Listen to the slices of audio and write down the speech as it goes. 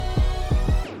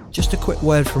Just a quick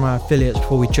word from our affiliates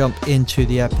before we jump into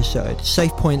the episode.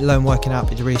 SafePoint Loan Working app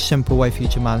is a really simple way for you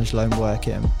to manage loan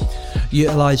working,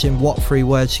 utilising what-free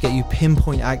words to get you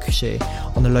pinpoint accuracy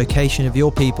on the location of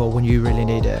your people when you really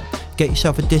need it. Get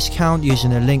yourself a discount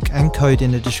using the link and code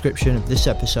in the description of this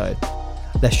episode.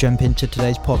 Let's jump into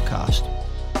today's podcast.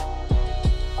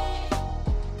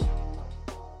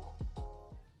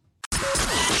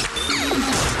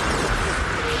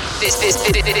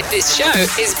 This show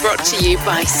is brought to you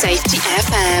by Safety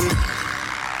FM.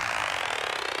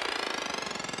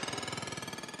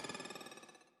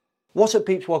 What's up,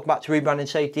 peeps? Welcome back to Rebranding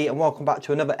Safety and welcome back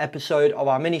to another episode of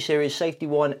our mini-series Safety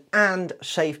 1 and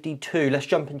Safety 2. Let's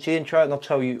jump into the intro and I'll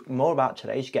tell you more about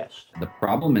today's guest. The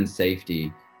problem in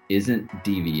safety isn't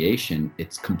deviation,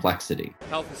 it's complexity.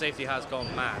 Health and safety has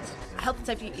gone mad. Health and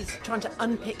safety is trying to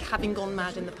unpick having gone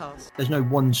mad in the past. There's no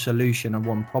one solution and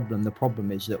one problem. The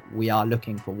problem is that we are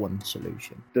looking for one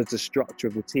solution. Does the structure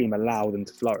of the team allow them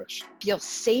to flourish? Feel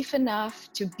safe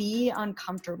enough to be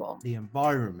uncomfortable. The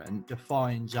environment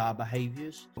defines our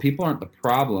behaviours. People aren't the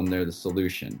problem, they're the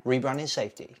solution. Rebranding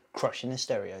Safety, crushing the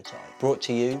stereotype. Brought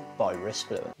to you by Risk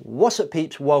Fluent. What's up,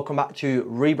 peeps? Welcome back to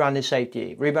Rebranding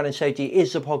Safety. Rebranding Safety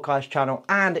is the podcast channel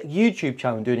and YouTube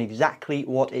channel doing exactly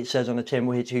what it says on the tin.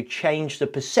 We're here to change the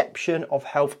perception of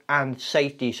health and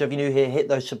safety. So if you're new here, hit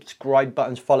those subscribe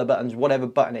buttons, follow buttons, whatever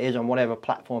button it is on whatever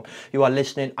platform you are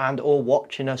listening and or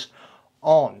watching us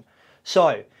on.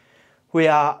 So we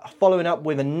are following up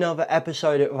with another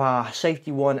episode of our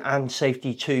Safety 1 and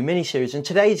Safety 2 mini-series. And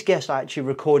today's guest I actually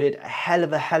recorded a hell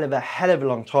of a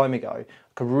long time ago,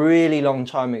 like a really long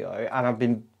time ago. And I've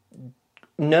been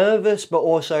nervous but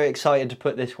also excited to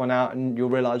put this one out, and you'll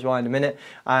realise why in a minute,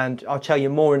 and I'll tell you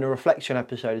more in the reflection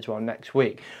episode as well next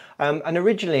week. And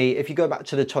originally, if you go back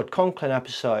to the Todd Conklin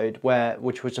episode,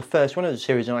 which was the first one of the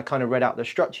series, and I kind of read out the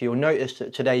structure, you'll notice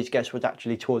that today's guest was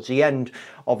actually towards the end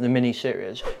of the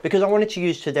mini-series, because I wanted to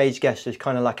use today's guest as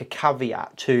kind of like a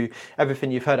caveat to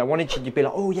everything you've heard. I wanted you to be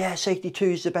like, oh yeah, Safety 2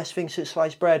 is the best thing since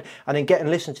sliced bread, and then get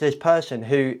and listen to this person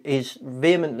who is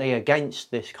vehemently against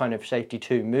this kind of Safety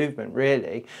 2 movement,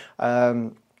 really.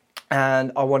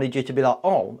 And I wanted you to be like,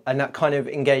 oh, and that kind of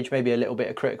engage maybe a little bit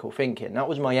of critical thinking. That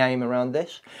was my aim around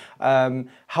this.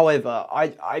 However,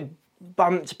 I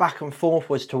bumped back and forth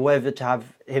as to whether to have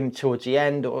him towards the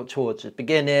end or towards the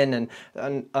beginning,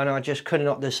 and I just could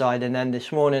not decide. And then this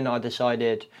morning I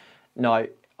decided, no,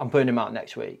 I'm putting him out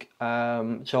next week.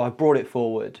 So I brought it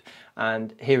forward,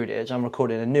 and here it is. I'm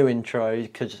recording a new intro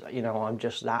because, you know, I'm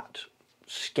just that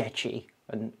sketchy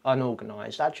and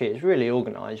unorganised. Actually, it's really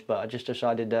organised, but I just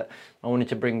decided that I wanted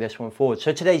to bring this one forward.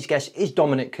 So today's guest is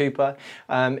Dominic Cooper.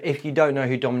 If you don't know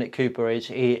who Dominic Cooper is,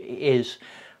 he is,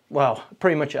 well,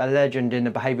 pretty much a legend in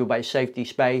the behavioural-based safety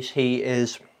space. He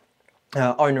is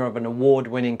owner of an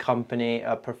award-winning company,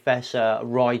 a professor, a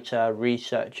writer,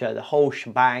 researcher, the whole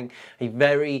shebang. He's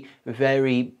very,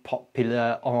 very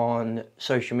popular on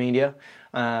social media.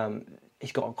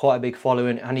 He's got quite a big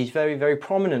following, and he's very, very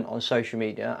prominent on social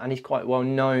media, and he's quite well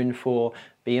known for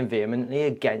being vehemently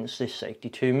against this Safety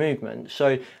 2 movement.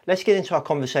 So let's get into our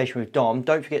conversation with Dom.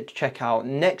 Don't forget to check out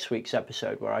next week's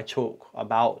episode where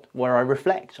I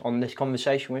reflect on this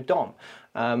conversation with Dom.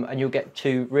 And you'll get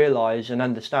to realise and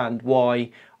understand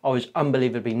why I was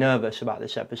unbelievably nervous about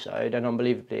this episode and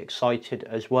unbelievably excited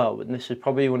as well. And this is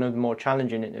probably one of the more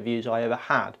challenging interviews I ever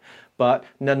had. But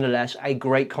nonetheless, a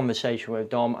great conversation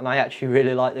with Dom, and I actually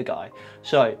really like the guy.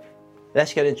 So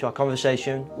let's get into our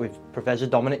conversation with Professor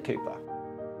Dominic Cooper.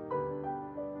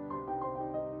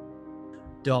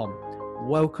 Dom,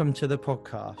 welcome to the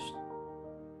podcast.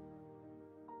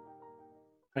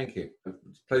 Thank you.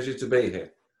 It's a pleasure to be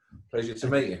here. Pleasure to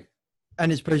meet you.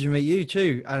 And it's a pleasure to meet you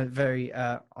too. And I'm very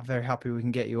happy we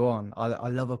can get you on. I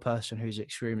love a person who's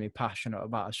extremely passionate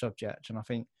about a subject, and I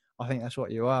think that's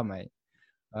what you are, mate.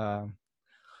 And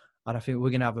I think we're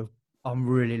gonna I'm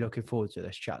really looking forward to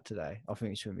this chat today. I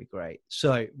think it's gonna be great.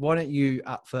 So why don't you,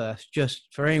 at first, just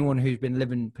for anyone who's been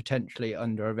living potentially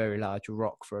under a very large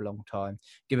rock for a long time,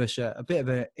 give us a bit of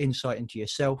an insight into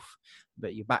yourself, a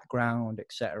bit of your background,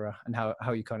 etc., and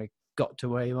how you kind of got to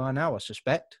where you are now, I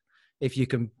suspect. If you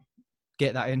can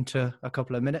get that into a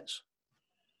couple of minutes.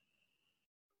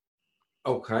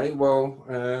 Okay, well,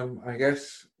 I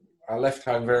guess I left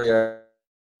home very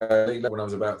early when I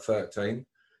was about 13.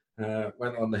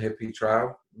 Went on the hippie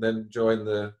trail, then joined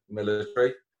the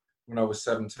military. When I was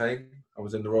 17, I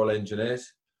was in the Royal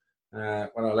Engineers. When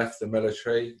I left the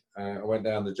military, I went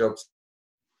down the job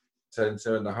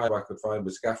centre, and the highest I could find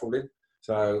was scaffolding.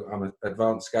 So I'm an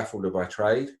advanced scaffolder by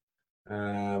trade.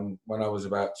 When I was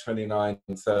about 29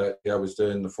 and 30, I was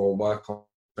doing the form work on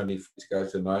 20 to go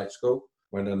to night school.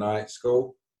 Went to night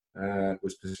school,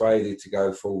 was persuaded to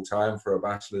go full-time for a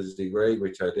bachelor's degree,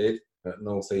 which I did at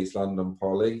North East London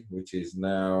Poly, which is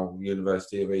now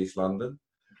University of East London.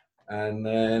 And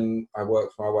then I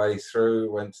worked my way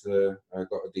through, I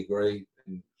got a degree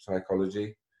in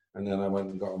psychology, and then I went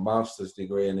and got a master's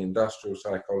degree in industrial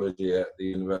psychology at the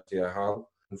University of Hull.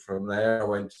 And from there, I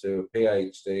went to a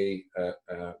PhD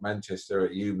at Manchester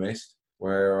at UMIST,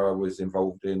 where I was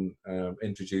involved in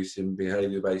introducing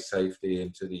behaviour-based safety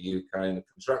into the UK and the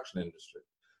construction industry.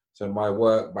 So my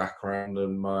work background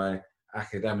and my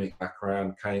academic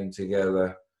background came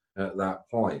together at that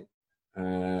point.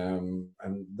 And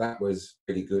that was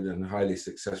really good and highly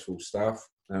successful stuff.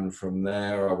 And from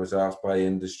there, I was asked by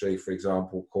industry, for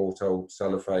example, Courtauld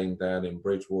Cellophane down in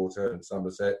Bridgewater and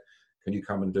Somerset, can you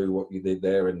come and do what you did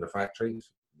there in the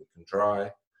factories? We can try.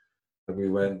 So we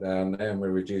went down there and we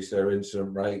reduced their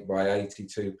incident rate by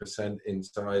 82%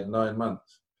 inside 9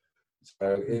 months.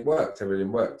 So it worked,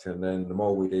 everything worked. And then the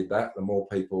more we did that, the more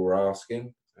people were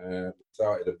asking.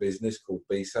 Started a business called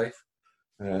BeSafe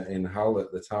in Hull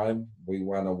at the time. We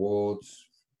won awards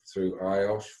through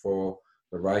IOSH for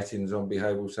the writings on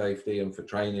behavioural safety and for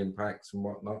training packs and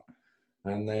whatnot.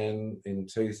 And then in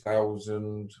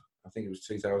 2000, I think it was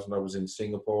 2000, I was in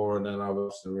Singapore, and then I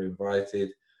was invited,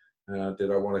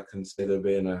 did I want to consider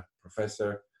being a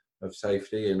professor of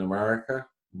safety in America?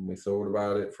 And we thought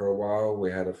about it for a while.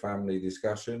 We had a family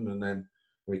discussion, and then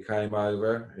we came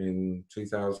over in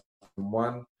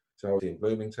 2001. So I was in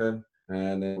Bloomington,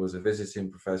 and there was a visiting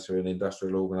professor in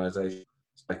industrial organisation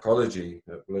psychology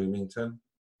at Bloomington.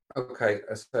 Okay,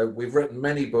 so we've written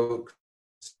many books,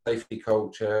 safety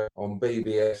culture, on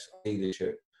BBS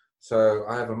leadership. So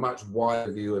I have a much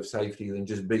wider view of safety than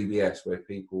just BBS, where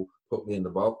people put me in the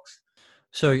box.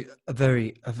 So a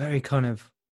very kind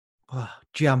of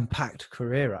jam-packed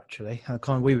career, actually.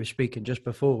 We were speaking just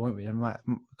before, weren't we? And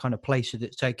kind of places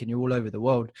it's taken you all over the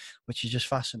world, which is just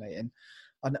fascinating.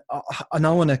 And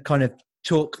I want to kind of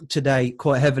talk today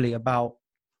quite heavily about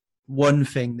one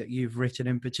thing that you've written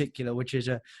in particular, which is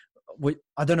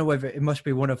I don't know whether it must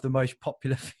be one of the most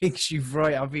popular things you've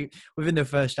written. I mean, within the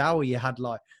first hour, you had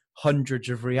like hundreds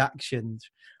of reactions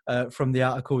from the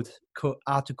article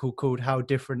called "How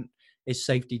Different Is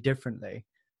Safety Differently."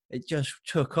 It just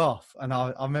took off, and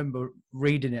I remember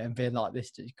reading it and being like,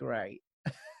 "This is great."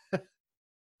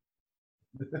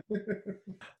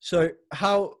 So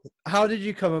how did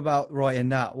you come about writing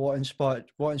that? What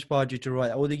inspired you to write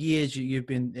that? All the years you've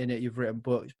been in it, you've written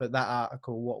books, but that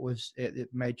article, what was it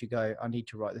that made you go, I need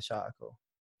to write this article?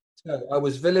 So I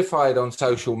was vilified on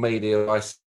social media by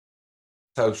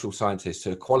social scientists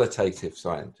who are qualitative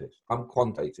scientists. I'm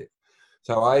quantitative.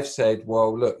 So I've said,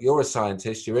 well, look, you're a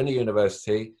scientist, you're in a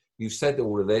university, you've said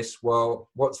all of this. Well,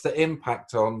 what's the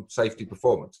impact on safety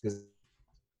performance? Because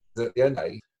at the end of the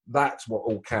day, that's what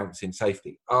all counts in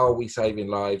safety. Are we saving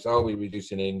lives? Are we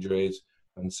reducing injuries?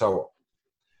 And so on.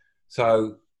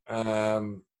 So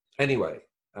anyway,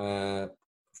 from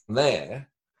there,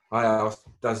 I asked,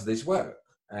 does this work?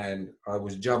 And I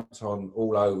was jumped on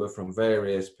all over from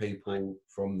various people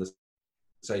from the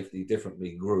Safety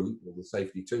Differently group, or the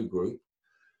Safety 2 group.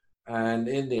 And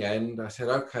in the end, I said,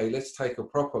 okay, let's take a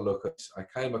proper look at this. I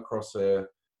came across an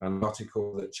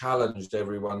article that challenged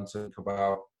everyone to think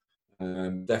about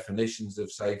definitions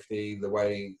of safety, the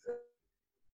way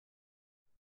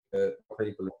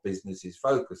people in businesses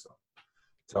focus on.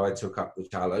 So I took up the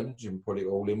challenge and put it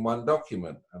all in one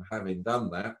document. And having done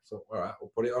that, I thought, all right,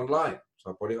 I'll put it online. So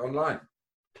I put it online.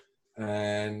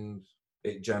 And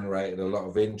it generated a lot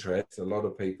of interest. A lot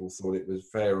of people thought it was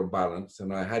fair and balanced.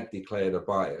 And I had declared a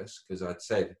bias because I'd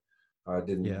said I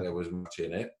didn't think there was much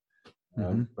in it.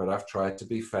 But I've tried to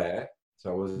be fair. So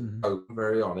I was open,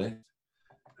 very honest.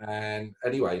 And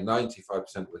anyway,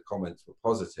 95% of the comments were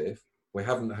positive. We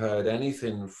haven't heard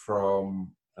anything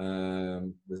from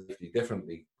the Safety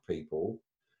Differently people.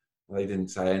 They didn't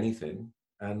say anything.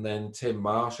 And then Tim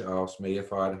Marsh asked me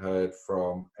if I'd heard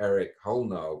from Eric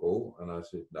Holnagel, and I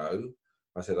said no.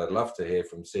 I said I'd love to hear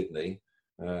from Sydney,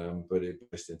 but it'd be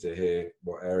interesting to hear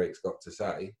what Eric's got to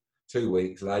say. 2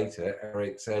 weeks later,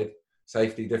 Eric said,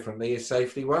 Safety Differently is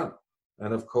Safety One.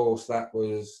 And of course, that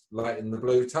was Light in the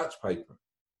Blue touch paper.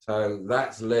 So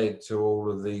that's led to all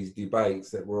of these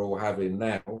debates that we're all having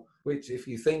now, which, if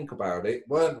you think about it,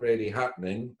 weren't really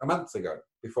happening a month ago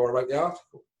before I wrote the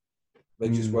article. They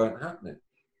just weren't happening.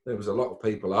 There was a lot of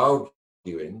people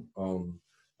arguing on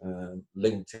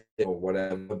LinkedIn or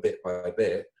whatever, bit by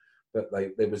bit, but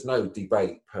there was no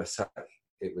debate per se.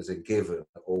 It was a given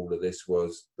that all of this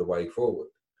was the way forward.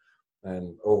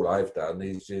 And all I've done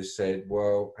is just said,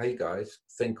 well, hey guys,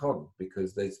 think on,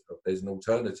 because there's an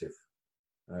alternative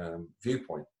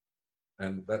viewpoint.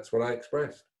 and that's what I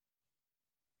expressed.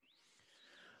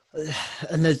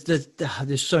 And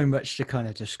there's so much to kind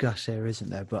of discuss here, isn't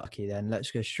there, Bucky? Then let's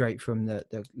go straight from the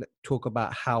talk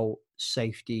about how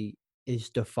safety is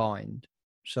defined.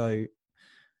 So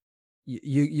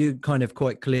you kind of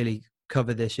quite clearly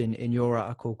cover this in your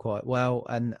article quite well,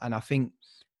 and I think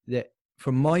that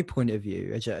from my point of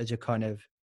view, as a kind of,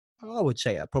 I would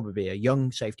say probably a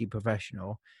young safety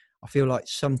professional, I feel like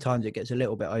sometimes it gets a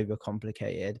little bit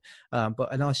overcomplicated.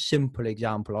 But a nice simple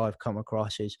example I've come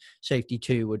across is safety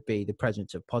 2 would be the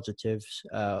presence of positives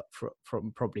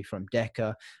from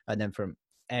DECA, and then from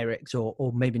Eric's,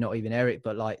 or maybe not even Eric,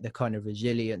 but like the kind of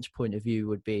resilience point of view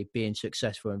would be being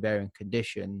successful in varying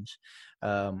conditions.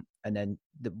 And then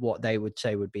what they would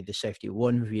say would be the safety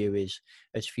 1 view is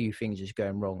as few things as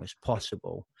going wrong as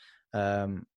possible.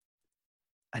 And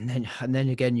then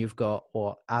again, you've got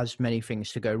as many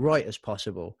things to go right as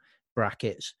possible,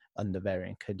 brackets, under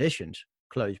varying conditions,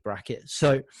 close brackets.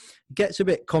 So it gets a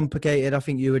bit complicated. I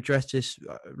think you addressed this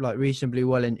like reasonably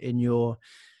well in your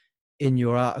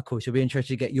article. So I'd be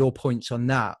interested to get your points on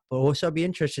that, but also I'd be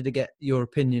interested to get your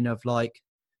opinion of, like,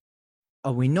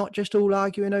 are we not just all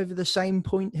arguing over the same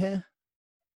point here?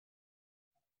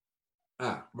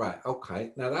 Ah, right.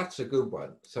 Okay. Now that's a good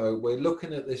one. So we're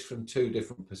looking at this from 2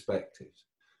 different perspectives.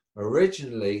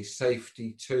 Originally,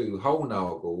 Safety 2,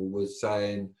 Holnagel was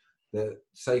saying that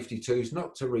Safety 2 is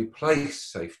not to replace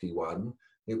Safety 1,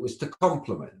 it was to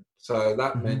complement. So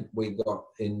that meant we got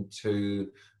into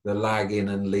the lagging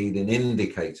and leading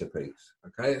indicator piece.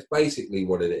 Okay, it's basically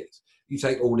what it is. You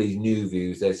take all these new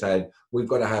views, they're saying we've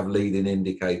got to have leading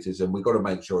indicators and we've got to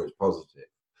make sure it's positive.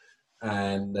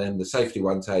 And then the Safety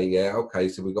 1 say, yeah, okay,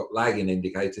 so we've got lagging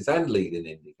indicators and leading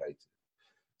indicators.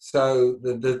 So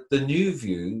the new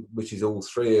view, which is all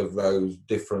 3 of those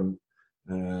different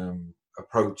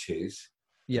approaches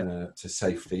to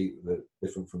safety,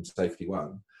 different from Safety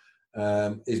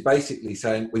 1, is basically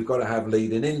saying we've got to have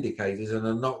leading indicators, and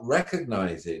are not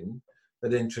recognising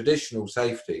that in traditional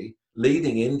safety,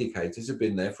 leading indicators have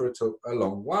been there for a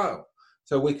long while.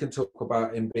 So we can talk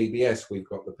about in BBS, we've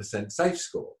got the percent safe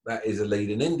score. That is a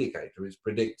leading indicator. It's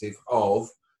predictive of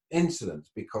incidents,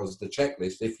 because the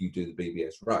checklist, if you do the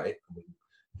BBS right, and we can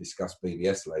discuss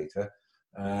BBS later,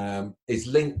 is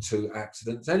linked to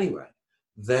accidents anyway.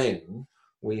 Then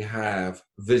we have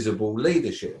visible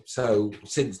leadership. So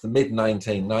since the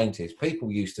mid-1990s, people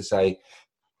used to say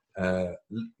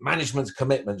management's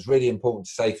commitment is really important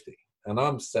to safety. And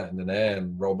I'm standing there,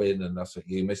 and Robin and us at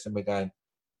UMIS, and we're going,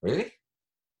 really?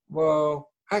 Well,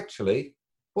 actually,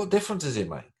 what difference does it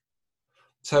make?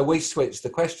 So we switched the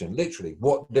question, literally,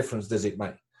 what difference does it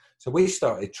make? So we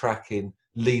started tracking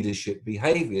leadership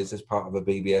behaviours as part of a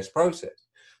BBS process.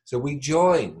 So we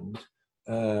joined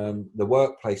the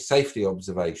workplace safety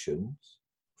observations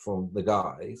from the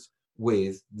guys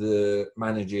with the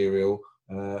managerial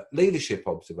leadership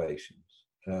observations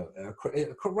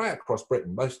right across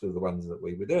Britain, most of the ones that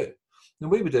we were doing. And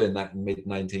we were doing that in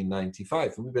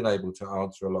mid-1995, and we've been able to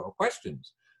answer a lot of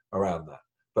questions around that.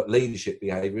 But leadership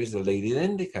behaviour is a leading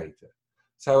indicator.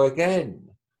 So again,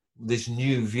 this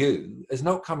new view is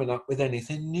not coming up with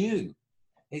anything new.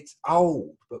 It's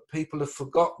old, but people have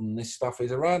forgotten this stuff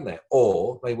is around there,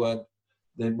 or they weren't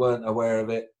aware of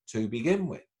it to begin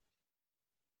with.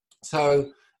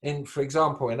 So, for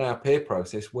example, in our peer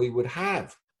process, we would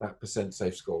have that percent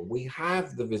safe score. We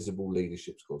have the visible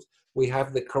leadership scores. We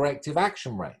have the corrective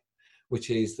action rate, which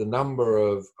is the number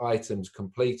of items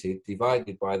completed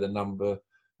divided by the number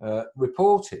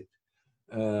reported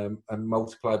and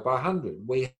multiplied by 100.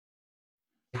 We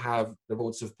have the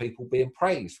rewards of people being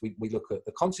praised. We look at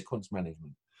the consequence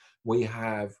management. We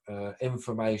have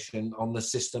information on the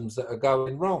systems that are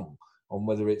going wrong, on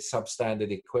whether it's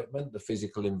substandard equipment, the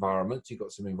physical environment. You've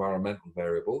got some environmental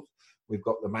variables. We've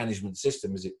got the management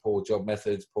system. Is it poor job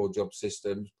methods, poor job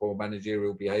systems, poor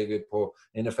managerial behaviour, poor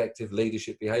ineffective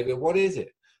leadership behaviour? What is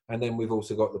it? And then we've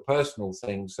also got the personal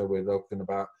things. So we're looking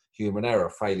about human error,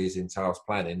 failures in task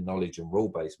planning, knowledge and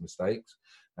rule-based mistakes.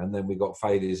 And then we've got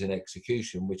failures in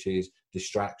execution, which is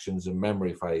distractions and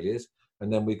memory failures.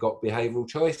 And then we've got behavioural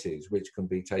choices, which can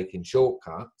be taking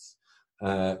shortcuts,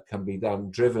 can be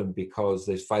driven because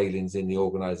there's failings in the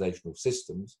organisational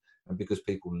systems, and because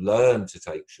people learn to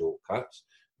take shortcuts.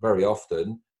 Very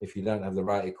often, if you don't have the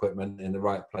right equipment in the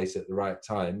right place at the right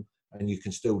time, and you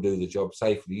can still do the job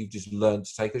safely, you've just learned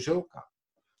to take a shortcut.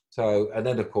 So, and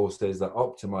then of course there's the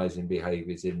optimizing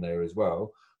behaviors in there as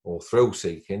well, or thrill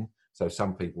seeking. So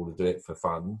some people do it for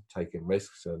fun, taking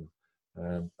risks, and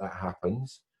that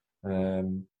happens.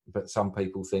 But some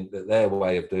people think that their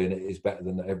way of doing it is better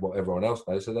than what everyone else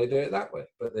knows, so they do it that way.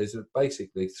 But there's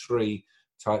basically 3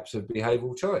 types of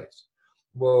behavioural choice.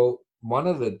 Well, one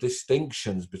of the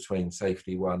distinctions between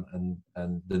Safety 1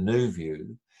 and the New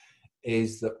View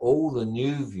is that all the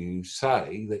New Views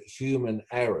say that human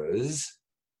errors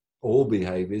or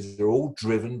behaviours are all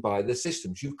driven by the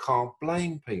systems. You can't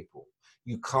blame people.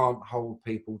 You can't hold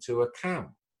people to account.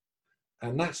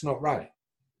 And that's not right.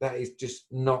 That is just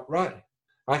not right.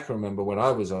 I can remember when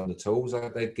I was on the tools,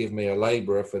 they'd give me a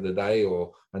labourer for the day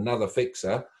or another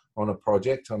fixer on a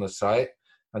project, on a site,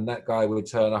 and that guy would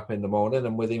turn up in the morning,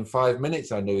 and within 5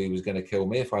 minutes I knew he was going to kill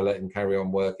me if I let him carry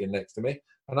on working next to me,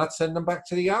 and I'd send them back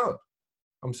to the yard.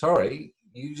 I'm sorry,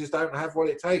 you just don't have what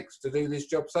it takes to do this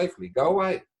job safely. Go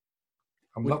away.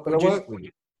 I'm not going to work with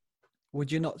you.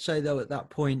 Would you not say, though, at that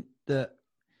point that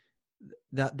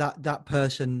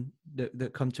person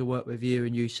that come to work with you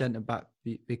and you sent them back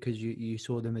because you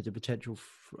saw them as a potential,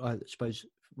 I suppose,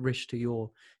 risk to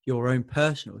your own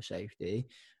personal safety,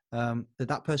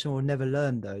 that person will never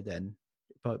learn, though, then?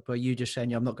 But you just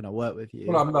saying, I'm not going to work with you.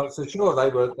 Well, I'm not so sure.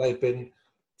 They've been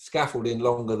scaffolding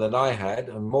longer than I had,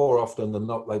 and more often than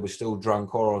not, they were still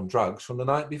drunk or on drugs from the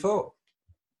night before.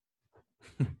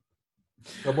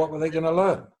 So what were they going to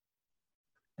learn?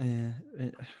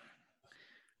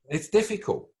 It's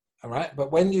difficult, all right?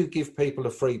 But when you give people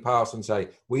a free pass and say,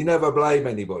 we never blame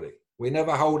anybody, we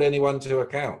never hold anyone to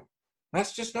account,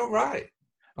 that's just not right.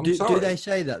 Do they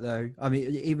say that, though? I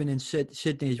mean, even in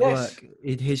Sydney's work,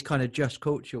 in his kind of just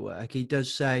culture work, he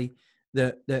does say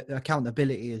that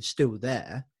accountability is still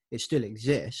there. It still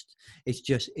exists. It's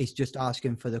just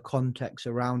asking for the context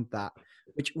around that,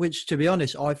 which to be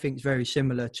honest, I think is very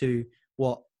similar to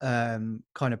what kind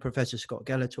of Professor Scott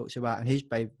Geller talks about and his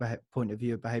point of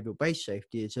view of behavioural-based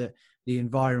safety, is that the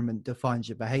environment defines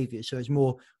your behaviour. So it's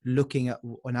more looking at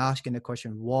and asking the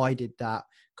question, why did that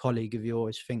colleague of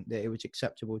yours think that it was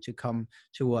acceptable to come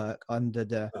to work under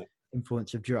the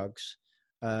influence of drugs,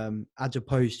 as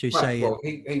opposed to saying... Well,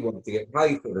 he wanted to get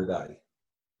paid for the day.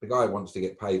 The guy wants to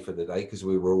get paid for the day because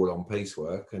we were all on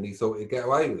piecework, and he thought he'd get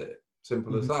away with it.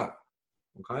 Simple as that.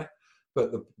 Okay?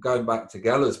 But going back to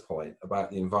Geller's point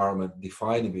about the environment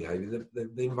defining behaviour,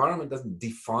 the environment doesn't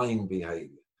define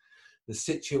behaviour. The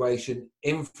situation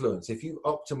influence. If you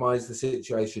optimise the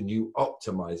situation, you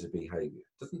optimise a behaviour.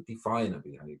 It doesn't define a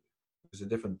behaviour. It's a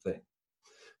different thing.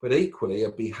 But equally,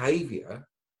 a behaviour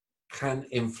can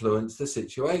influence the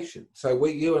situation. So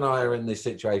you and I are in this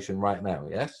situation right now,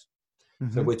 yes?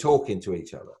 Mm-hmm. So we're talking to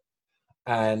each other.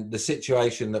 And the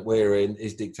situation that we're in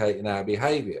is dictating our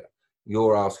behaviour.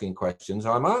 You're asking questions,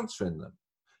 I'm answering them.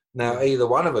 Now, either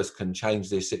one of us can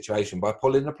change this situation by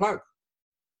pulling the plug.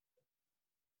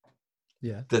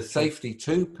 Yeah. The Safety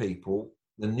 2 people,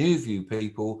 the New View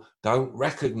people, don't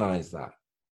recognise that.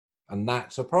 And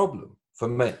that's a problem for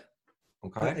me.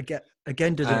 Okay.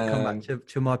 Again, does it come back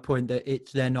to my point that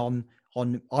it's then on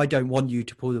I don't want you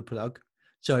to pull the plug.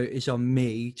 So it's on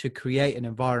me to create an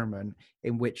environment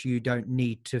in which you don't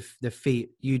need to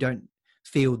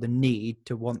feel the need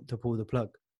to want to pull the plug.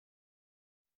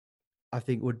 I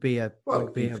think would be a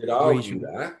you could argue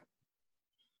that.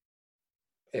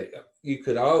 You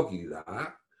could argue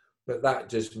that, but that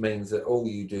just means that all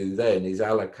you do then is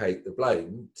allocate the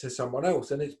blame to someone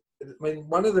else. And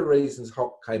one of the reasons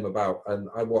HOP came about, and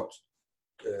I watched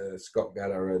Scott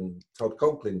Geller and Todd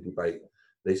Conklin debate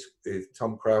this with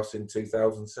Tom Krause in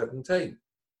 2017.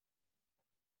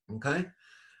 Okay?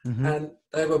 Mm-hmm. And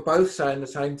they were both saying the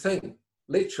same thing.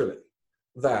 Literally,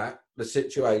 that the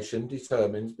situation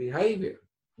determines behaviour,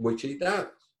 which it does.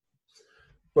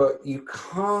 But you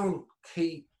can't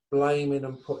keep blaming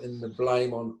and putting the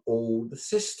blame on all the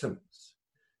systems,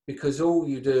 because all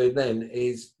you're doing then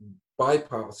is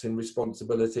bypassing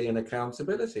responsibility and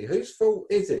accountability. Whose fault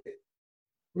is it,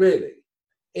 really?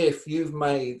 If you've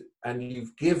made and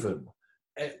you've given,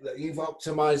 you've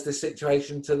optimised the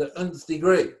situation to the nth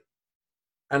degree,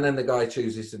 and then the guy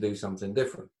chooses to do something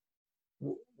different.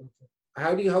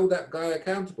 How do you hold that guy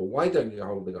accountable? Why don't you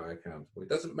hold the guy accountable? It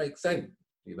doesn't make sense,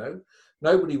 you know.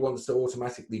 Nobody wants to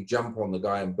automatically jump on the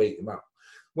guy and beat him up.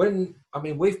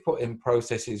 We've put in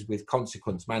processes with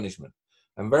consequence management,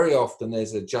 and very often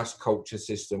there's a just culture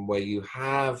system where you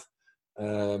have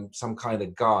some kind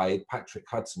of guide. Patrick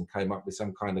Hudson came up with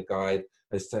some kind of guide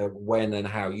as to when and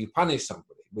how you punish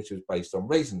somebody, which was based on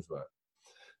reasons work.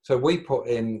 So we put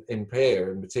in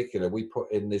PEER in particular, we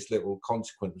put in this little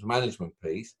consequence management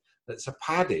piece that's a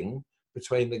padding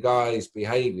between the guy's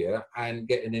behaviour and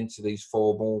getting into these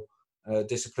formal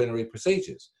disciplinary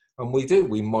procedures. And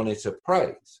we monitor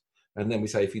praise. And then we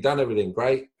say, if you've done everything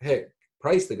great, here,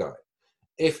 praise the guy.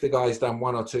 If the guy's done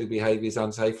one or two behaviours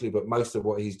unsafely, but most of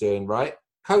what he's doing right,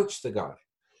 coach the guy.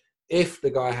 If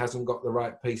the guy hasn't got the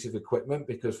right piece of equipment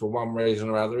because for one reason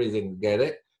or other he didn't get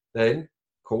it, then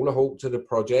call a halt to the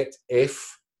project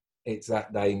if it's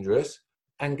that dangerous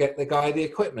and get the guy the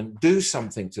equipment. Do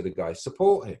something to the guy,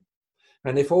 support him.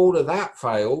 And if all of that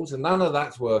fails and none of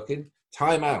that's working,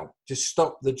 time out. Just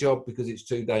stop the job because it's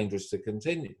too dangerous to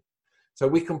continue. So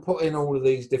we can put in all of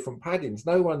these different paddings.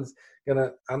 No one's going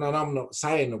to, and I'm not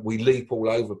saying that we leap all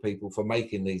over people for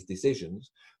making these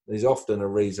decisions. There's often a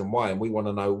reason why, and we want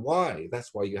to know why.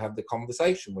 That's why you have the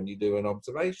conversation when you do an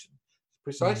observation.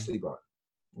 Precisely right.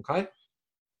 Okay?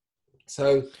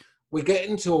 So we get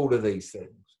into all of these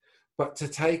things, but to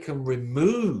take and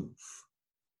remove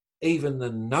even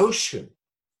the notion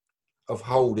of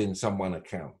holding someone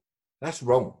account, that's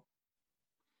wrong.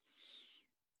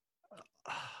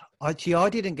 I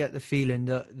didn't get the feeling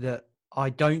that I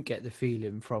don't get the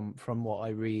feeling from what I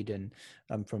read and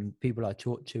from people I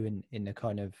talk to in the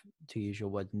kind of, to use your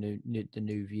word, the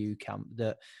new view camp,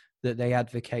 that they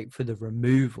advocate for the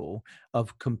removal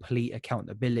of complete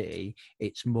accountability.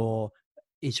 It's more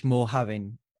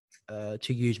having,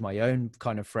 to use my own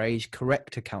kind of phrase,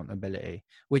 correct accountability,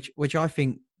 which I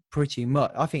think pretty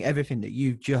much, I think everything that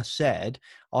you've just said,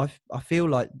 I feel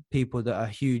like people that are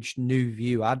huge new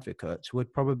view advocates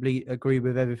would probably agree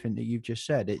with everything that you've just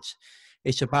said.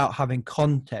 It's about having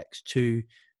context to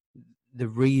the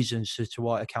reasons as to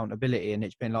why accountability, and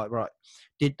it's been like, right,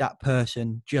 did that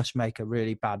person just make a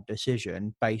really bad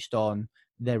decision based on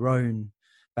their own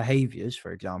behaviors,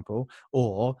 for example,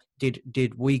 or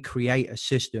did we create a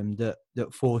system that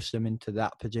forced them into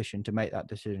that position to make that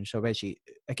decision? So basically,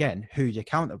 again, who's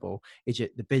accountable? Is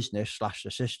it the business /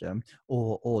 the system,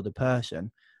 or the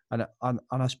person? And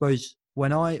I suppose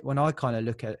when I kind of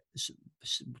look at,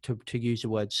 to use the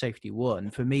word safety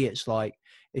one, for me it's like,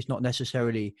 it's not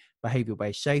necessarily behavioral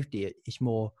based safety, it's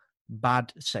more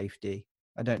bad safety.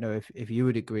 I don't know if you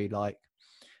would agree. Like,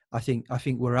 I think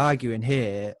we're arguing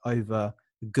here over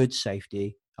good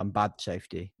safety and bad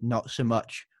safety, not so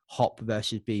much HOP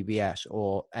versus BBS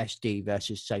or SD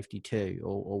versus safety 2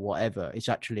 or whatever. It's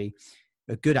actually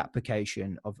a good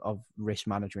application of risk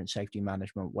management, safety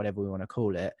management, whatever we want to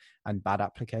call it, and bad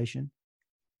application.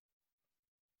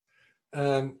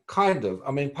 Kind of.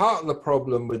 I mean, part of the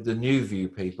problem with the new view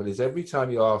people is every time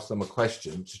you ask them a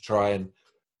question to try and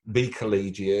be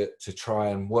collegiate, to try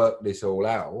and work this all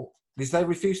out, is they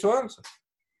refuse to answer.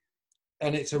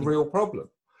 And it's a real problem.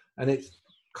 And it's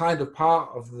kind of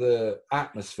part of the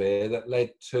atmosphere that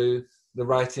led to the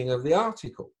writing of the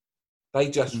article. They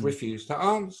just refuse to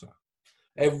answer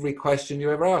every question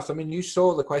you ever asked. I mean, you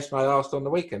saw the question I asked on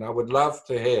the weekend. I would love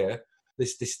to hear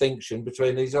this distinction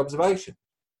between these observations.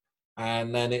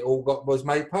 And then it all was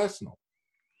made personal.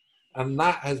 And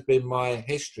that has been my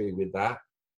history with that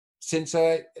since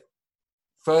I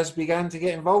first began to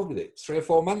get involved with it 3 or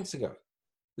 4 months ago.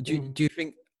 Do you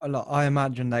think, a lot, I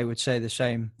imagine they would say the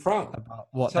same about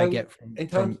what they get from... In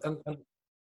terms,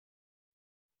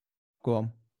 go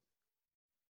on.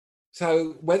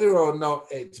 So whether or not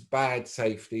it's bad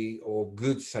safety or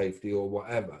good safety or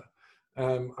whatever,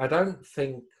 I don't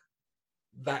think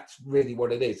that's really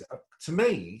what it is. To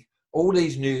me, all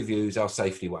these new views are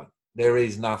safety one. There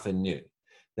is nothing new.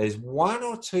 There's 1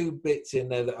 or 2 bits in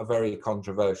there that are very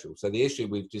controversial. So the issue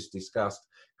we've just discussed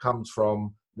comes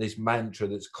from this mantra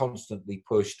that's constantly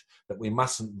pushed that we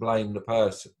mustn't blame the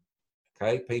person.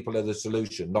 Okay, people are the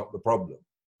solution, not the problem.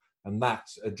 And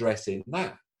that's addressing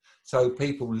that. So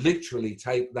people literally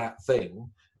take that thing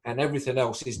and everything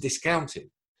else is discounted.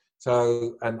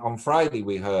 So, and on Friday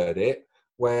we heard it,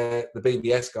 where the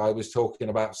BBS guy was talking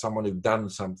about someone who'd done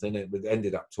something. It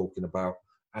ended up talking about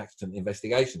accident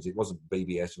investigations. It wasn't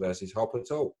BBS versus HOP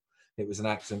at all. It was an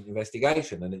accident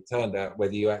investigation. And it turned out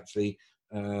whether you actually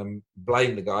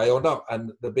blame the guy or not.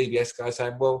 And the BBS guy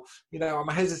saying, well, I'm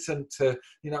hesitant to,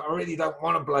 I really don't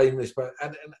want to blame this. But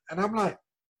and I'm like,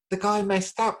 the guy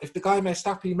messed up. If the guy messed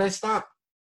up, he messed up.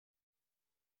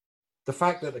 The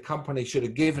fact that the company should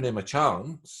have given him a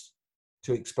chance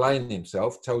to explain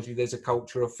himself tells you there's a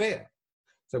culture of fear.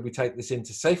 So we take this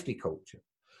into safety culture.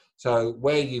 So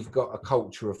where you've got a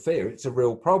culture of fear, it's a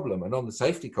real problem. And on the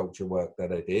safety culture work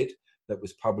that I did, that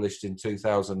was published in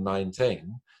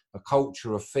 2019, a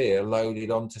culture of fear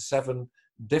loaded onto 7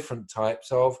 different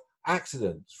types of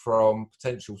accidents, from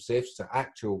potential SIFs to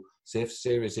actual SIFs,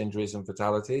 serious injuries and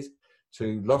fatalities,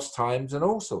 to lost times and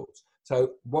all sorts.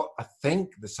 So what I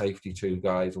think the safety 2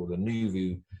 guys or the new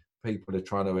view people are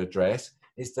trying to address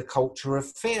is the culture of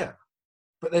fear,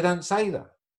 but they don't say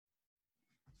that.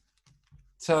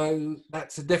 So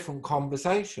that's a different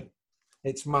conversation.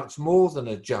 It's much more than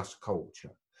a just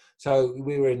culture. So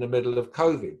we were in the middle of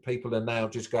COVID. People are now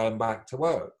just going back to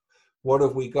work. What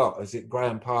have we got? As it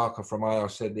Graham Parker from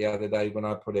IOS said the other day when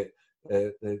I put it,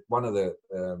 one of the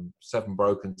 7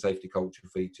 broken safety culture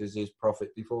features is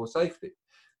profit before safety.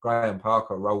 Graham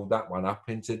Parker rolled that one up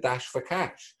into dash for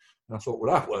cash. And I thought,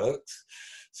 well, that works.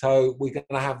 So we're going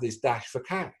to have this dash for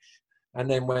cash. And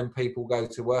then when people go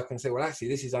to work and say, well, actually,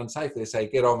 this is unsafe, they say,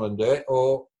 get on and do it,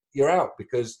 or you're out.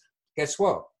 Because guess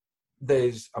what?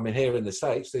 Here in the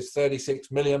States, there's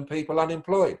 36 million people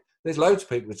unemployed. There's loads of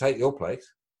people to take your place.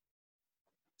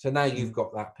 So now you've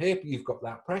got that you've got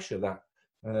that pressure, that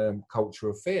culture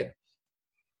of fear.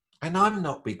 And I'm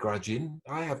not begrudging.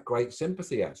 I have great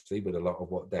sympathy, actually, with a lot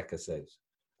of what Decker says.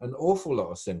 An awful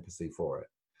lot of sympathy for it.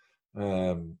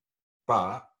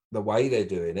 But the way they're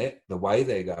doing it, the way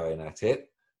they're going at it,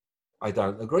 I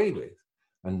don't agree with.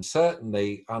 And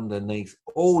certainly underneath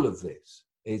all of this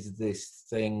is this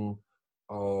thing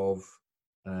of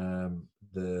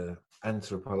the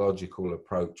anthropological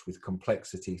approach with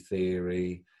complexity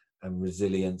theory and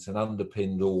resilience, and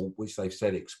underpinned all, which they've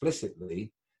said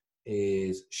explicitly,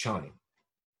 is SHINE.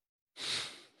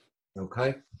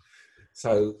 Okay?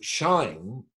 So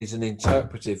SHINE is an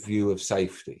interpretive view of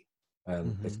safety.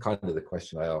 And it's kind of the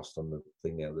question I asked on the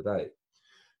thing the other day.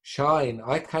 SHINE,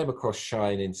 I came across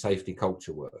SHINE in safety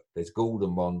culture work. There's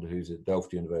Gordon Mond, who's at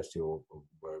Delft University or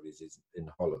wherever it is in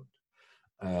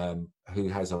Holland, who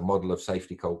has a model of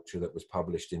safety culture that was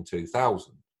published in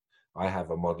 2000. I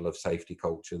have a model of safety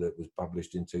culture that was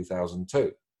published in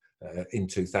 2002, in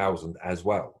 2000 as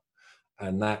well.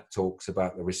 And that talks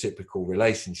about the reciprocal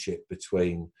relationship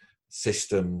between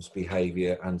systems,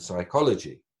 behavior, and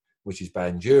psychology, which is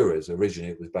Bandura's.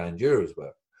 Originally, it was Bandura's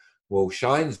work. Well,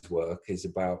 SHINE's work is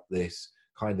about this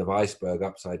kind of iceberg,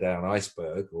 upside down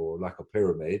iceberg, or like a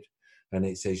pyramid. And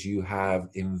it says you have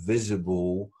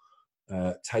invisible,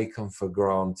 taken for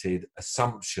granted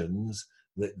assumptions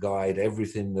that guide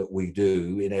everything that we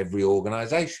do in every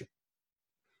organization.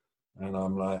 And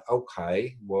I'm like,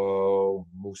 okay, well,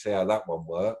 we'll see how that one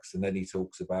works. And then he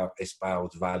talks about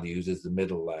espoused values as the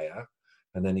middle layer.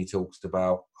 And then he talks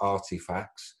about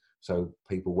artifacts. So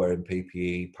people wearing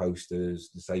PPE, posters,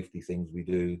 the safety things we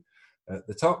do at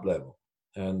the top level.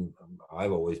 And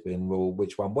I've always been, well,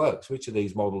 which one works? Which of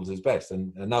these models is best?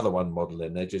 And another one model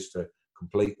in there, just to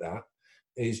complete that,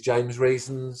 is James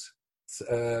Reason's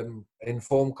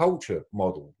informed culture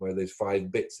model, where there's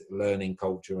 5 bits, learning,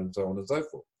 culture, and so on and so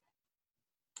forth,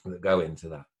 that go into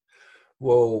that.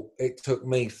 Well, it took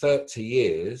me 30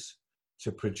 years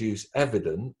to produce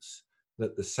evidence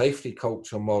that the safety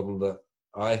culture model that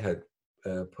I had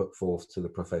put forth to the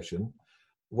profession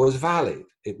was valid.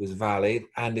 It was valid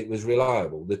and it was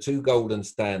reliable. The 2 golden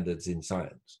standards in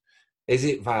science. Is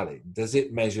it valid? Does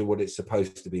it measure what it's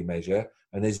supposed to be measured?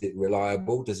 And is it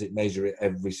reliable? Does it measure it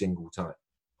every single time?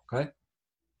 Okay?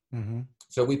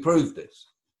 So we proved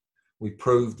this. We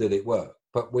proved that it worked.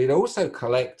 But we'd also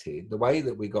collected, the way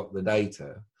that we got the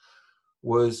data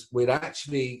was we'd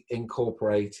actually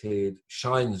incorporated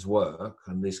SHINE's work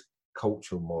and this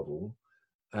cultural model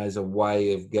as a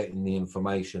way of getting the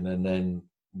information and then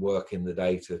working the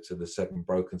data to the 7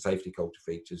 broken safety culture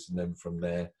features, and then from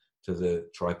there to the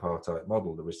tripartite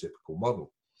model, the reciprocal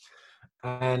model.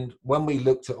 And when we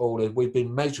looked at all of, we've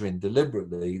been measuring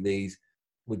deliberately these,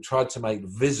 we tried to make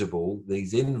visible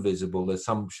these invisible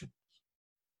assumptions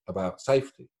about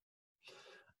safety.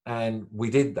 And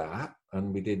we did that,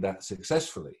 and we did that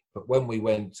successfully. But when we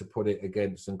went to put it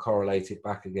against and correlate it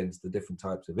back against the different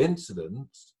types of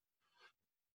incidents,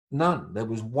 none. There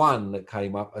was one that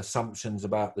came up, assumptions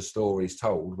about the stories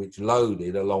told, which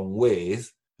loaded along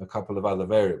with a couple of other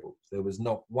variables. There was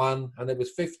not one, and there was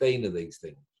 15 of these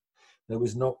things. There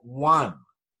was not one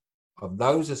of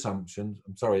those assumptions.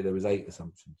 I'm sorry, there was 8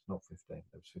 assumptions, not 15. There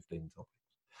was 15 topics.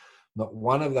 Not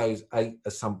one of those 8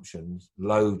 assumptions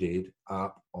loaded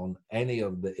up on any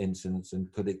of the incidents and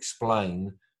could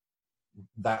explain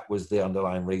that was the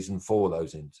underlying reason for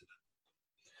those incidents.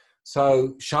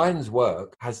 So SHINE's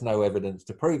work has no evidence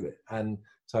to prove it. And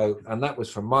that was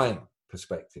from my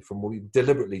perspective, from what we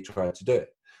deliberately tried to do it.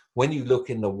 When you look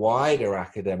in the wider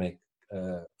academic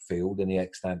field, in the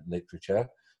extant literature,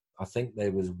 I think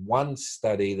there was one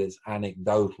study that's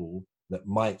anecdotal that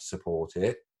might support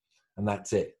it, and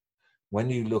that's it. When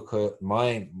you look at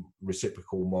my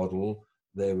reciprocal model,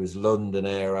 there was Lund and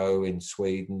Aero in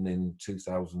Sweden in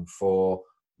 2004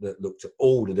 that looked at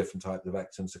all the different types of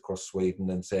accidents across Sweden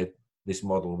and said, this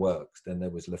model works. Then there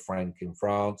was Lefranc in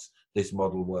France, this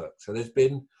model works. So there's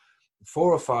been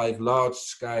 4 or 5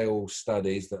 large-scale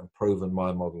studies that have proven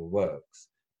my model works.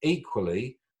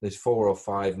 Equally, there's 4 or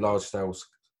 5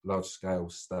 large-scale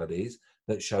studies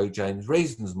that show James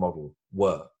Reason's model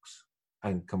works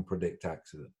and can predict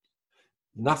accidents.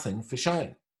 nothing for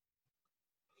shame.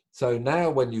 So now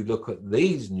when you look at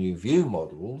these new view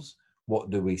models, what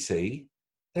do we see?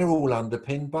 They're all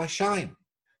underpinned by shame.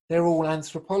 They're all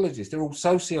anthropologists. They're all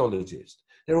sociologists.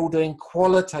 They're all doing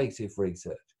qualitative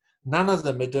research. None of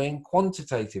them are doing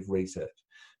quantitative research.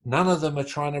 None of them are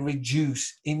trying to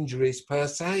reduce injuries per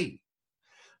se.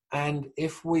 And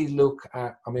if we look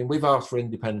at, I mean, we've asked for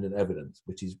independent evidence,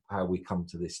 which is how we come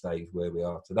to this stage where we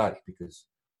are today, because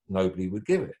nobody would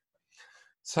give it.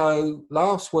 So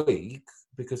last week,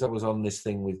 because I was on this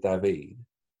thing with David,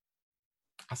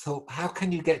 I thought, how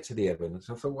can you get to the evidence?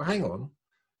 I thought, well, hang on.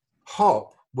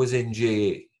 HOP was in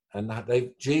GE, and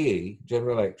GE,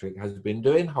 General Electric, has been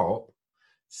doing HOP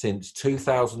since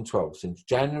 2012, since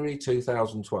January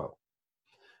 2012.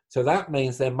 So that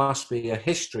means there must be a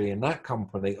history in that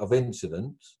company of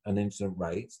incidents and incident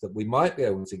rates that we might be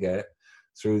able to get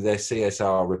through their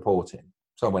CSR reporting.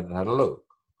 So I went and had a look.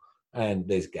 And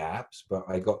there's gaps, but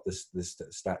I got the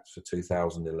stats for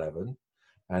 2011.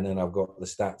 And then I've got the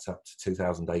stats up to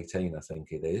 2018, I think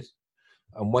it is.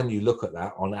 And when you look at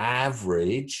that, on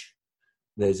average,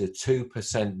 there's a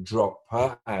 2% drop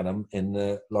per annum in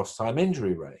the lost time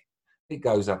injury rate. It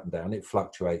goes up and down, it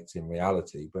fluctuates in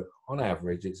reality, but on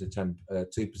average, it's a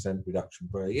 2% reduction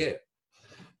per year.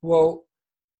 Well,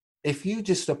 if you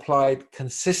just applied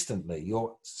consistently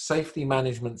your safety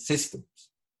management systems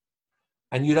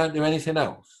and you don't do anything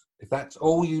else, if that's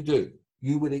all you do,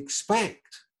 you would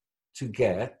expect to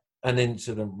get an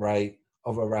incident rate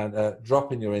of around a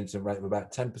drop in your incident rate of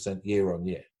about 10% year on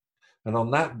year. And on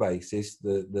that basis,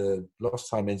 the lost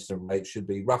time incident rate should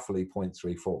be roughly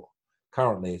 0.34.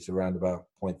 Currently, it's around about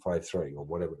 0.53 or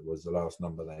whatever it was, the last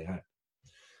number they had.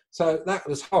 So that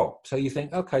was HOP. So you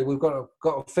think, okay, we've got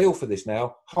a feel for this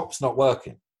now. HOP's not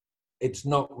working. It's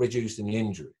not reducing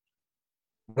injury.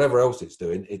 Whatever else it's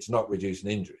doing, it's not reducing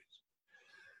injuries.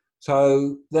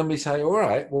 So then we say, all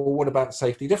right, well, what about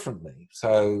safety differently?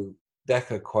 So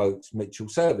DECA quotes Mitchell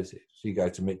Services. So you go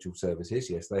to Mitchell Services.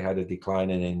 Yes, they had a decline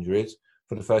in injuries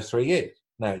for the first 3 years.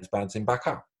 Now it's bouncing back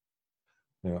up.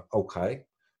 You know, okay.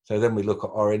 So then we look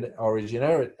at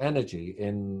Origin Energy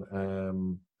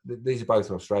in, these are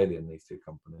both Australian, these two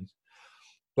companies.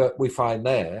 But we find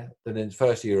there that in its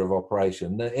first year of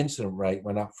operation, the incident rate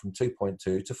went up from 2.2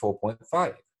 to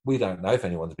 4.5. We don't know if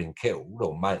anyone's been killed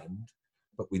or maimed,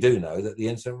 but we do know that the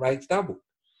incident rate's doubled.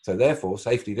 So therefore,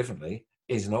 safety differently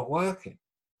is not working.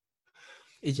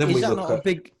 Is that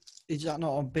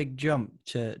not a big jump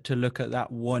to look at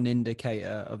that one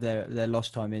indicator of their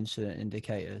lost time incident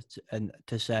indicator and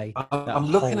to say I'm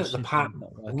looking at the pattern.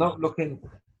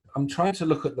 I'm trying to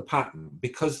look at the pattern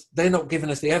because they're not giving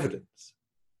us the evidence.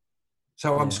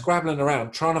 So I'm scrabbling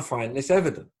around trying to find this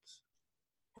evidence.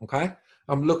 Okay?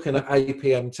 I'm looking at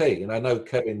APMT, and I know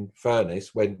Kevin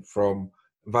Furness went from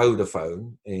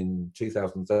Vodafone in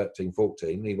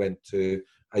 2013-14. He went to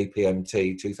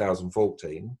APMT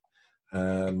 2014,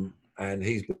 and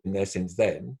he's been there since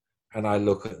then. And I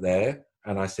look at there,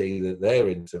 and I see that their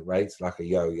incident rates like a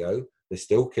yo-yo. They're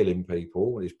still killing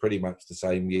people. It's pretty much the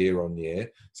same year on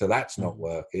year. So that's not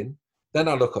working. Then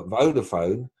I look at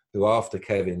Vodafone, who after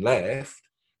Kevin left,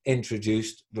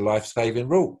 introduced the life-saving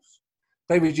rules.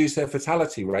 They reduced their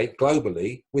fatality rate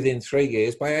globally within 3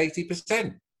 years by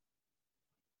 80%.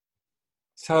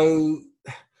 So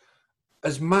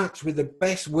as much with the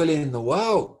best will in the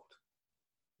world,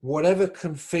 whatever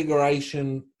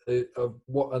configuration of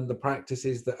what and the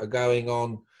practices that are going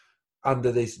on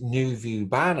under this New View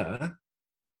banner,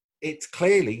 it's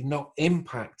clearly not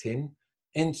impacting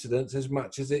incidents as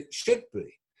much as it should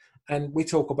be. And we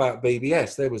talk about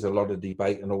BBS. There was a lot of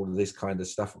debate and all of this kind of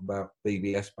stuff about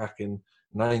BBS back in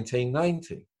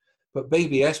 1990. But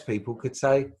BBS people could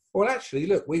say, well, actually,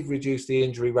 look, we've reduced the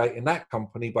injury rate in that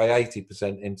company by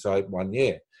 80% inside 1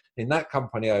 year. In that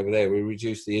company over there, we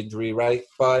reduced the injury rate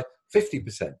by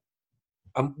 50%.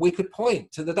 We could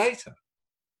point to the data.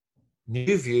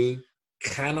 New View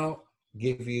cannot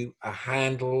give you a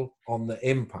handle on the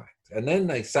impact. And then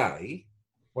they say,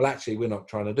 well, actually, we're not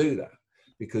trying to do that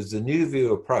because the New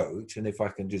View approach, and if I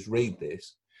can just read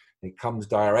this, it comes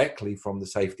directly from the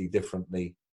Safety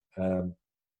Differently.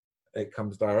 It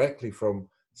comes directly from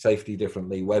Safety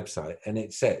Differently website, and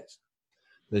it says,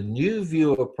 the New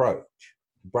View approach,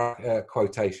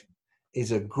 quotation,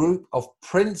 is a group of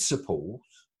principles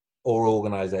or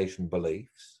organization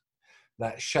beliefs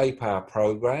that shape our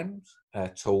programs, our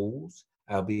tools,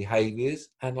 our behaviors,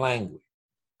 and language.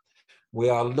 We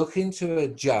are looking to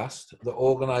adjust the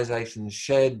organization's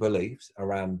shared beliefs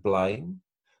around blame,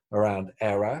 around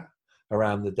error,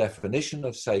 around the definition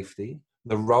of safety,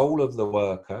 the role of the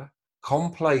worker,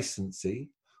 complacency,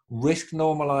 risk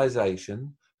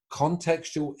normalization,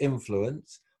 contextual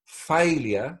influence,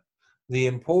 failure, the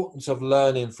importance of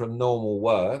learning from normal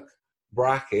work,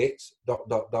 brackets, ...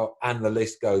 and the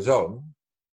list goes on,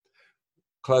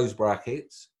 close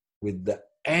brackets, with the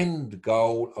end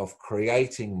goal of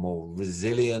creating more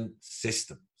resilient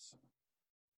systems.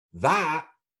 That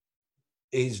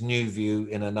is New View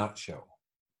in a nutshell.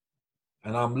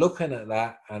 And I'm looking at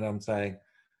that and I'm saying,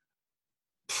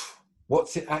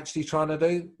 what's it actually trying to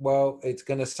do? Well, it's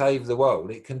going to save the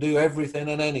world. It can do everything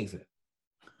and anything.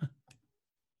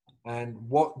 And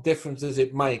what difference does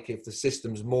it make if the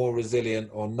system's more resilient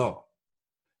or not?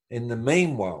 In the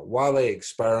meanwhile, while they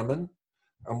experiment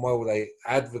and while they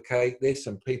advocate this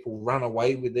and people run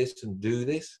away with this and do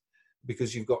this,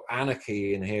 because you've got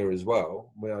anarchy in here as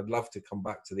well, where I'd love to come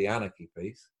back to the anarchy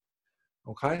piece,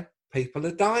 okay? People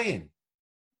are dying.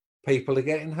 People are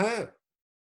getting hurt.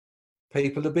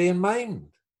 People are being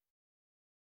maimed.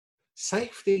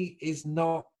 Safety is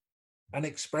not an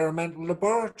experimental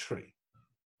laboratory.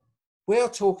 We are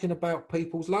talking about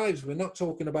people's lives. We're not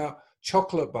talking about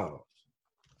chocolate bars.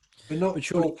 We're not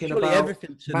talking about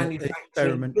everything's an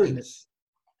manufacturing experiment.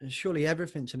 Surely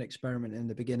everything's an experiment in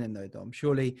the beginning, though, Dom.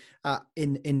 Surely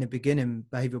in the beginning,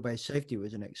 behavioral-based safety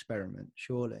was an experiment,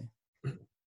 surely.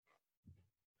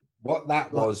 What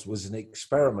that was an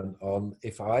experiment on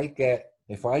if I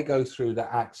go through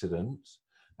the accidents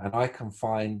and I can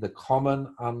find the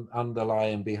common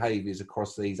underlying behaviors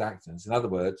across these accidents. In other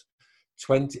words,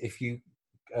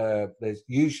 there's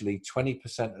usually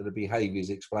 20% of the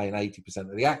behaviors explain 80%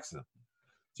 of the accident.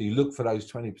 So you look for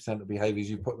those 20% of behaviors,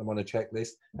 you put them on a checklist,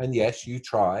 and yes, you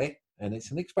try, and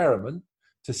it's an experiment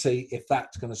to see if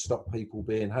that's going to stop people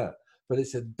being hurt. But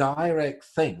it's a direct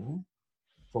thing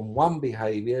from one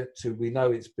behavior to we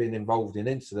know it's been involved in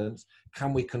incidents.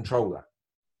 Can we control that?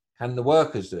 Can the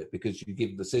workers do it? Because you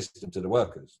give the system to the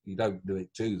workers. You don't do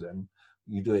it to them,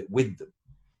 you do it with them.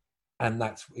 And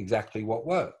that's exactly what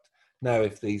worked. Now,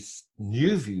 if these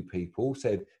New View people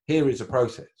said, here is a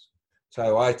process.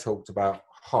 So I talked about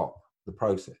HOP, the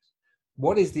process.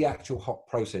 What is the actual HOP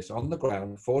process on the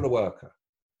ground for the worker?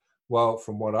 Well,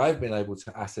 from what I've been able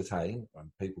to ascertain,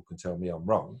 and people can tell me I'm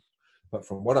wrong, but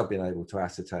from what I've been able to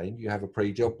ascertain, you have a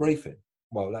pre-job briefing.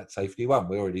 Well, that's safety one.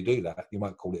 We already do that. You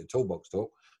might call it a toolbox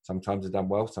talk. Sometimes they're done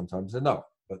well, sometimes they're not.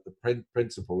 But the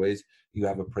principle is you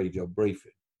have a pre-job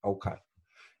briefing. Okay.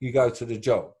 You go to the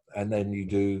job and then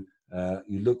you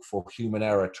look for human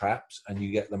error traps and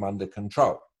you get them under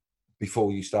control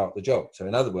before you start the job. So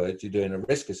in other words, you're doing a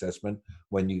risk assessment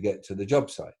when you get to the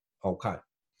job site. Okay.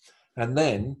 And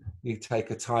then you take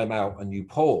a time out and you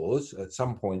pause at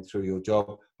some point through your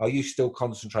job. Are you still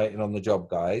concentrating on the job,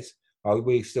 guys? Are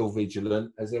we still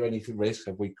vigilant? Is there any risk?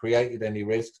 Have we created any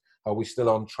risks? Are we still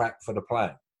on track for the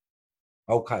plan?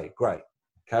 Okay, great.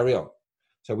 Carry on.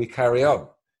 So we carry on.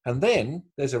 And then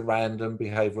there's a random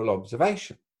behavioral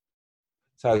observation.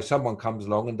 So someone comes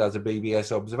along and does a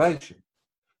BBS observation.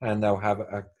 And they'll have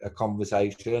a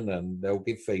conversation and they'll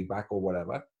give feedback or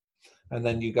whatever. And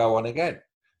then you go on again.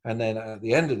 And then at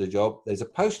the end of the job, there's a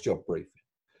post-job briefing.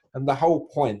 And the whole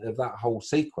point of that whole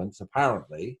sequence,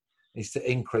 apparently, is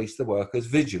to increase the workers'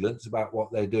 vigilance about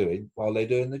what they're doing while they're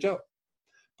doing the job.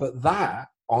 But that,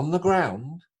 on the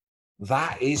ground,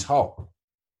 that is HOP.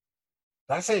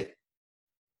 That's it.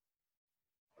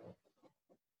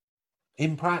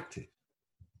 In practice.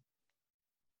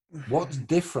 What's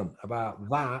different about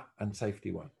that and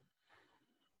safety one?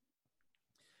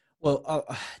 Well,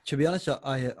 to be honest,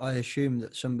 I assume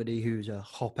that somebody who's a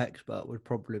HOP expert would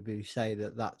probably say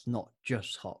that that's not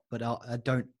just HOP, but I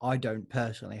don't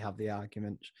personally have the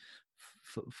arguments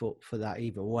for that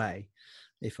either way.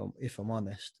 If I'm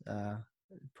honest,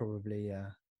 probably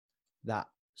that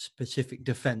specific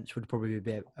defence would probably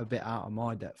be a bit out of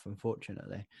my depth,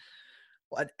 unfortunately.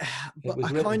 But it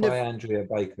was written by Andrea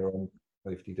Baker on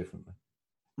Safety Differently.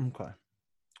 Okay.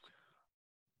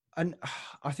 And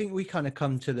I think we kind of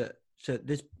come to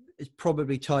this is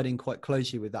probably tied in quite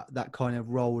closely with that kind of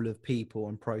role of people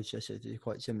and processes is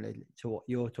quite similar to what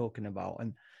you're talking about.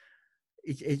 And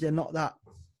is there not that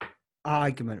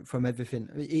argument from everything?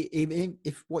 Even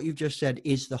if what you've just said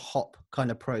is the HOP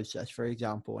kind of process, for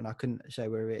example, and I couldn't say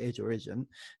whether it is or isn't,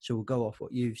 so we'll go off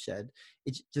what you've said.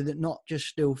 Does it not just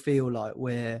still feel like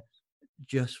we're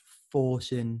just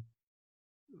forcing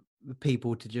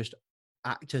people to just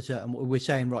act a certain, we're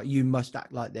saying, right, you must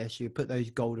act like this, you put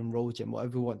those golden rules in,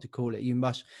 whatever you want to call it, you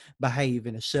must behave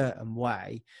in a certain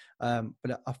way,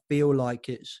 but I feel like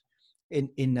it's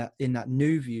in that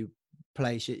New View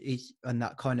place, it is, and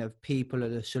that kind of people are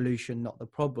the solution, not the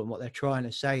problem. What they're trying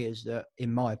to say is that,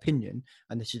 in my opinion,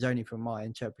 and this is only from my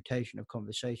interpretation of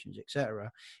conversations,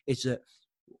 etc., is that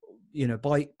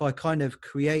by kind of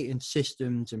creating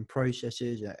systems and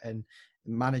processes and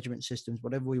management systems,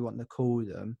 whatever we want to call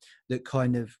them, that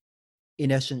kind of,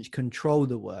 in essence, control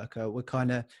the worker, we're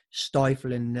kind of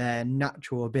stifling their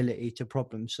natural ability to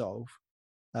problem solve.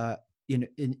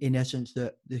 In essence,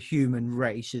 that the human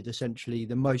race is essentially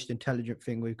the most intelligent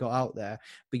thing we've got out there,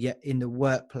 but yet in the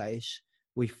workplace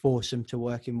we force them to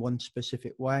work in one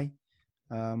specific way.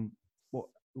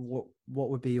 What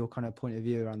would be your kind of point of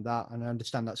view around that? And I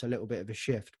understand that's a little bit of a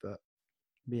shift, but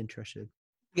I'd be interested.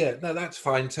 Yeah, no, that's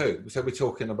fine too. So we're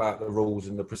talking about the rules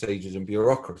and the procedures and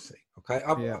bureaucracy. Okay,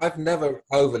 I've never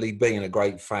overly been a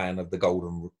great fan of the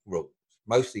golden rule,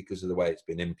 mostly because of the way it's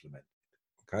been implemented.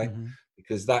 Okay,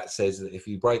 because that says that if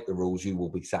you break the rules, you will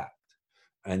be sacked.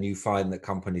 And you find that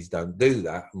companies don't do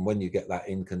that. And when you get that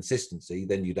inconsistency,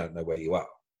 then you don't know where you are.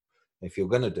 If you're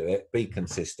going to do it, be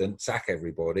consistent, sack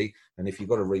everybody. And if you've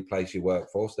got to replace your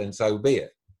workforce, then so be it.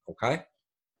 Okay?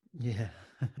 Yeah.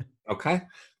 Okay?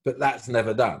 But that's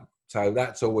never done. So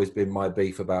that's always been my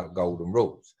beef about golden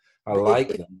rules. I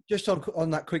like them. Just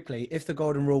on that quickly, if the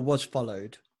golden rule was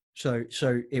followed, so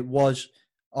it was,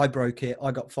 I broke it, I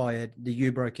got fired,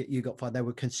 you broke it, you got fired, they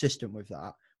were consistent with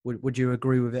that. Would you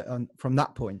agree with it from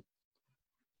that point?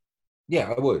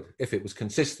 Yeah, I would, if it was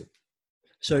consistent.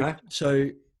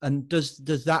 And does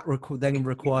that then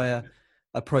require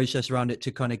a process around it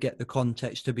to kind of get the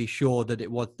context to be sure that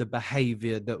it was the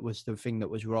behavior that was the thing that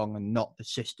was wrong and not the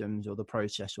systems or the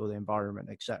process or the environment,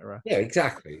 etc.? Yeah,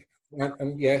 exactly.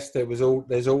 And yes, there's all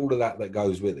of that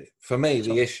goes with it. For me,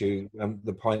 the issue,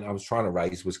 the point I was trying to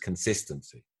raise was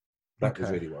consistency. That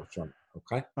was really what I was trying to,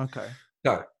 Okay.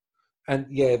 So, and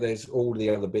yeah, there's all the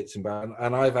other bits and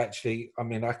I've actually,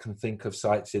 I can think of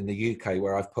sites in the UK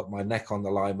where I've put my neck on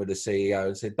the line with the CEO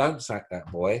and said, don't sack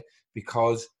that boy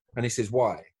because, and he says,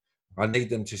 why? I need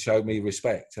them to show me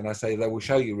respect. And I say, they will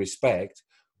show you respect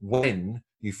when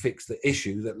you fix the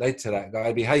issue that led to that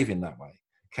guy behaving that way.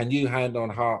 Can you hand on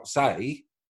heart say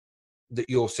that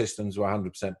your systems were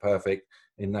 100% perfect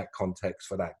in that context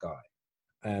for that guy?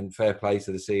 And fair play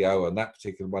to the CEO on that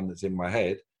particular one that's in my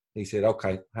head. He said,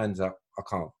 okay, hands up, I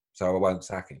can't, so I won't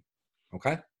sack him.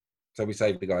 Okay? So we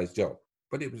saved the guy's job.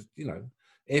 But it was,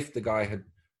 if the guy had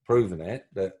proven it,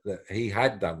 that he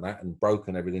had done that and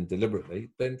broken everything deliberately,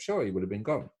 then sure, he would have been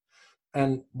gone.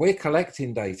 And we're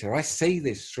collecting data. I see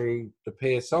this through the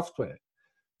peer software,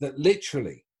 that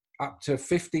literally up to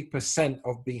 50%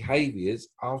 of behaviors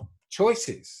are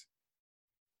choices.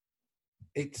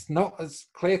 It's not as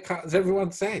clear-cut as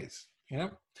everyone says,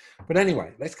 But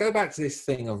anyway, let's go back to this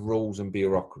thing of rules and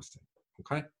bureaucracy,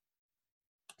 okay?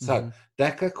 So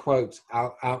Decker quotes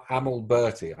Amal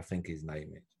Bertie, I think his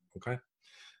name is, okay,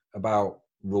 about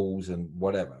rules and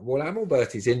whatever. Well, Amal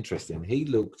Bertie's interesting. He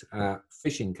looked at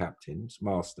fishing captains,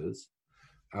 masters,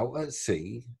 out at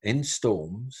sea, in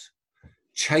storms,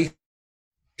 chasing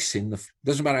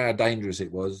doesn't matter how dangerous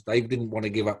it was, they didn't want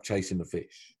to give up chasing the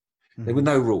fish. There were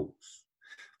no rules.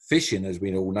 Fishing, as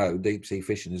we all know, deep sea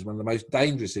fishing is one of the most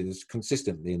dangerous. It is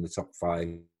consistently in the top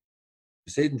 5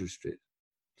 industries.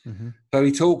 So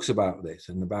he talks about this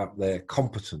and about their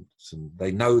competence, and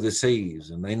they know the seas,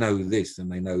 and they know this,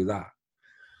 and they know that.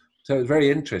 So it's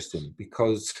very interesting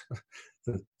because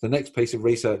the next piece of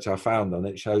research I found on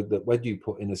it showed that when you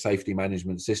put in a safety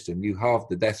management system, you halve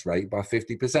the death rate by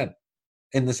 50%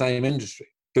 in the same industry,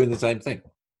 doing the same thing.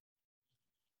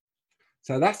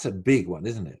 So that's a big one,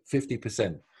 isn't it?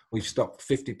 50%. We've stopped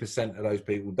 50% of those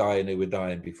people dying who were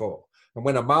dying before. And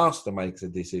when a master makes a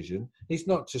decision, he's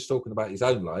not just talking about his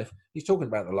own life, he's talking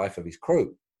about the life of his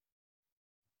crew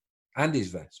and his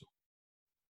vessel.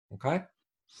 Okay?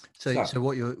 So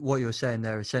what you're saying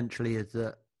there essentially is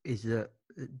that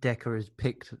Decker has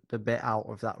picked the bit out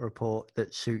of that report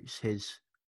that suits his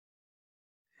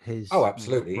Oh,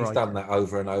 absolutely. He's done that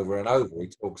over and over and over. He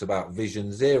talks about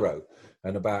Vision Zero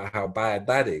and about how bad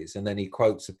that is. And then he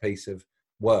quotes a piece of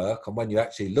work. And when you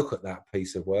actually look at that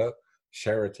piece of work,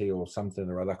 Charity or something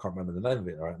or other, I can't remember the name of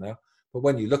it right now. But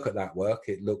when you look at that work,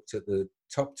 it looked at the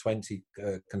top 20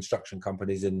 construction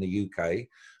companies in the UK,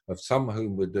 of some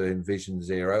whom were doing Vision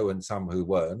Zero and some who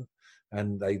weren't.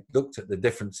 And they looked at the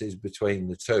differences between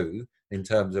the two in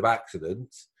terms of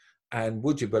accidents. And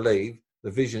would you believe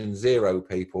the Vision Zero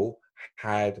people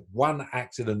had one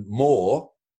accident more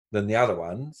than the other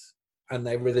ones, and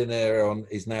everything there on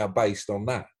is now based on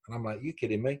that. And I'm like, you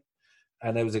kidding me?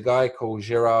 And there was a guy called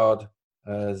Gerard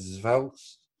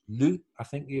Zvelts, I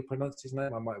think you pronounce his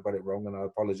name. I might have got it wrong, and I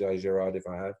apologise, Gerard, if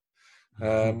I have.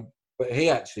 But he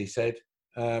actually said,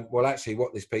 well, actually,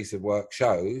 what this piece of work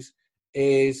shows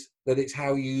is that it's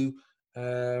how you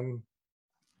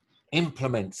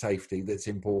implement safety that's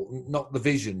important, not the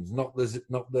visions, not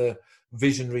the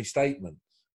visionary statements.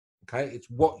 Okay, it's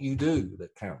what you do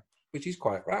that counts, which is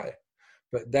quite right.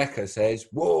 But Decker says,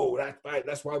 whoa, that's right,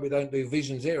 that's why we don't do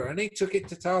Vision Zero. And he took it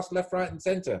to task left, right, and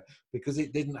centre, because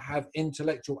it didn't have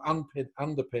intellectual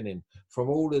underpinning from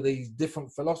all of these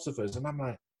different philosophers. And I'm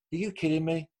like, are you kidding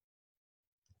me?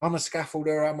 I'm a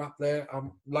scaffolder, I'm up there,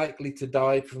 I'm likely to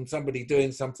die from somebody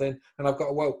doing something, and I've got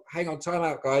to, well, hang on, time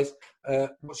out, guys.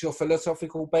 What's your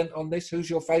philosophical bent on this? Who's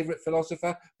your favourite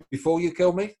philosopher before you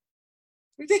kill me?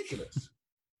 Ridiculous.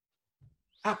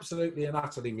 Absolutely and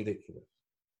utterly ridiculous.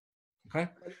 Okay,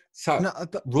 so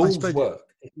rules work.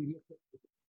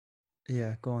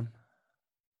 Yeah, go on.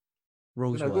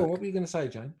 Rules work. Go on, what were you going to say,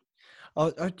 James?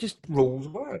 I just rules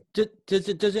work. Does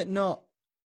it not?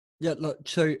 Yeah, look.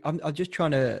 So I'm just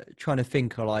trying to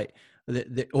think of like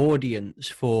the audience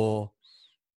for,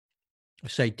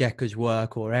 say, Decker's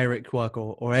work or Eric's work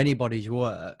or anybody's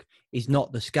work is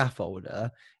not the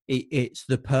scaffolder. It's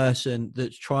the person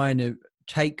that's trying to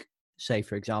take, say,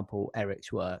 for example,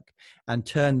 Eric's work and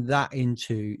turn that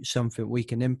into something we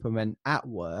can implement at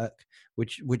work,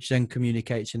 which then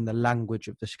communicates in the language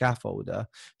of the scaffolder.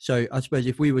 So I suppose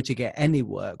if we were to get any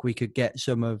work, we could get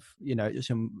some of,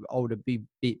 some older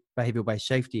behavioral-based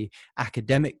safety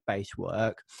academic-based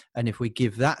work. And if we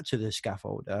give that to the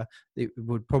scaffolder, it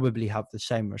would probably have the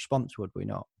same response, would we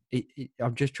not?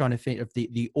 I'm just trying to think of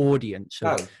the audience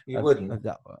of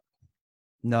that work.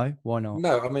 No, why not?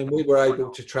 No, I mean, we were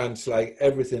able to translate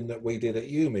everything that we did at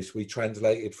UMIS. We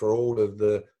translated for all of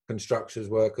the constructions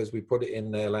workers. We put it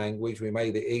in their language. We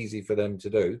made it easy for them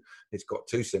to do. It's got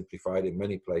too simplified in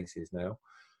many places now.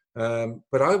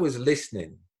 But I was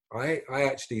listening. I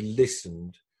actually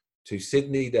listened to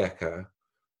Sidney Decker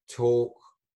do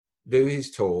his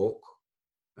talk,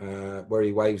 where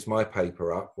he waves my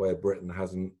paper up, where Britain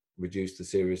hasn't reduced the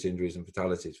serious injuries and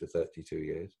fatalities for 32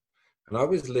 years. And I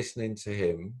was listening to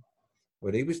him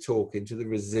when he was talking to the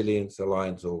Resilience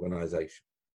Alliance organization.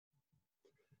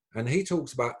 And he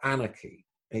talks about anarchy.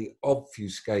 He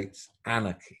obfuscates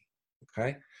anarchy,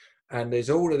 okay? And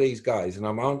there's all of these guys, and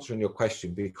I'm answering your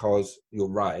question because you're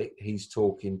right, he's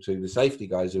talking to the safety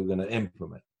guys who are going to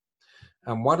implement.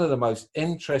 And one of the most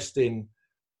interesting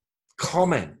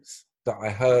comments that I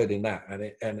heard in that,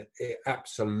 and it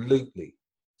absolutely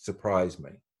surprised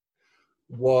me,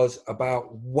 was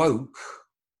about woke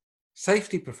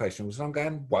safety professionals. And I'm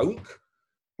going, woke?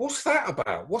 What's that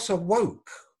about? What's a woke?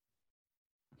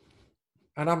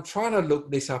 And I'm trying to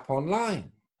look this up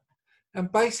online.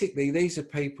 And basically, these are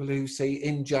people who see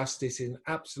injustice in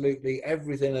absolutely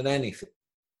everything and anything.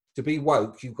 To be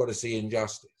woke, you've got to see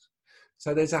injustice.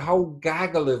 So there's a whole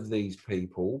gaggle of these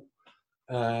people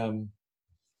that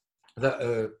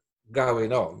are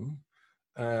going on.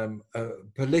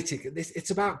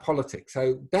 It's about politics.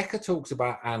 So Decker talks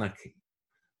about anarchy,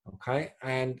 okay,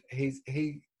 and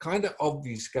he kind of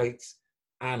obfuscates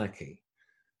anarchy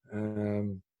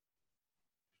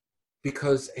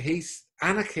because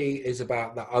anarchy is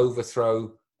about the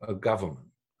overthrow of government,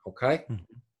 okay.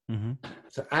 Mm-hmm.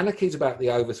 So anarchy is about the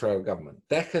overthrow of government.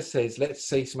 Decker says, let's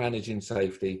cease managing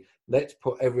safety, let's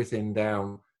put everything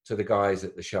down to the guys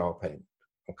at the sharp end,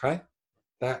 okay.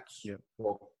 That's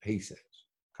what he says.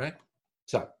 Okay,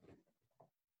 so,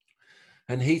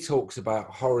 and he talks about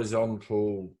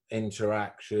horizontal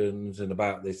interactions and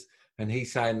about this, and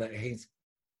he's saying that he's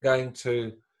going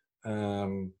to,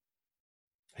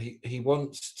 he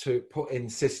wants to put in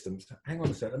systems. Hang on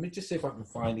a second, let me just see if I can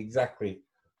find exactly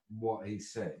what he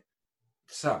said.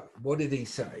 So, what did he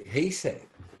say? He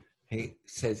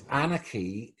says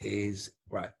anarchy is,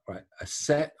 right, a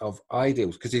set of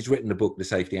ideals, because he's written the book, The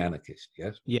Safety Anarchist,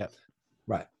 yes? Yeah.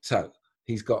 Right, so,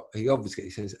 he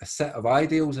says a set of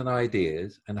ideals and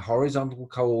ideas and horizontal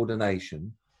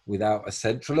coordination without a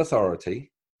central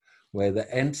authority where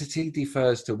the entity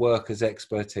defers to workers'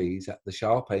 expertise at the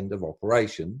sharp end of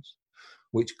operations,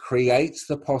 which creates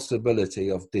the possibility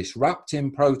of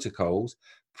disrupting protocols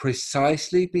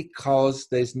precisely because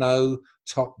there's no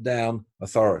top-down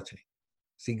authority.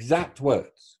 It's the exact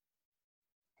words.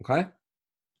 Okay?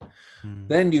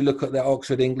 Then you look at the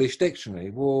Oxford English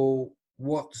Dictionary. Well,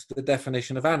 what's the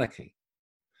definition of anarchy?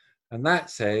 And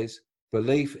that says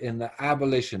belief in the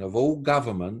abolition of all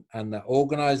government and the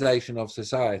organisation of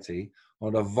society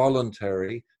on a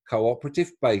voluntary,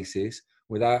 cooperative basis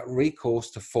without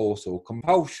recourse to force or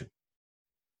compulsion.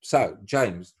 So,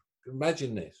 James,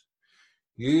 imagine this.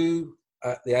 You,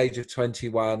 at the age of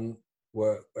 21,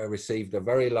 received a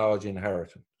very large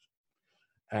inheritance.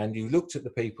 And you looked at the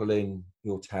people in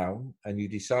your town and you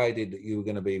decided that you were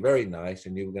going to be very nice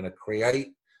and you were going to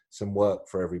create some work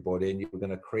for everybody and you were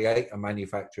going to create a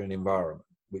manufacturing environment,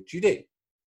 which you did.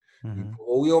 You put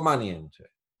all your money into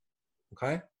it.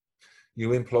 Okay?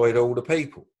 You employed all the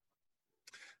people.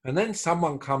 And then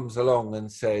someone comes along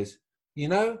and says, you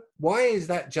know, why is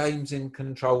that James in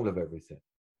control of everything?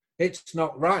 It's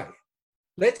not right.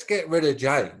 Let's get rid of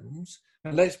James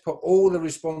and let's put all the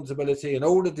responsibility and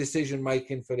all the decision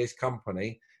making for this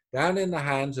company down in the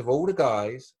hands of all the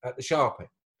guys at the sharp end.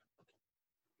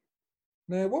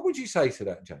 Now, what would you say to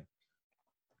that, James?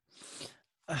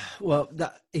 Well,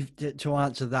 to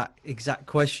answer that exact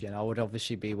question, I would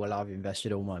obviously be, well, I've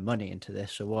invested all my money into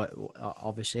this, so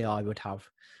obviously I would have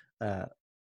a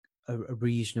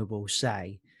reasonable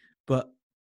say. But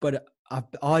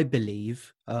I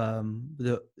believe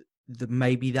that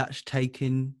maybe that's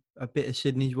taken a bit of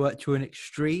Sydney's work to an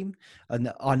extreme,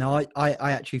 and I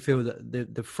actually feel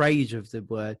that the phrase of the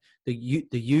word, the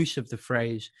use of the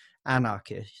phrase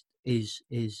anarchist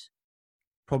is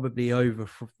probably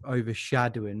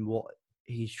overshadowing what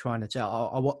he's trying to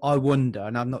tell. I wonder,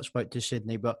 and I've not spoke to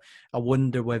Sydney, but I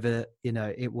wonder whether, you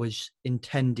know, it was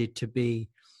intended to be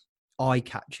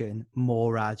eye-catching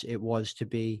more as it was to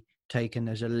be taken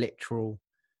as a literal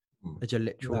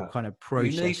kind of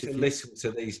process. You need to listen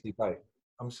to these debates.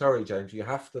 I'm sorry, James, you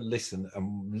have to listen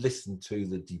to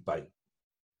the debate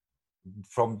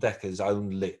from Decker's own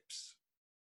lips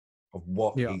of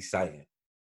what he's saying.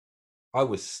 I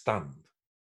was stunned.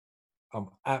 I'm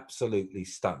absolutely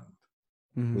stunned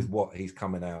with what he's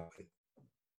coming out with.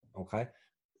 Okay.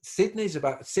 Sydney,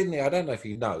 I don't know if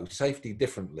you know, Safety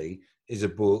Differently is a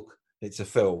book, it's a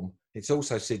film, it's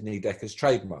also Sydney Decker's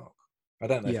trademark. I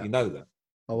don't know if you know that.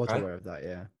 I was aware of that,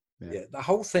 yeah. The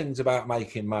whole thing's about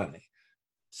making money.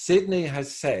 Sydney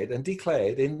has said and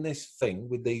declared in this thing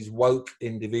with these woke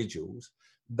individuals,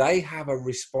 they have a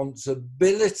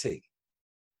responsibility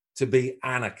to be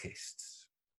anarchists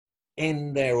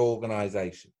in their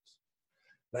organizations.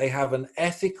 They have an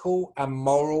ethical and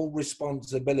moral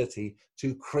responsibility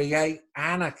to create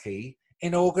anarchy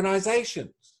in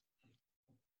organizations.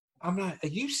 I'm like, are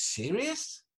you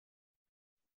serious?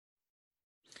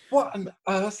 What on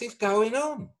earth is going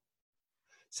on?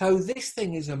 So this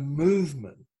thing is a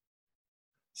movement.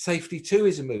 Safety 2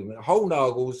 is a movement.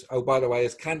 Holnagel's, oh, by the way,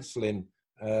 is cancelling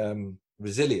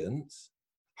resilience.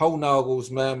 Holnagel's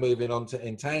now moving on to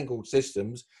entangled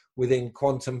systems within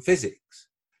quantum physics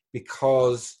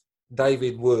because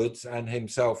David Woods and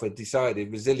himself had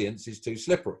decided resilience is too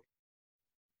slippery.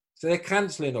 So they're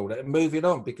cancelling all that and moving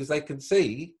on because they can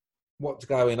see what's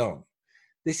going on.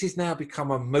 This has now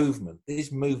become a movement.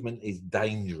 This movement is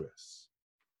dangerous.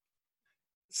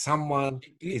 Someone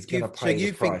is going to pay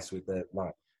the price with their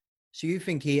life. So you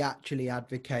think he actually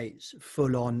advocates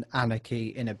full-on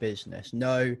anarchy in a business?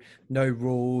 No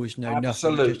rules, no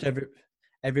Absolutely. Nothing. Just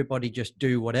everybody just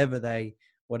do whatever they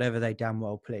damn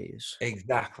well please.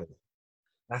 Exactly.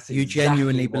 That's you exactly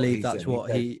genuinely what believe he that's said.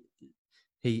 what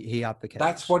he advocates.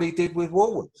 That's what he did with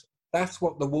Woolworths. That's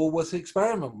what the Woolworths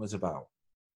experiment was about,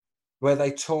 where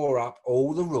they tore up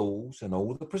all the rules and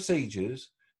all the procedures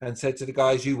and said to the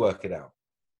guys, "You work it out."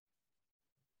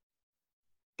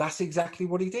 That's exactly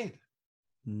what he did.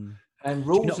 And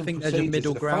rules, do you not think there's a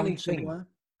middle ground somewhere?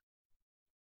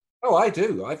 Oh, I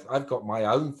do. I've got my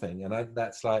own thing, and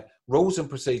that's like rules and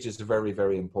procedures are very,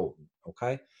 very important.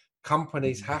 Okay,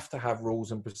 companies have to have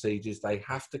rules and procedures. They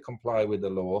have to comply with the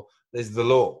law. There's the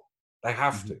law. They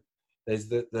have to. There's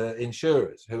the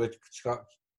insurers who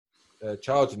are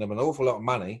charging them an awful lot of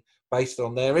money based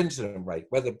on their incident rate,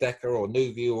 whether Decker or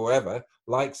Newview or whoever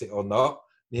likes it or not.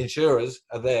 The insurers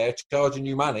are there charging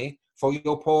you money for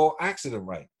your poor accident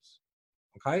rates.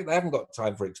 Okay, they haven't got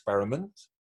time for experiments.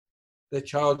 They're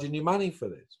charging you money for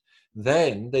this.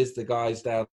 Then there's the guys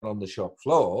down on the shop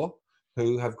floor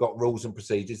who have got rules and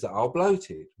procedures that are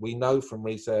bloated. We know from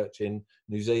research in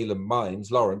New Zealand Mines,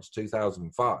 Lawrence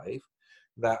 2005,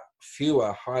 that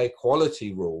fewer high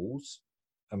quality rules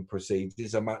and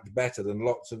procedures are much better than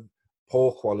lots of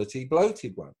poor quality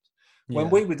bloated ones. When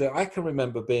we were there, I can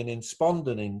remember being in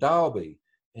Spondon in Derby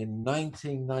in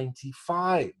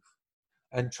 1995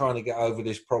 and trying to get over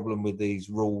this problem with these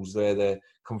rules there. They're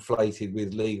conflated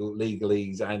with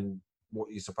legalese and what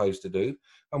you're supposed to do.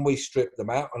 And we stripped them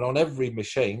out. And on every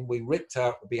machine, we ripped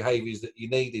out the behaviours that you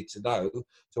needed to know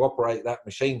to operate that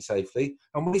machine safely.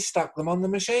 And we stuck them on the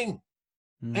machine.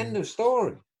 End of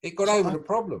story. It got over the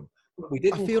problem. We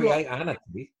didn't create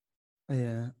anarchy.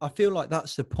 Yeah. I feel like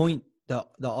that's the point that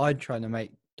I'm trying to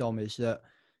make, Dom, is that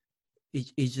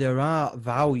is there are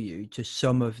value to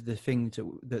some of the things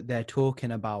that they're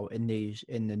talking about in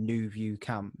the New View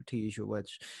camp, to use your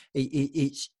words.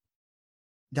 It's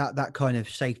that kind of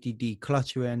safety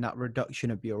decluttering, that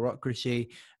reduction of bureaucracy.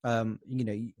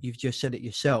 You've just said it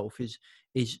yourself.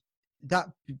 Is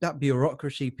that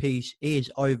bureaucracy piece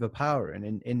is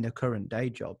overpowering in the current day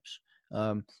jobs.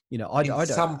 I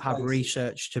don't have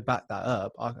research to back that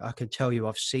up. I could tell you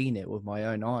I've seen it with my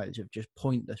own eyes of just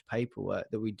pointless paperwork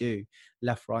that we do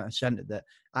left, right, and centre that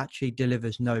actually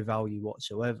delivers no value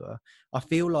whatsoever. I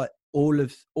feel like all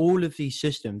of these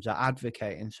systems are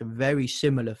advocating some very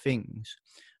similar things,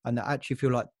 and I actually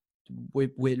feel like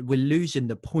we're losing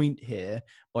the point here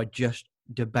by just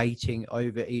debating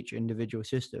over each individual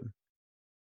system.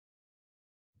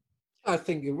 I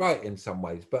think you're right in some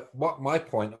ways, but what my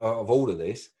point of all of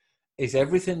this is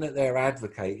everything that they're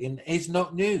advocating is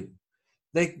not new.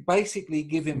 They're basically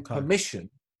giving permission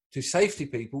to safety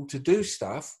people to do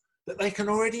stuff that they can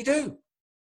already do.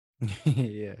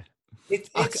 Yeah. It's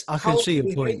I can see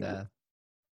your point there.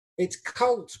 It's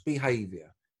cult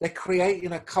behavior. They're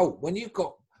creating a cult. When you've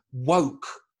got woke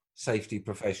safety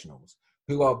professionals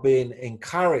who are being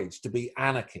encouraged to be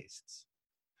anarchists,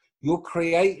 you're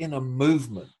creating a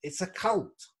movement. It's a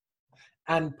cult.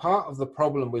 And part of the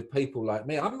problem with people like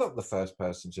me, I'm not the first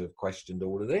person to have questioned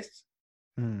all of this.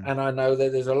 And I know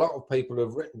that there's a lot of people who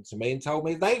have written to me and told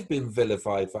me they've been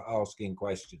vilified for asking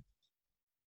questions.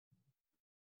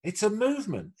 It's a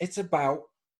movement. It's about,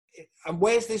 and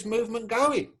where's this movement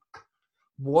going?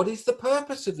 What is the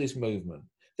purpose of this movement?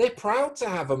 They're proud to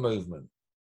have a movement.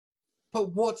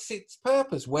 But what's its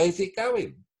purpose? Where's it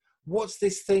going? What's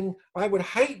this thing? I would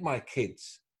hate my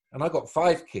kids, and I got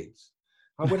 5 kids.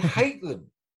 I would hate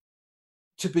them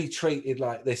to be treated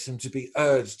like this and to be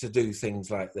urged to do things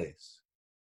like this.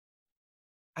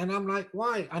 And I'm like,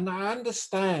 why? And I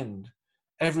understand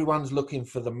everyone's looking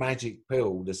for the magic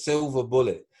pill, the silver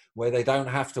bullet, where they don't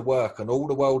have to work and all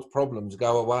the world's problems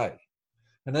go away.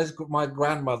 And as my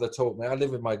grandmother taught me, I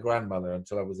lived with my grandmother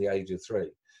until I was the age of 3.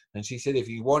 And she said, if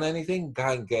you want anything,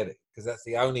 go and get it, because that's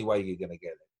the only way you're going to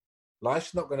get it.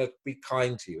 Life's not going to be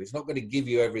kind to you. It's not going to give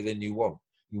you everything you want.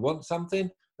 You want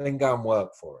something, then go and work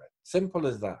for it. Simple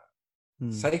as that.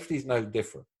 Safety's no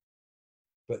different.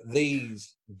 But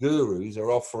these gurus are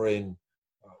offering,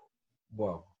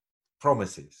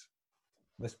 promises.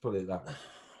 Let's put it that way.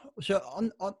 So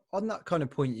on that kind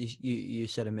of point you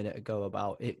said a minute ago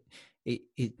about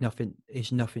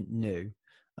it's nothing new,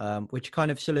 which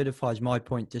kind of solidifies my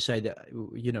point to say that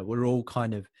we're all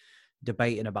kind of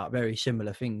debating about very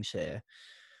similar things here.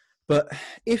 But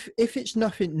if it's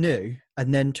nothing new,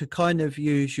 and then to kind of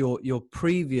use your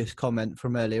previous comment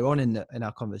from earlier on in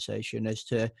our conversation as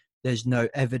to there's no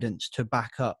evidence to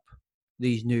back up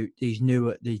these new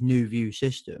view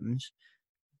systems.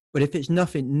 But if it's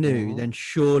nothing new, then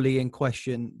surely in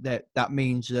question that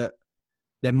means that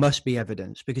there must be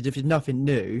evidence, because if it's nothing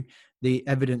new, the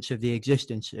evidence of the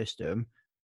existing system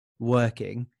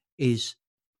working is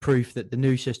proof that the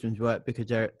new systems work because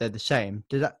they're the same.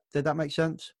 Did that make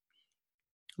sense?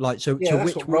 Like, so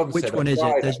which one is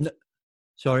it? There's no,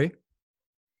 sorry?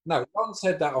 No, Ron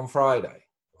said that on Friday.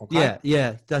 Okay?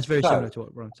 Yeah, that's very similar to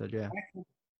what Ron said, yeah.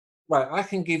 I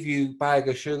can give you a bag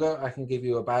of sugar, I can give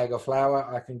you a bag of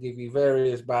flour, I can give you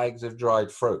various bags of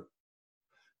dried fruit.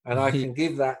 And I can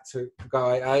give that to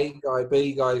guy A, guy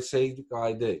B, guy C,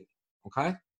 guy D.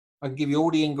 Okay? I can give you all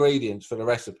the ingredients for the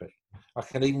recipe. I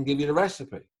can even give you the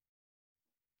recipe.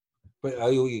 But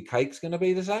are all your cakes going to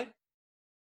be the same?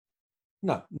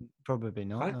 No. Probably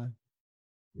not. Okay? No.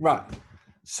 Right.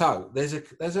 So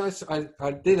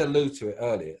I did allude to it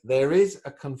earlier. There is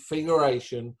a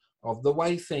configuration of the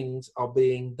way things are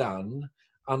being done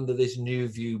under this New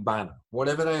View banner,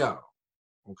 whatever they are.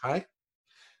 Okay?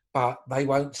 But they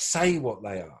won't say what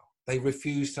they are. They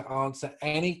refuse to answer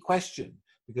any question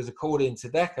because according to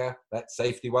DECA, that's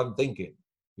safety one thinking.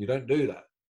 You don't do that.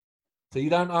 So you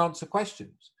don't answer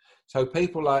questions. So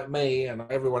people like me and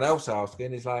everyone else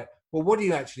asking is like, well, what do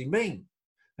you actually mean?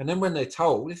 And then when they're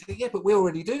told, they say, yeah, but we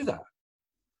already do that.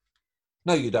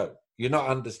 No, you don't. You're not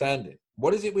understanding.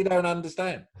 What is it we don't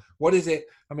understand? What is it?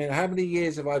 I mean, how many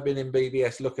years have I been in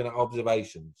BBS looking at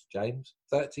observations, James?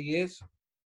 30 years?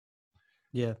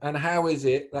 Yeah. And how is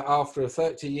it that after a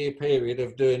 30-year period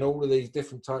of doing all of these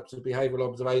different types of behavioural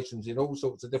observations in all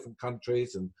sorts of different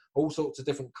countries and all sorts of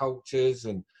different cultures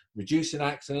and reducing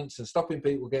accidents and stopping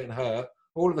people getting hurt,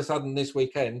 all of a sudden this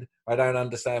weekend, I don't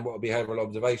understand what a behavioural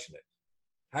observation is?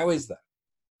 How is that?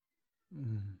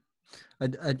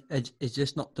 Is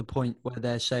this not the point where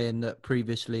they're saying that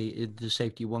previously in the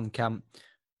Safety 1 camp,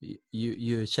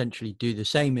 you essentially do the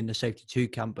same in the Safety 2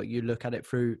 camp, but you look at it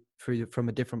from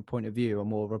a different point of view, or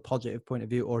more of a positive point of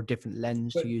view, or a different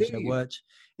lens, to use their words?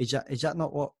 Is that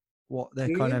not what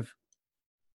they're kind of?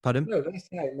 Pardon? No, they're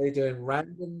saying they're doing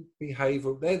random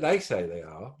behavioural. They say they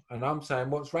are, and I'm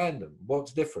saying what's random?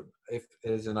 What's different? If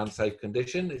there's an unsafe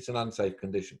condition, it's an unsafe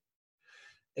condition.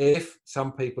 If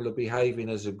some people are behaving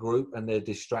as a group and they're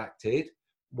distracted,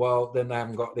 well, then they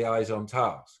haven't got the eyes on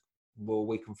task. Well,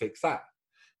 we can fix that.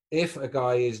 If a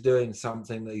guy is doing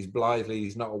something that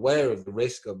he's not aware of the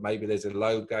risk of, maybe there's a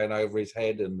load going over his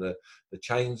head and the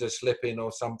chains are slipping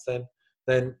or something,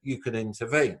 then you can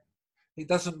intervene. It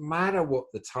doesn't matter what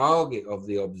the target of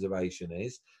the observation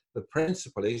is. The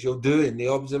principle is you're doing the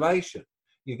observation.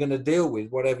 You're going to deal with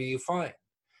whatever you find.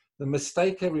 The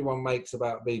mistake everyone makes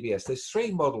about BBS, there's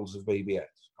 3 models of BBS,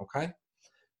 okay?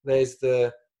 Here's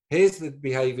the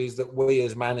behaviours that we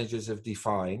as managers have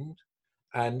defined,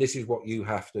 and this is what you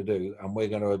have to do, and we're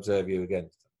going to observe you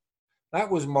against them. That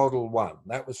was model 1.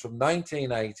 That was from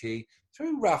 1980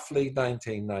 to roughly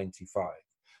 1995.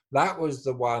 That was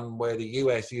the one where the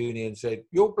US union said,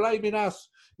 you're blaming us,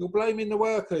 you're blaming the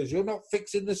workers, you're not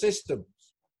fixing the systems.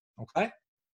 Okay?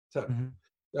 So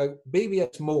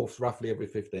BBS morphs roughly every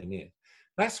 15 years.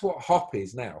 That's what HOP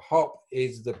is now. HOP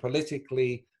is the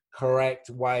politically correct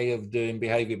way of doing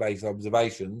behaviour-based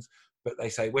observations, but they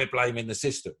say, we're blaming the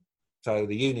system. So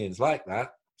the unions like that.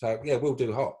 So, yeah, we'll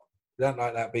do HOP. We don't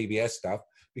like that BBS stuff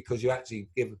because you actually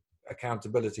give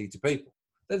accountability to people.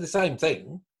 They're the same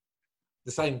thing.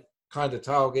 The same kind of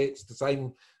targets,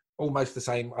 almost the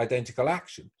same identical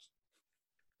actions.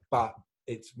 But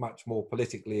it's much more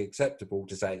politically acceptable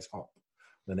to say it's HOP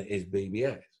than it is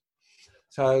BBS.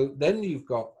 So then you've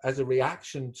got, as a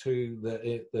reaction to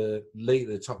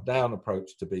the top-down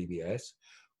approach to BBS,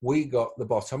 we got the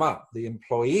bottom-up, the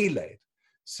employee-led.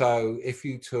 So if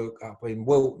you took up in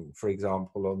Wilton, for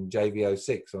example, on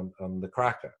JV06, on the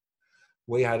cracker,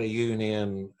 we had a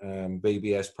union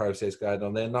BBS process going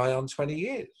on there nigh on 20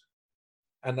 years.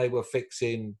 And they were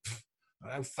fixing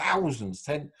thousands,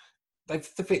 they've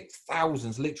fixed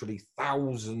thousands, literally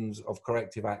thousands of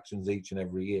corrective actions each and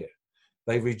every year.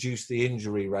 They reduced the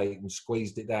injury rate and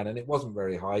squeezed it down, and it wasn't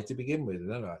very high to begin with,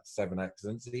 like 7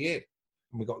 accidents a year.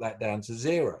 And we got that down to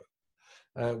 0.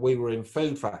 We were in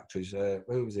food factories.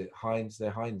 Who was it? Heinz,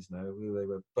 they're Heinz now. They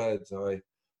were Birdseye,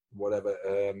 whatever.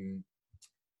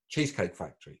 Cheesecake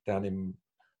factory down in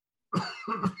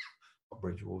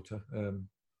Bridgewater,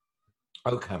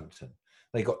 Oakhampton.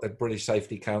 They got the British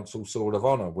Safety Council Sword of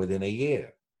Honour within a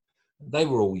year. They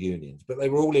were all unions, but they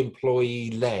were all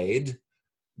employee-led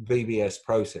BBS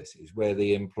processes where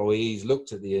the employees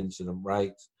looked at the incident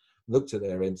rates, looked at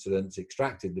their incidents,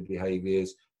 extracted the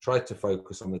behaviours, tried to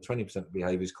focus on the 20% of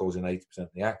behaviours causing 80% of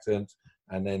the accidents,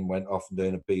 and then went off and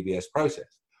doing a BBS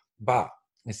process. But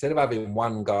instead of having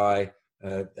one guy,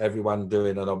 everyone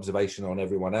doing an observation on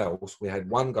everyone else, we had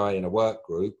one guy in a work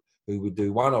group who would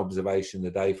do one observation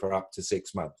a day for up to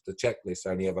 6 months. The checklist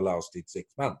only ever lasted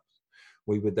 6 months.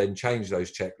 We would then change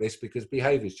those checklists because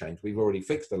behaviours change. We've already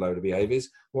fixed a load of behaviours.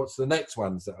 What's the next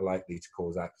ones that are likely to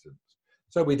cause accidents?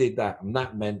 So we did that, and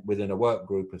that meant within a work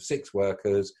group of 6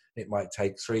 workers, it might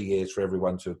take 3 years for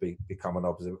everyone to become an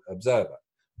observer.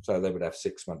 So they would have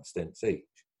 6 month stints each.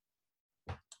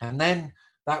 And then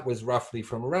that was roughly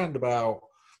from around about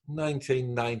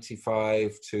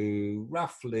 1995 to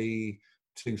roughly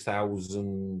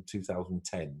 2000,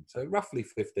 2010. So roughly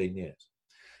 15 years.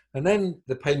 And then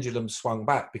the pendulum swung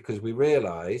back because we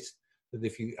realised that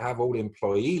if you have all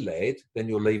employee-led, then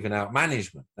you're leaving out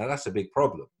management. Now, that's a big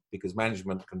problem because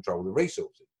management control the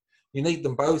resources. You need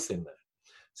them both in there.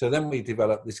 So then we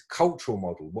developed this cultural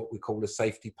model, what we call a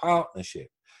safety partnership,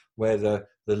 where the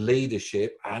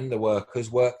leadership and the workers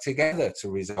work together to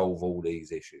resolve all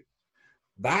these issues.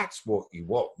 That's what you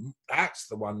want. That's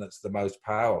the one that's the most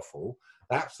powerful.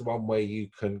 That's the one where you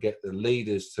can get the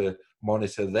leaders to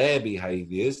monitor their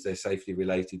behaviours, their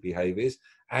safety-related behaviours,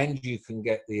 and you can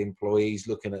get the employees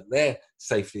looking at their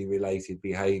safety-related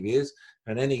behaviours,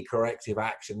 and any corrective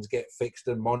actions get fixed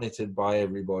and monitored by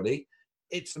everybody.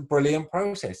 It's a brilliant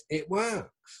process. It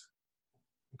works.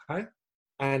 Okay?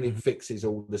 And it fixes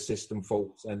all the system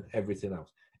faults and everything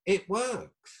else. It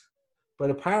works. But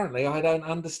apparently I don't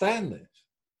understand this.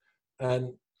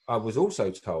 And I was also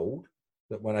told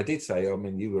that when I did say, I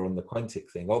mean, you were on the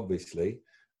Quantic thing, obviously,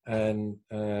 and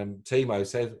Timo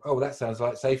said, oh, that sounds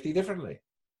like safety differently.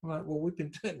 I'm like, well, we've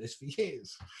been doing this for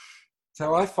years.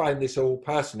 So I find this all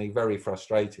personally very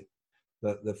frustrating,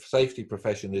 that the safety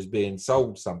profession is being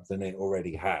sold something it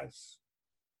already has.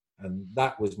 And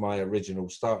that was my original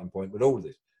starting point with all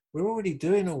this. We're already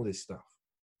doing all this stuff.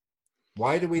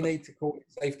 Why do we need to call it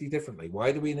safety differently?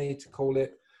 Why do we need to call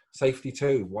it safety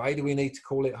 2? Why do we need to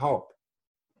call it HOP?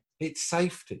 It's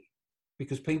safety,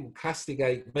 because people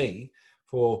castigate me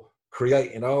for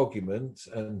creating arguments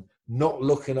and not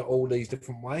looking at all these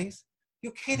different ways.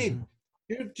 You're kidding.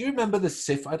 Do you remember the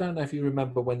SIF? I don't know if you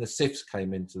remember when the SIFs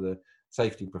came into the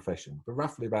safety profession, but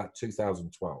roughly about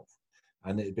 2012.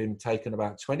 And it had been taken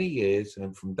about 20 years,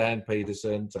 and from Dan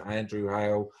Peterson to Andrew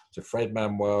Hale to Fred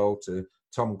Manuel to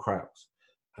Tom Kraus.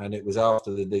 And it was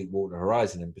after the Deepwater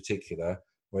Horizon in particular,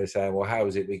 where they're saying, well, how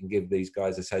is it we can give these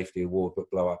guys a safety award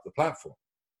but blow up the platform?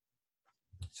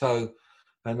 So,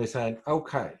 and they're saying,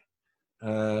 okay,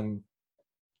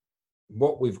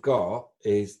 what we've got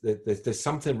is that there's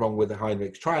something wrong with the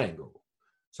Heinrichs triangle.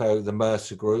 So the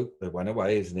Mercer group, they went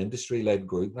away as an industry-led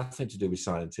group, nothing to do with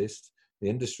scientists. The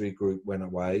industry group went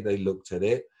away, they looked at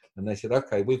it, and they said,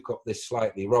 okay, we've got this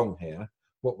slightly wrong here.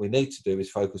 What we need to do is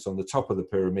focus on the top of the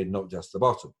pyramid, not just the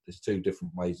bottom. There's two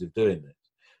different ways of doing this.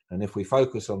 And if we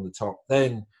focus on the top,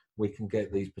 then we can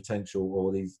get these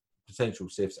potential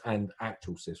SIFs and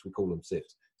actual SIFs, we call them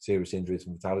SIFs, serious injuries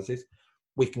and fatalities.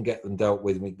 We can get them dealt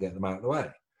with and we can get them out of the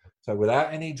way. So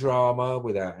without any drama,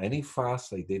 without any fuss,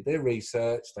 they did their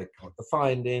research, they got the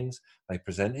findings, they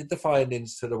presented the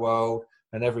findings to the world,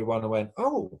 and everyone went,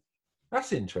 oh,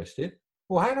 that's interesting.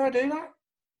 Well, how do I do that?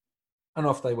 And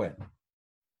off they went.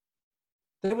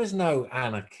 There was no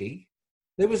anarchy.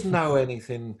 There was no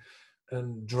anything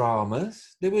and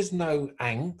dramas. There was no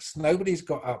angst. Nobody's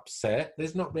got upset.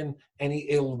 There's not been any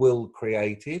ill will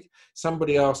created.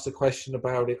 Somebody asked a question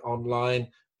about it online.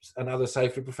 Another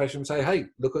safety professional say, hey,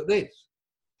 look at this.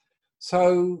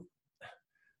 So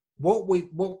what we've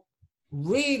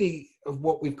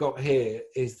got here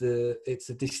is it's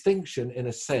a distinction in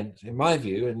a sense, in my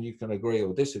view, and you can agree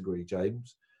or disagree,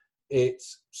 James.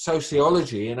 It's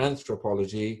sociology and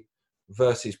anthropology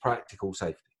versus practical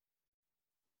safety.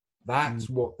 That's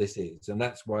what this is. And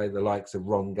that's why the likes of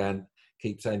Ron Gant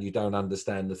keep saying you don't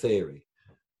understand the theory.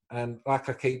 And like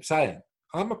I keep saying,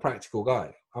 I'm a practical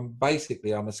guy. I'm a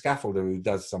scaffolder who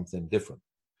does something different.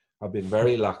 I've been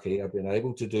very lucky. I've been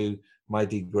able to do my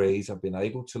degrees. I've been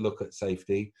able to look at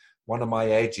safety. One of my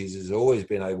edges has always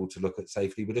been able to look at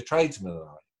safety with a tradesman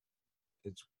eye.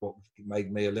 It's what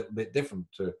made me a little bit different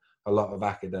to a lot of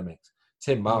academics.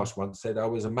 Tim Marsh once said I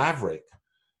was a maverick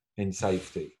in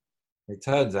safety. It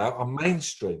turns out I'm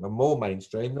mainstream. I'm more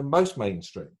mainstream than most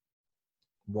mainstream.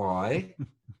 Why?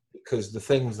 Because the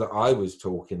things that I was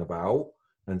talking about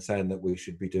and saying that we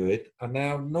should be doing are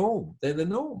now norm. They're the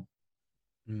norm.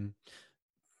 Do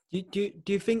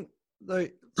you think though?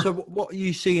 So what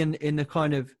you see in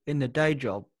the day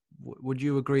job, would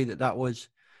you agree that was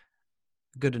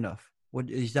good enough?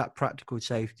 Is that practical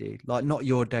safety? Like not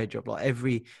your day job, like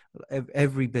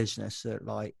every business that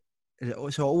like.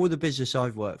 So all the business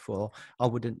I've worked for, I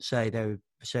wouldn't say they were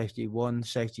safety 1,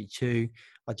 safety 2.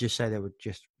 I'd just say they were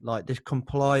just like this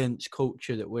compliance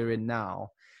culture that we're in now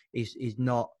is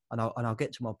not, and I'll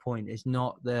get to my point, is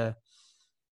not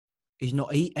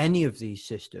any of these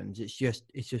systems. It's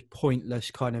just pointless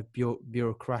kind of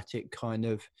bureaucratic kind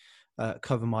of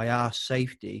cover my ass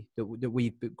safety that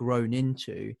we've grown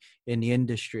into in the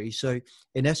industry. So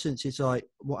in essence, it's like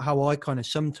how I kind of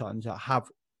sometimes have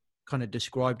kind of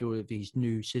described all of these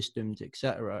new systems,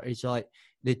 etc. It's like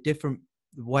the different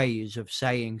ways of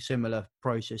saying similar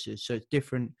processes. So it's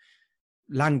different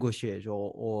languages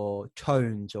or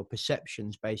tones or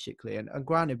perceptions, basically. And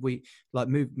granted, we like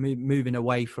moving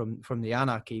away from the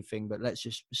anarchy thing, but let's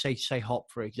just say HOP,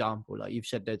 for example. Like you've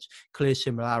said, there's clear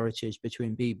similarities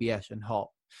between BBS and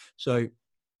HOP. So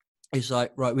it's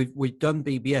like, right, we've done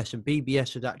BBS, and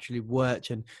BBS has actually worked,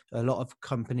 and a lot of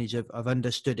companies have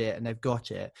understood it and they've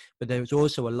got it. But there's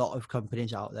also a lot of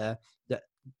companies out there that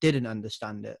didn't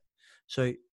understand it.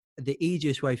 So the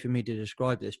easiest way for me to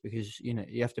describe this, because, you know,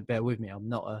 you have to bear with me, I'm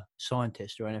not a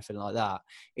scientist or anything like that,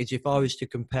 is if I was to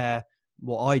compare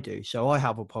what I do. So I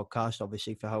have a podcast,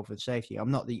 obviously, for health and safety.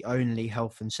 I'm not the only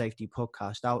health and safety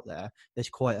podcast out there. There's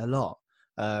quite a lot.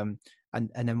 And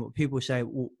then what people say,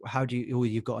 well, how do you,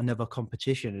 you've got another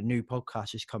competition, a new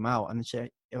podcast has come out, and say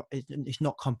it's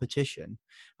not competition.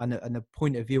 And the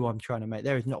point of view I'm trying to make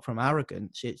there is not from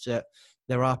arrogance. It's that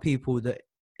there are people that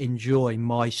enjoy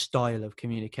my style of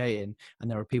communicating,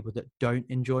 and there are people that don't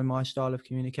enjoy my style of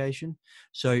communication.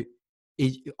 So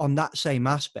is on that same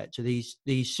aspect to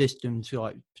these systems,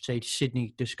 like say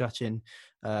Sydney discussing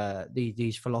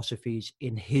these philosophies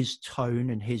in his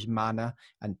tone and his manner,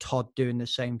 and Todd doing the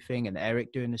same thing, and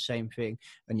Eric doing the same thing,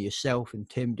 and yourself and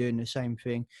Tim doing the same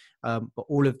thing, but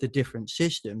all of the different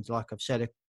systems, like I've said,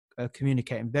 are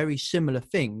communicating very similar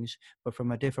things but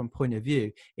from a different point of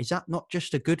view. Is that not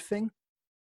just a good thing?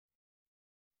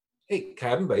 It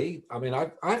can be. I mean,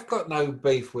 I've got no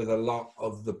beef with a lot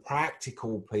of the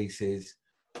practical pieces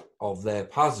of their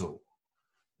puzzle.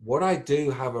 What I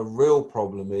do have a real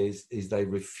problem is they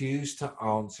refuse to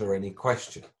answer any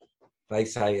questions. They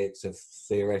say it's a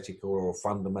theoretical or a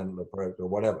fundamental approach or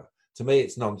whatever. To me,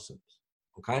 it's nonsense,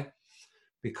 okay?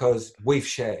 Because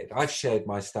I've shared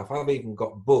my stuff. I've even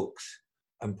got books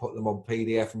and put them on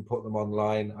PDF and put them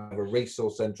online. I have a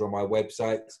resource center on my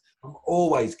website. I'm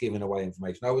always giving away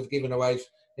information. I was giving away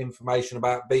information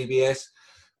about BBS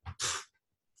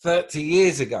 30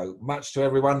 years ago, much to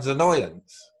everyone's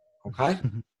annoyance, okay?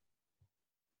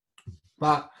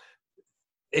 But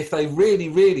if they really,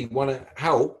 really want to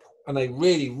help and they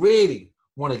really, really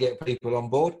want to get people on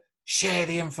board, share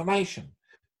the information.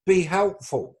 Be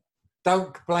helpful.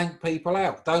 Don't blank people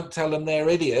out. Don't tell them they're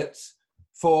idiots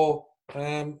for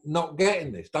not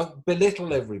getting this. Don't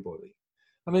belittle everybody.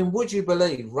 I mean, would you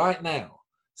believe right now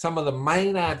some of the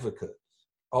main advocates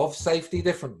of Safety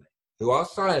Differently, who are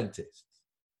scientists,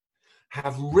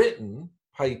 have written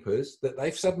papers that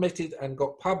they've submitted and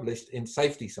got published in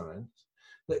Safety Science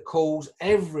that calls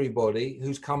everybody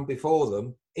who's come before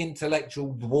them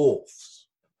intellectual dwarfs,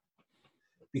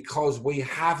 because we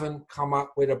haven't come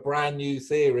up with a brand new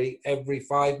theory every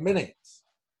 5 minutes.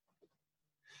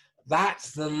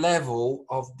 That's the level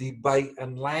of debate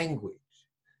and language.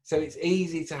 So it's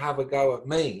easy to have a go at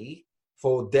me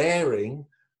for daring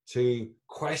to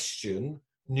question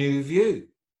new views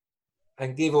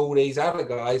and give all these other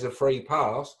guys a free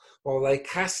pass while they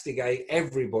castigate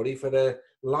everybody for their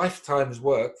lifetime's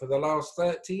work for the last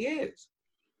 30 years.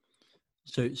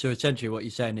 So essentially what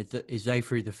you're saying is they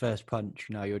threw the first punch,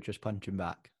 now you're just punching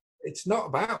back. It's not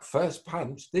about first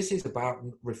punch. This is about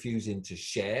refusing to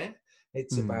share.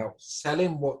 It's about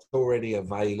selling what's already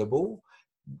available.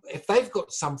 If they've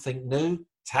got something new,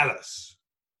 tell us.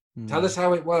 Tell us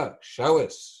how it works. Show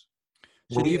us.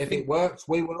 So If it works,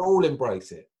 we will all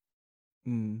embrace it.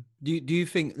 Do you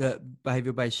think that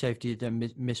behaviour-based safety is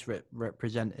then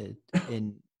misrepresented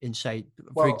in say,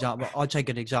 for example, I'll take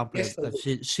an example of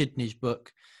Sydney's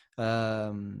book,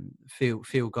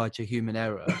 Field Guide to Human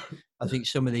Error. I think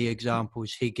some of the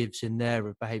examples he gives in there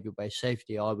of behaviour-based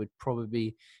safety, I would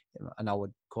probably, and I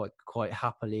would quite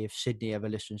happily, if Sydney ever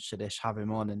listens to this, have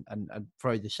him on and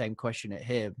throw the same question at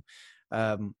him.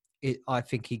 I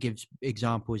think he gives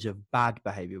examples of bad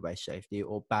behaviour-based safety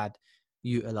or bad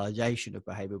utilization of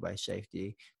behaviour-based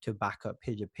safety to back up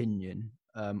his opinion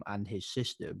and his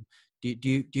system.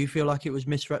 Do you feel like it was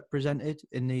misrepresented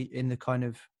in the kind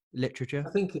of literature?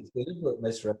 I think it's deliberate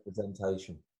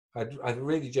misrepresentation. I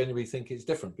really genuinely think it's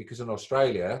different, because in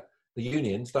Australia the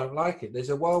unions don't like it. There's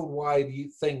a worldwide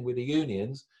thing with the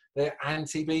unions. They're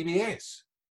anti-BBS.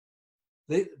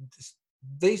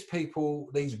 These people,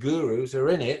 these gurus, are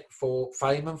in it for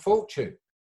fame and fortune.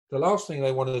 The last thing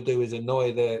they want to do is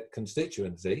annoy their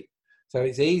constituency. So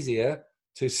it's easier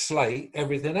to slate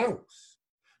everything else.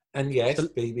 And yes,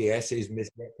 BBS is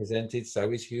misrepresented,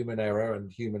 so is human error,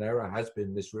 and human error has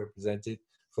been misrepresented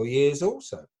for years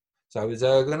also. So is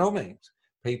ergonomics.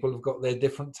 People have got their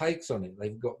different takes on it.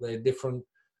 They've got their different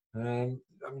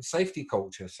safety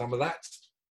culture. Some of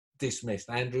that's dismissed.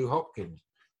 Andrew Hopkins.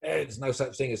 There's no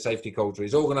such thing as safety culture.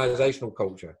 It's organisational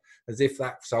culture, as if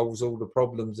that solves all the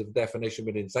problems of definition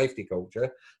within safety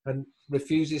culture, and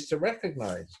refuses to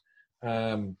recognise,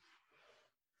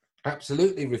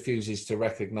 absolutely refuses to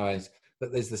recognise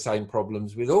that there's the same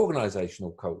problems with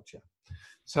organisational culture.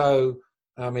 So,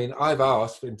 I mean, I've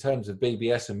asked, in terms of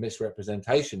BBS and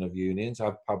misrepresentation of unions,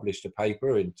 I've published a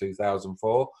paper in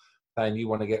 2004 saying, you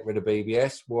want to get rid of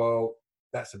BBS? Well,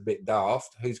 that's a bit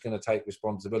daft. Who's going to take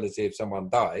responsibility if someone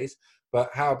dies?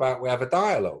 But how about we have a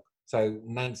dialogue? So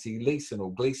Nancy Gleason,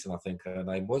 I think her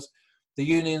name was, the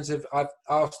unions I've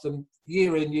asked them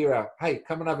year in, year out, hey,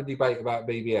 come and have a debate about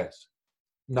BBS.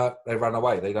 No, they run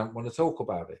away. They don't want to talk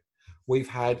about it.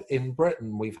 In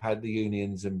Britain, we've had the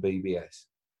unions and BBS,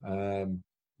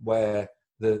 where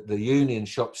the union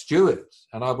shop stewards,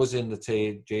 and I was in the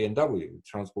TGNW,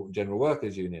 Transport and General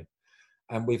Workers Union,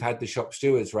 and we've had the shop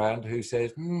stewards round who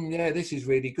says, yeah, this is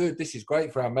really good. This is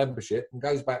great for our membership, and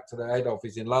goes back to the head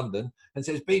office in London and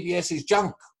says BBS is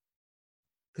junk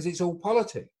because it's all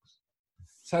politics.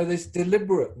 So there's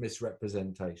deliberate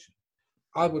misrepresentation.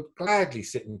 I would gladly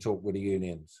sit and talk with the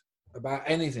unions about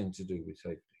anything to do with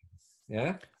safety.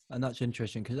 Yeah. And that's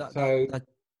interesting, because that's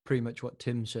pretty much what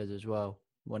Tim says as well.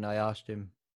 When I asked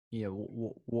him, you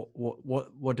know,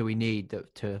 what do we need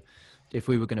if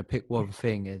we were going to pick one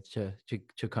thing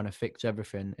to kind of fix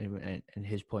everything, and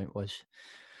his point was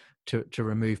to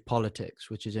remove politics,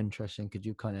 which is interesting because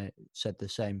you kind of said the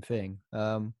same thing.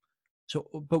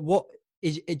 But what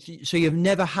is it? So you've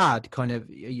never had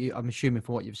I'm assuming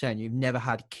from what you've said, you've never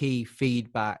had key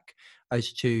feedback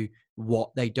as to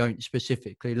what they don't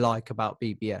specifically like about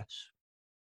BBS.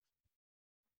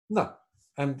 No.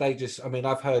 And they just, I mean,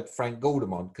 I've heard Frank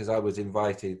Galdemont, because I was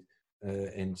invited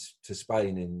to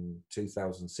Spain in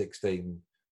 2016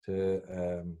 to,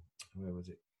 where was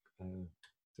it?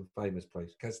 The famous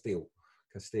place, Castilla,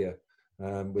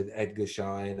 with Edgar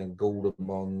Schein and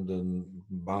Galdemont and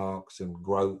Marx and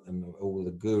Grote and all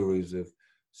the gurus of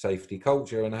safety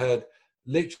culture, and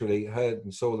literally heard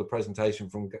and saw the presentation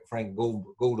from Frank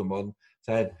Galdemont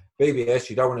said, BBS,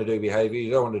 you don't want to do behaviour,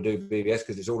 you don't want to do BBS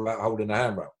because it's all about holding the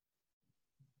handrail.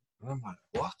 And I'm like,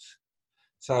 what?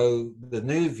 So the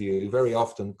new view very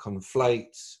often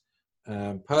conflates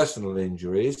personal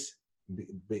injuries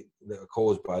that are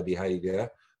caused by behaviour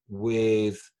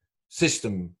with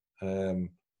system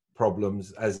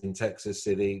problems, as in Texas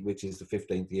City, which is the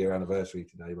 15th year anniversary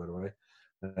today, by the way.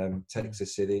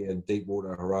 Texas City and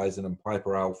Deepwater Horizon and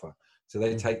Piper Alpha. So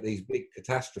they take these big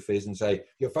catastrophes and say,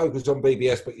 you're focused on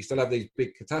BBS, but you still have these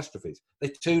big catastrophes. They're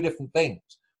two different things.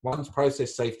 One's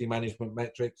process safety management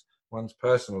metrics, one's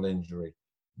personal injury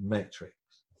metrics.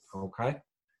 Okay?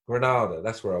 Granada,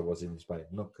 that's where I was in Spain,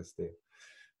 not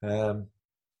Castile.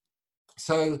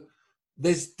 So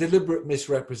there's deliberate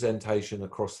misrepresentation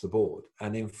across the board.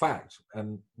 And in fact,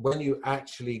 and when you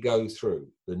actually go through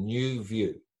the new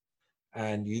view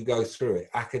and you go through it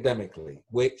academically,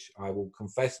 which I will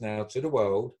confess now to the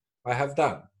world, I have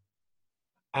done.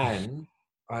 And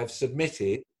I have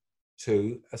submitted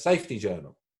to a safety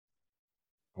journal.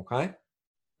 Okay?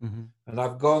 Mm-hmm. And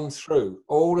I've gone through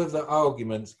all of the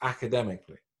arguments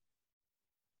academically.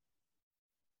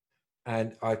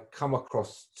 And I come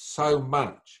across so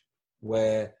much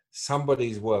where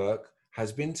somebody's work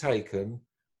has been taken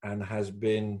and has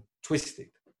been twisted.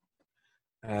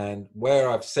 And where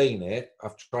I've seen it,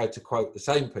 I've tried to quote the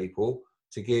same people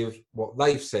to give what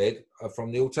they've said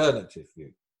from the alternative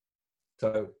view.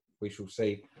 So we shall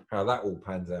see how that all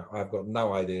pans out. I've got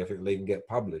no idea if it'll even get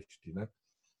published, you know.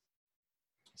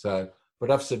 So, but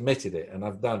I've submitted it and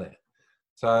I've done it.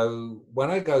 So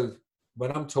when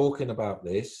I'm talking about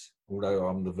this, although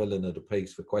I'm the villain of the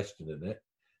piece for questioning it,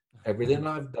 everything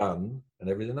I've done and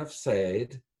everything I've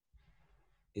said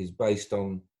is based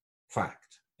on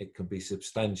fact. It can be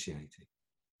substantiated.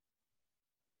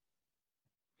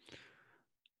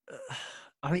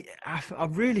 I mean,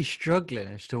 I'm really struggling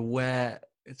as to where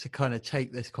to kind of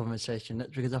take this conversation.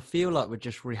 That's because I feel like we're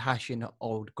just rehashing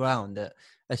old ground. That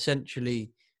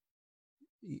essentially,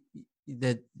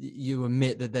 that you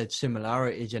admit that there's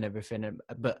similarities and everything,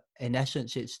 but in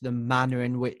essence, it's the manner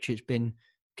in which it's been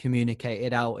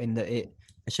communicated out, in that it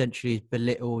essentially has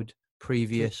belittled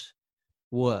previous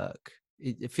work.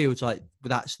 It feels like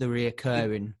that's the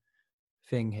reoccurring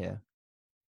thing here.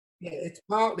 Yeah, it's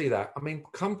partly that. I mean,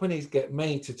 companies get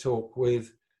me to talk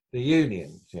with the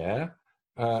unions,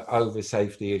 over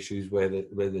safety issues where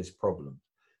there's problems.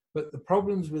 But the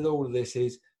problems with all of this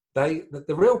is the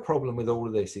real problem with all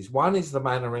of this is, one is the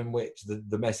manner in which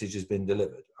the message has been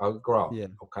delivered. I'll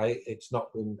grant, okay, it's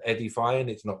not been edifying,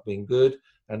 it's not been good.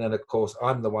 And then, of course,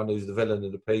 I'm the one who's the villain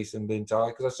of the piece and been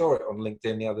tired because I saw it on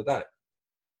LinkedIn the other day.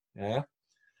 Yeah.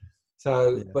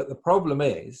 So, but the problem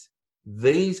is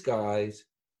these guys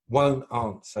won't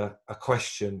answer a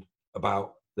question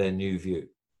about their new view.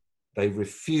 They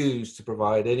refuse to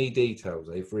provide any details.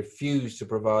 They've refused to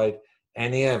provide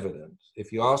any evidence.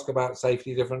 If you ask about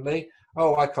safety differently,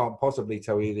 I can't possibly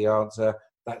tell you the answer.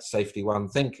 That's safety one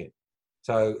thinking.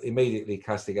 So immediately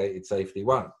castigated safety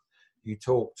one. You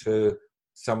talk to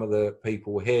some of the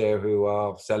people here who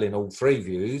are selling all three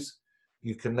views,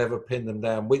 you can never pin them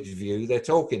down which view they're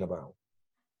talking about.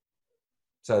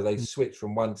 So they switch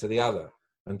from one to the other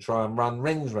and try and run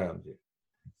rings around you.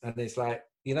 And it's like,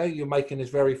 you're making this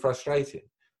very frustrating.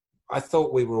 I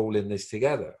thought we were all in this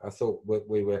together. I thought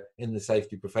we were in the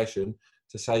safety profession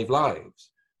to save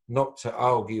lives, not to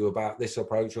argue about this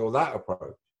approach or that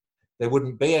approach. There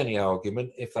wouldn't be any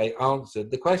argument if they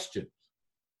answered the questions.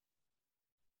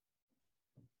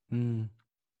 Mm.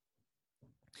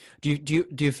 Do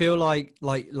you feel like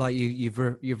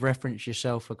you've referenced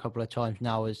yourself a couple of times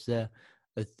now as the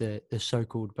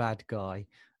so-called bad guy,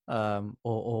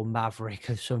 or maverick,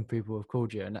 as some people have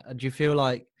called you? And do you feel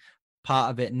like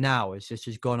part of it now is this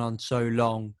has gone on so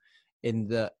long, in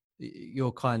that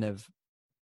your kind of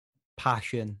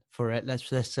passion for it,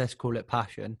 let's call it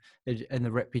passion, and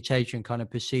the reputation kind of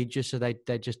precedes you, so they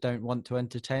just don't want to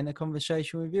entertain a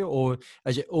conversation with you? Or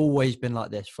has it always been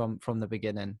like this from the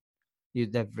beginning?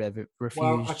 They've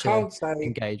refused to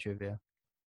engage with you?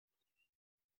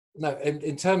 No,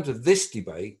 in terms of this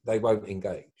debate, they won't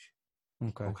engage.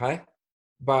 Okay.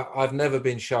 But I've never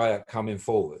been shy at coming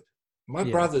forward. My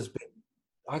brother's been,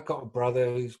 I've got a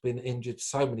brother who's been injured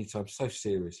so many times, so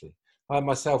seriously. I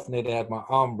myself nearly had my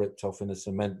arm ripped off in a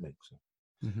cement mixer.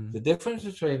 Mm-hmm. The difference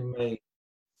between me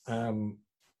and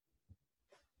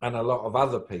a lot of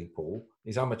other people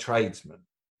is I'm a tradesman.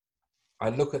 I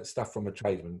look at stuff from a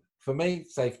tradesman. For me,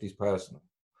 safety is personal.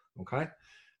 Okay.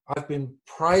 I've been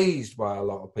praised by a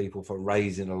lot of people for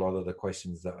raising a lot of the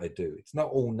questions that I do. It's not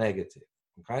all negative.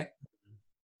 Okay.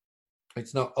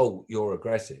 It's not, oh, you're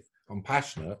aggressive. I'm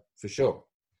passionate for sure.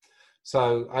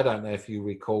 So I don't know if you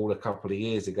recall a couple of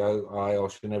years ago,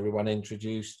 IOSH and everyone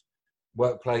introduced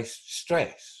workplace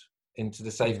stress into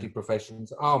the safety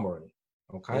profession's armory.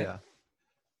 Okay. Yeah.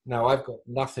 Now, I've got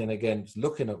nothing against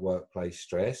looking at workplace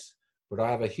stress, but I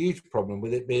have a huge problem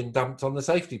with it being dumped on the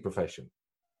safety profession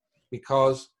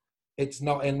because it's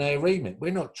not in their remit.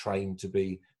 We're not trained to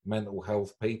be mental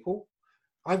health people.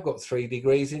 I've got 3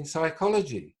 degrees in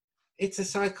psychology. It's a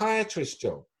psychiatrist's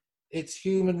job. It's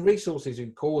human resources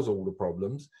who cause all the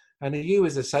problems. And are you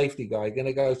as a safety guy going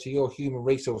to go to your human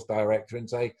resource director and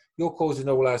say, you're causing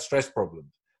all our stress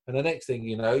problems? And the next thing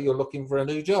you know, you're looking for a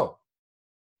new job.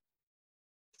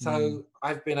 So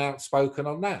I've been outspoken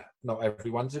on that. Not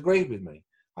everyone's agreed with me.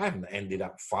 I haven't ended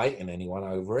up fighting anyone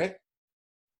over it.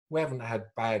 We haven't had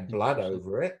bad blood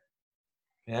over it.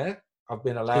 Yeah, I've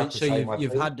been allowed to say my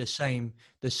you've piece. had the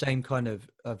same kind of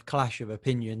clash of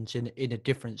opinions in a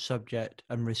different subject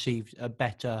and received a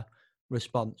better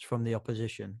response from the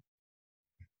opposition.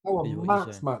 Oh,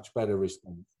 a much better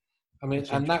response. I mean,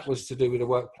 and that was to do with the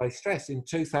workplace stress. In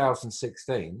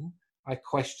 2016, I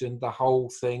questioned the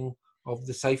whole thing of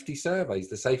the safety surveys,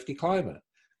 the safety climate.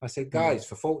 I said, guys,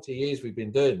 for 40 years we've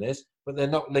been doing this, but they're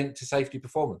not linked to safety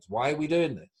performance. Why are we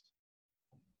doing this?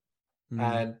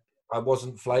 And I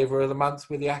wasn't flavour of the month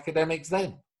with the academics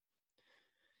then,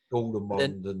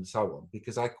 Aldermond and so on,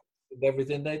 because I questioned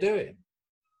everything they're doing.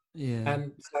 Yeah.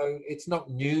 And so it's not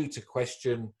new to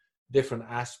question different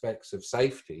aspects of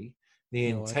safety. The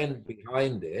intent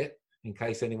behind it, in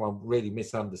case anyone really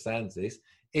misunderstands this,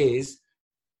 is,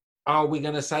 are we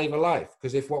going to save a life?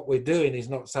 Because if what we're doing is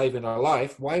not saving a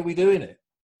life, why are we doing it?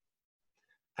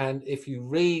 And if you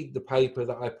read the paper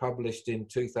that I published in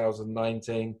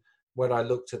 2019, where I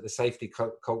looked at the safety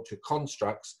culture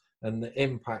constructs and the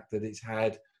impact that it's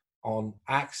had on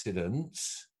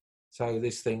accidents, so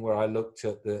this thing where I looked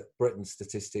at the Britain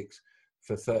statistics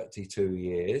for 32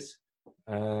 years,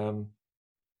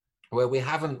 where we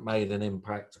haven't made an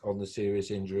impact on the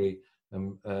serious injury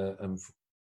and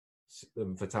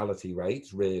fatality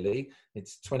rates, really.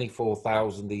 It's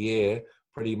 24,000 a year,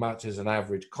 pretty much as an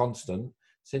average constant,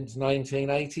 since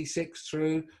 1986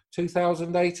 through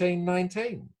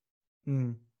 2018-19.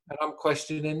 And I'm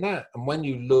questioning that. And when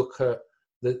you look at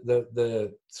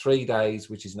the 3 days,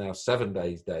 which is now 7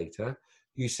 days data,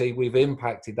 you see we've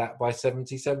impacted that by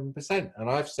 77%. And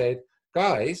I've said,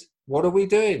 guys, what are we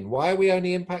doing? Why are we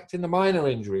only impacting the minor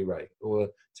injury rate or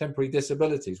temporary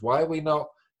disabilities? Why are we not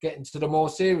getting to the more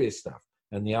serious stuff?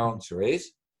 And the answer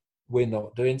is, we're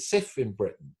not doing SIF in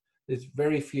Britain. There's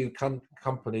very few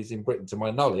companies in Britain, to my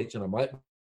knowledge, and I might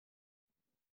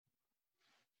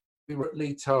be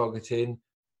really targeting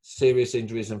serious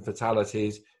injuries and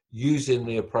fatalities using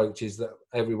the approaches that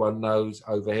everyone knows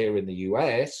over here in the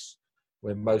US,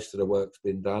 where most of the work's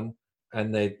been done,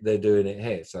 and they're doing it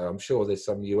here. So I'm sure there's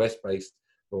some US-based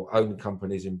or owned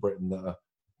companies in Britain that are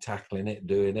tackling it,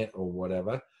 doing it, or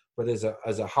whatever. But as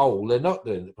a whole, they're not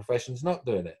doing it. The profession's not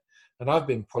doing it. And I've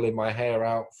been pulling my hair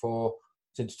out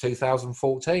since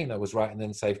 2014. I was writing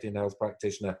in Safety and Health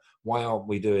Practitioner, why aren't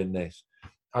we doing this?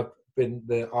 I've been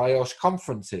the IOSH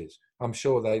conferences. I'm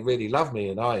sure they really love me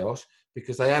in IOSH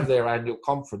because they have their annual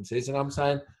conferences. And I'm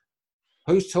saying,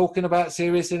 who's talking about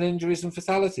serious injuries and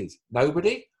fatalities?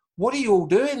 Nobody? What are you all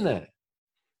doing there?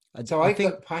 So I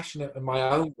get passionate in my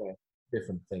own way,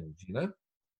 different things, you know?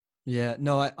 Yeah,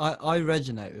 no, I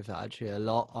resonate with that actually a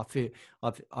lot. I feel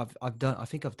I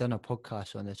think I've done a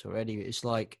podcast on this already. It's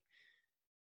like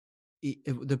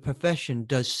the profession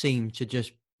does seem to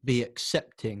just be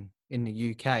accepting in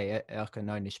the UK. I can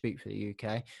only speak for the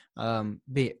UK.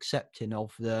 Be accepting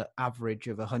of the average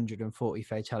of 140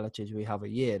 fatalities we have a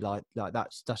year. Like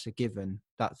that's a given.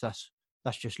 That's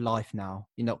just life now.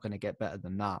 You're not going to get better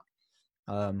than that.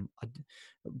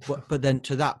 But then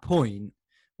to that point,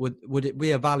 would it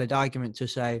be a valid argument to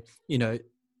say, you know,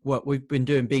 what we've been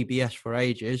doing BBS for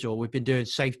ages, or we've been doing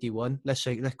safety one, let's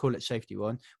call it safety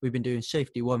one. We've been doing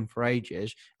safety one for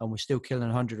ages and we're still killing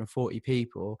 140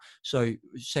 people. So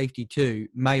safety two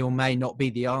may or may not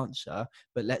be the answer,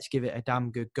 but let's give it a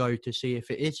damn good go to see if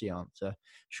it is the answer.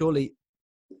 Surely,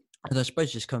 and I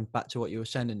suppose this comes back to what you were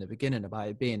saying in the beginning about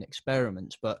it being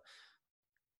experiments, but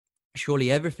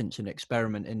surely everything's an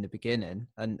experiment in the beginning,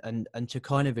 and to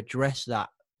kind of address that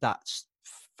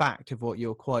fact of what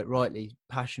you're quite rightly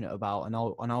passionate about,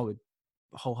 and I would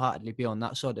wholeheartedly be on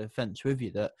that side of the fence with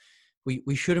you, that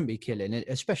we shouldn't be killing it,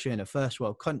 especially in a first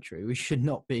world country. We should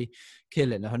not be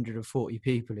killing 140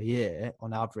 people a year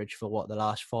on average for the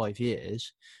last 5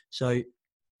 years. So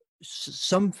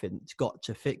something's got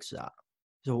to fix that.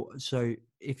 So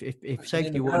if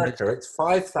safety in America, it's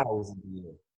 5,000 a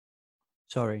year.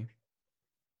 Sorry.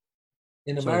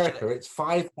 In America, it's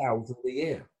 5,000 a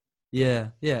year. Yeah.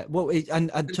 Well,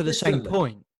 and to the same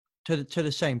point. To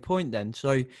the same point then.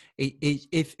 So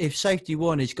if Safety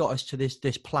One has got us to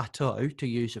this plateau, to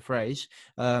use a phrase,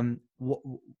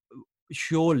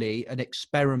 surely an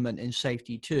experiment in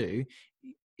Safety Two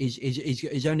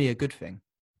is only a good thing.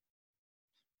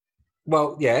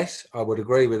 Well, yes, I would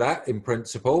agree with that in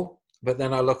principle. But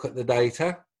then I look at the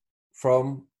data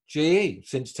from GE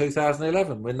since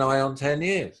 2011. We're nigh on 10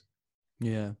 years.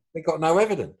 Yeah. They've got no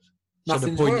evidence. So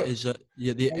Nothing's the point worked. is that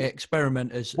the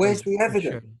experiment is... Where's the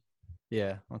evidence?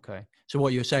 Yeah, okay. So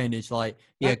what you're saying is like,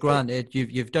 yeah, granted,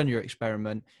 you've done your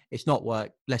experiment. It's not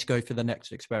worked. Let's go for the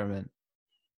next experiment.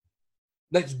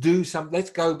 Let's do some. Let's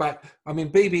go back. I mean,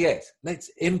 BBS. Let's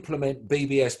implement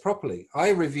BBS properly. I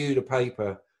reviewed a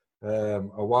paper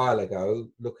a while ago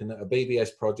looking at a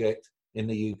BBS project in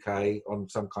the UK on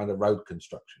some kind of road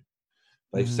construction.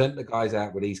 They've sent the guys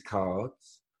out with these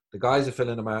cards. The guys are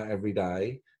filling them out every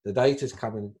day. The data's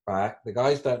coming back. The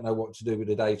guys don't know what to do with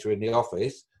the data in the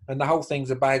office, and the whole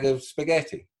thing's a bag of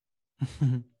spaghetti.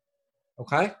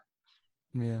 Okay?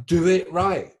 Yeah. Do it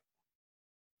right.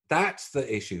 That's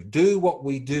the issue. Do what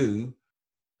we do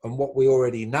and what we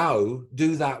already know,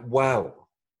 do that well.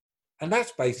 And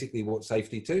that's basically what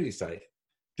Safety 2 is saying.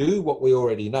 Do what we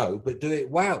already know, but do it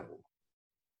well.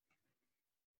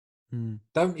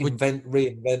 Don't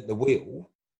reinvent the wheel.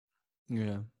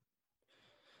 Yeah.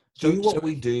 Do what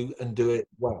we do and do it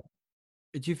well.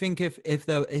 Do you think if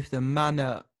the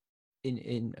manner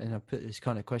and I put this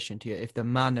kind of question to you, if the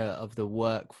manner of the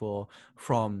work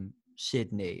from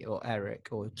Sydney or Eric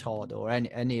or Todd or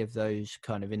any of those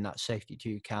kind of in that Safety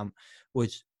 2 camp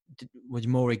was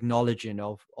more acknowledging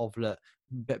of that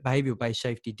behavioural based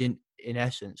safety didn't in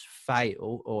essence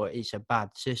fail, or it's a bad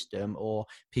system, or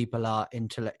people are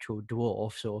intellectual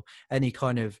dwarfs, or any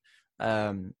kind of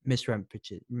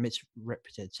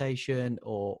misrepresentation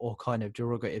or kind of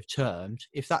derogative terms,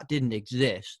 if that didn't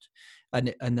exist,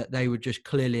 and that they were just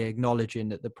clearly acknowledging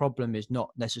that the problem is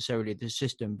not necessarily the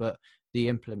system but the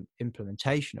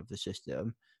implementation of the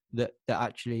system, that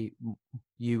actually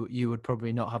you would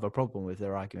probably not have a problem with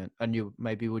their argument, and do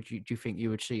you think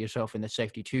you would see yourself in the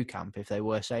Safety 2 camp if they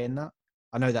were saying that?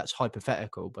 I know that's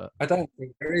hypothetical, but I don't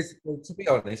think there is. Well, to be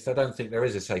honest, I don't think there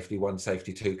is a Safety 1,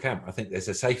 Safety 2 camp. I think there's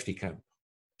a safety camp.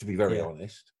 To be very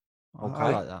honest, okay. I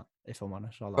like that. If I'm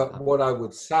honest, I like that. But what I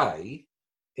would say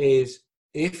is,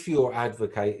 if you're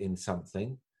advocating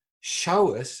something,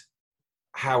 show us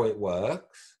how it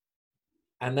works,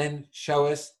 and then show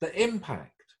us the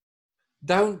impact.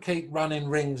 Don't keep running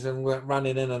rings and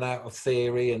running in and out of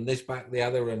theory and this back the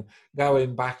other and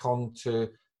going back onto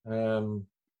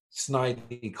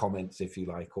snidey comments, if you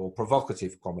like, or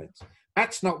provocative comments.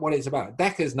 That's not what it's about.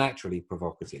 Decker's naturally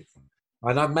provocative.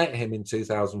 And I met him in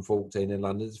 2014 in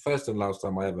London. It's the first and last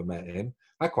time I ever met him.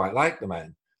 I quite like the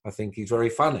man. I think he's very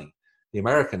funny. The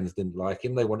Americans didn't like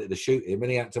him. They wanted to shoot him,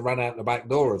 and he had to run out the back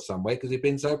door of somewhere because he'd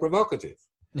been so provocative.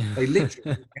 They literally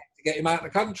had to get him out of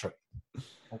the country.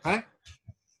 Okay?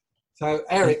 So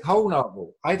Eric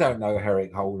Holnagel, I don't know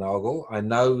Eric Holnagel. I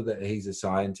know that he's a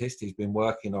scientist. He's been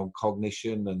working on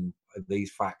cognition and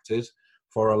these factors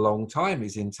for a long time,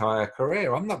 his entire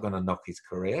career. I'm not going to knock his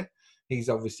career. He's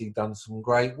obviously done some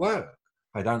great work.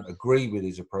 I don't agree with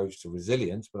his approach to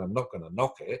resilience, but I'm not going to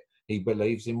knock it. He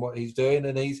believes in what he's doing,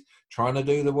 and he's trying to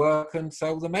do the work and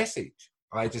sell the message.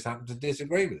 I just happen to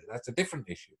disagree with it. That's a different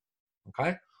issue.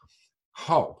 Okay?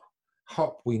 HOP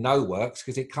we know works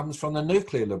because it comes from the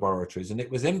nuclear laboratories, and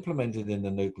it was implemented in the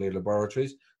nuclear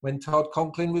laboratories when Todd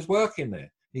Conklin was working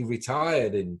there. He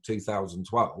retired in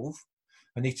 2012,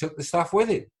 and he took the stuff with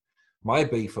him. My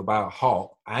beef about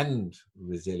HOP and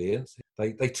resilience,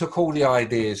 they took all the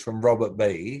ideas from Robert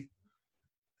B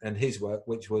and his work,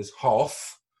 which was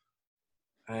HOF,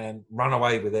 and run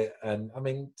away with it. And I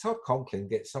mean, Todd Conklin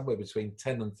gets somewhere between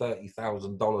 $10,000 and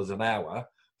 $30,000 an hour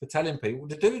for telling people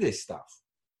to do this stuff.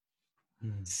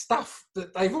 Stuff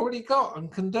that they've already got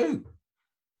and can do.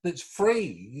 That's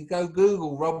free. You go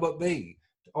Google Robert B,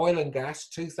 oil and gas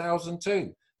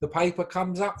 2002. The paper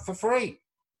comes up for free.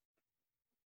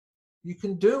 You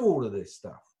can do all of this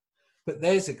stuff. But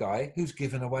there's a guy who's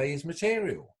given away his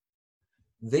material.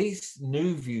 these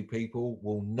new view people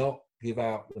will not give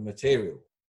out the material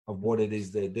of what it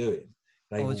is they're doing.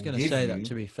 I was going to say that,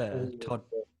 to be fair, all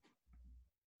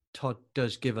Todd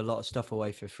does give a lot of stuff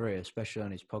away for free, especially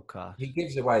on his podcast. he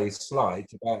gives away his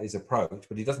slides about his approach,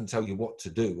 but he doesn't tell you what to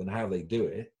do and how they do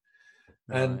it.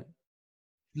 And Right.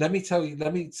 let me tell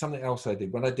you, something else I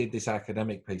did. When I did this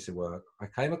academic piece of work, I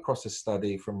came across a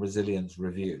study from Resilience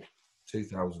Review,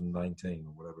 2019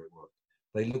 or whatever it was.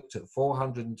 They looked at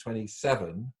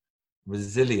 427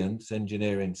 resilience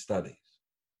engineering studies.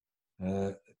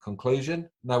 Conclusion,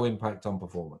 no impact on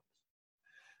performance.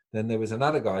 Then there was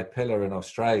another guy, Pillar in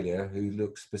Australia,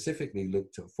 who specifically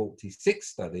looked at 46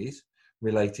 studies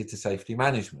related to safety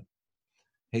management.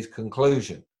 His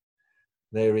conclusion,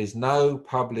 there is no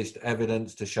published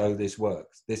evidence to show this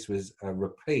works. This was a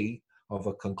repeat of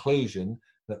a conclusion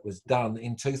that was done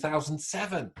in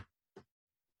 2007.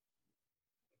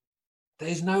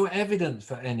 There's no evidence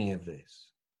for any of this.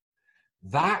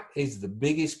 That is the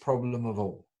biggest problem of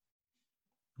all.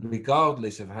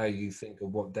 Regardless of how you think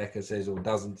of what Decker says or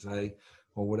doesn't say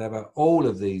or whatever, all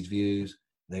of these views,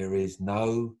 there is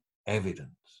no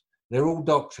evidence. They're all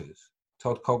doctors.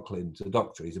 Todd Conklin's a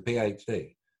doctor. He's a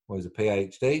PhD. Well, he's a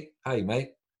PhD. Hey,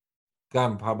 mate, go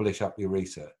and publish up your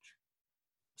research.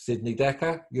 Sidney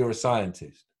Decker, you're a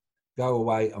scientist. Go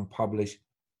away and publish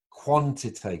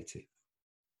quantitative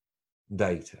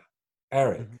data.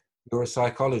 Eric, you're a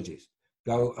psychologist.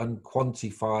 Go and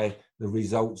quantify the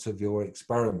results of your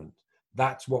experiment.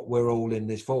 That's what we're all in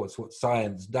this for. It's what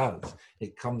science does.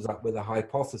 It comes up with a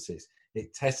hypothesis.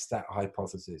 It tests that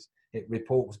hypothesis. It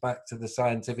reports back to the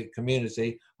scientific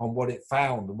community on what it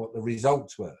found and what the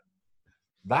results were.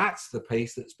 That's the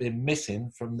piece that's been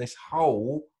missing from this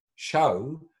whole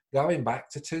show going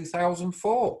back to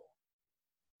 2004.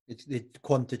 It's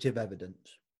quantitative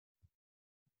evidence.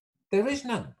 There is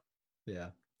none. Yeah.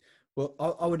 Well,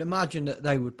 I would imagine that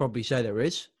they would probably say there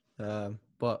is,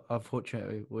 but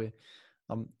unfortunately,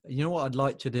 you know what I'd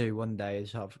like to do one day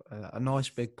is have a nice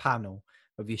big panel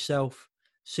of yourself,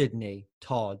 Sydney,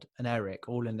 Todd, and Eric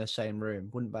all in the same room.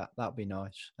 Wouldn't that be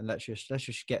nice? And let's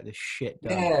just get this shit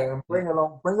done. Yeah, and bring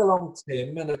along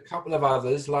Tim and a couple of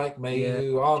others like me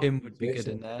who are. Tim would be good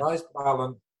in there. Nice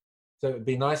balance, so it'd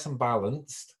be nice and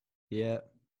balanced. Yeah,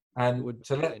 and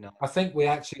I think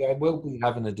I will be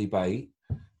having a debate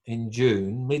in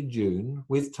June, mid-June,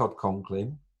 with Todd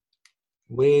Conklin,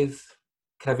 with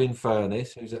Kevin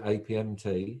Furness, who's at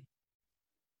APMT,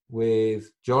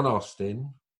 with John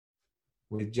Austin,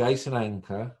 with Jason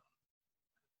Anker,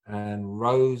 and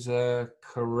Rosa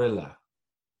Carilla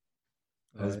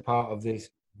as part of this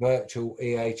virtual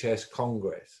EHS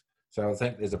Congress. So I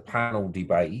think there's a panel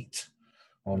debate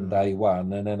on day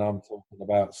one, and then I'm talking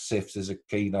about SIFs as a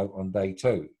keynote on day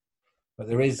two. But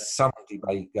there is some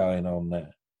debate going on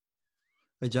there.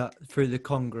 Is that through the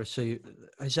Congress? So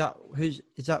is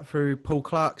that through Paul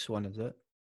Clark's one? Is it?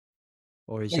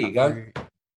 Or is there that you go. Through,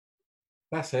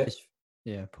 that's it.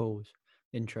 Yeah, Paul's.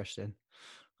 Interesting.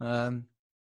 In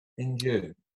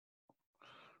June.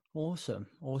 Awesome.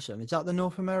 Is that the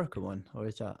North America one, or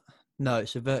is that? No,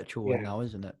 it's a virtual one now,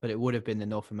 isn't it? But it would have been the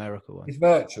North America one. It's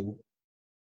virtual.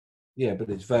 Yeah, but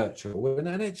it's virtual,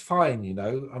 and it's fine. You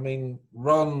know, I mean,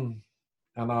 Ron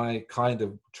and I kind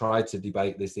of tried to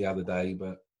debate this the other day,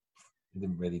 but we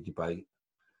didn't really debate.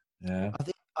 Yeah, I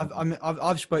think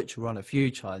I've spoke to Ron a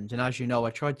few times, and as you know,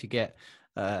 I tried to get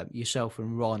yourself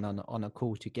and Ron on a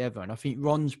call together, and I think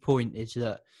Ron's point is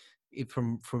that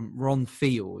from Ron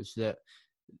feels that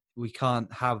we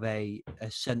can't have a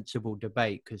sensible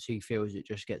debate because he feels it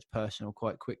just gets personal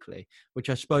quite quickly, which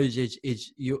I suppose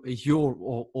is your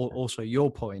also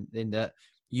your point in that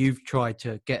you've tried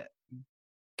to get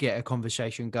a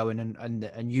conversation going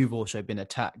and you've also been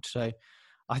attacked. So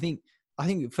I think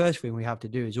the first thing we have to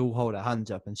do is all hold our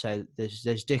hands up and say there's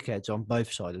dickheads on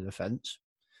both sides of the fence.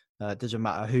 It doesn't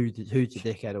matter who's the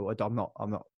dickhead, or I'm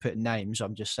not putting names.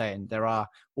 I'm just saying there are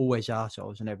always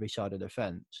arseholes on every side of the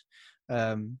fence.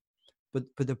 But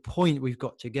the point we've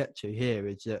got to get to here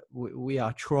is that we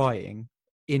are trying,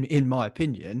 in my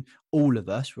opinion, all of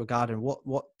us, regarding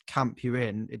what camp you're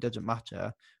in, it doesn't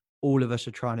matter. All of us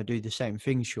are trying to do the same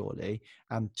thing, surely,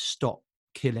 and stop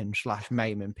killing /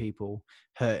 maiming people,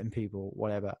 hurting people,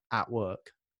 whatever, at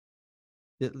work.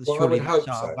 Surely that's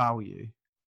our value.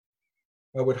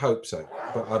 I would hope so,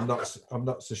 but I'm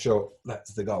not so sure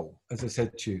that's the goal. As I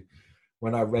said to you,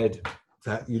 when I read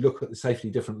that, you look at the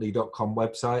safetydifferently.com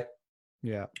website,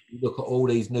 you look at all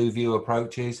these new view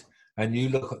approaches, and you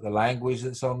look at the language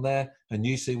that's on there, and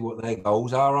you see what their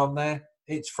goals are on there,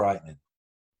 it's frightening.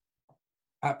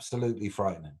 Absolutely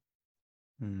frightening.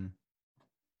 Mm.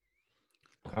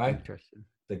 Okay? Interesting.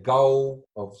 The goal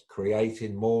of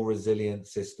creating more resilient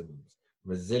systems.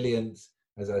 Resilience,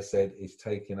 as I said, is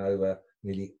taking over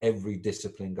nearly every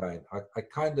discipline going. I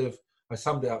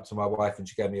summed it up to my wife and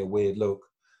she gave me a weird look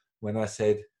when I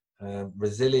said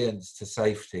resilience to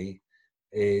safety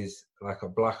is like a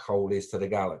black hole is to the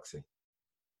galaxy.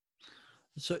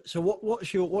 So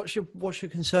what's your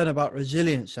concern about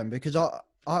resilience then? Because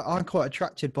I'm quite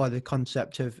attracted by the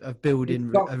concept of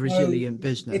building a resilient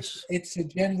business. It's a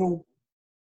general,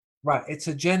 right? It's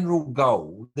a general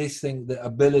goal. This thing, the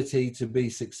ability to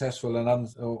be successful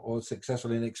or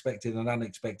successful in expected and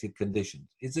unexpected conditions,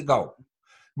 it's a goal.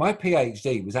 My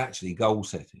PhD was actually goal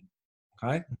setting.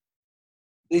 Okay,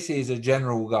 this is a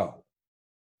general goal.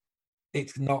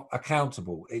 It's not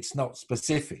accountable. It's not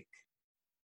specific.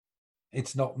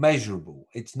 It's not measurable.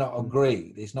 It's not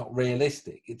agreed. It's not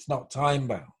realistic. It's not time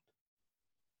bound.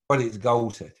 But it's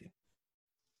goal setting.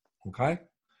 Okay?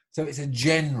 So it's a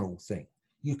general thing.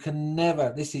 You can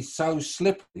never, this is so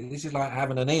slippery. This is like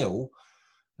having an eel,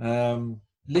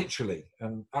 literally.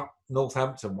 And up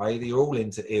Northampton way, you're all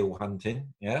into eel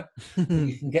hunting. Yeah?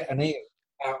 You can get an eel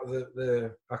out of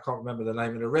the I can't remember the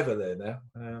name of the river there now.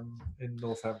 In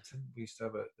Northampton, we used to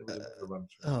have there was a run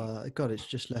through. Oh God, it's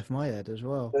just left my head as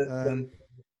well. Nen?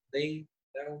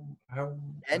 I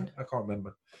can't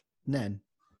remember. Nen,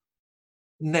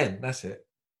 that's it.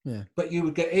 Yeah. But you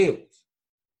would get eels.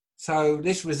 So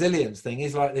this resilience thing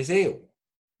is like this eel.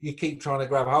 You keep trying to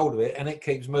grab hold of it, and it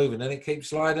keeps moving, and it keeps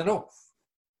sliding off.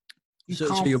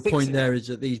 So your point there is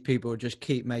that these people just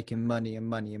keep making money and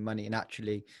money and money, and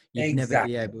actually you'd never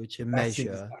be able to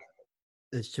measure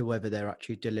as to whether they're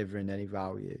actually delivering any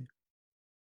value.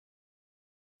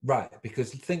 Right,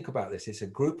 because think about this. It's a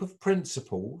group of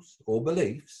principles or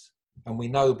beliefs, and we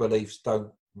know beliefs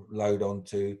don't load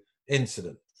onto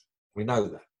incidents. We know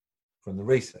that from the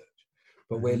research.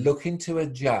 But we're looking to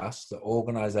adjust the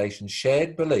organization's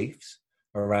shared beliefs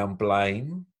around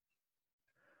blame,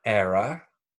 error,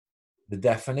 the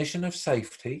definition of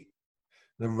safety,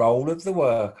 the role of the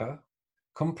worker,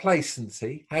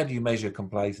 complacency. How do you measure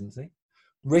complacency?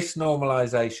 Risk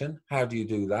normalization. How do you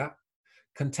do that?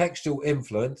 Contextual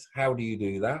influence. How do you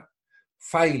do that?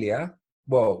 Failure.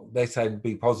 Well, they say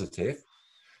be positive.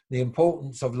 The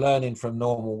importance of learning from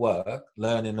normal work,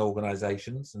 learning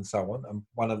organizations and so on. And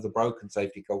one of the broken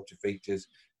safety culture features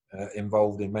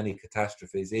involved in many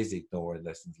catastrophes is ignoring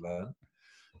lessons learned.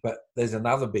 But there's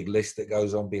another big list that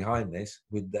goes on behind this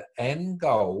with the end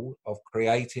goal of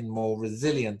creating more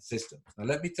resilient systems. Now,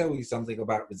 let me tell you something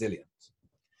about resilience.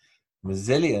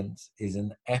 Resilience is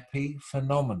an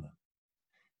epiphenomenon.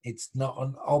 It's not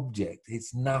an object.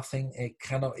 It's nothing. It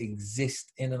cannot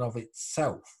exist in and of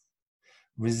itself.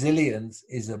 Resilience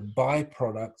is a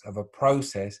byproduct of a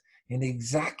process in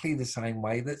exactly the same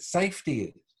way that safety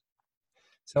is.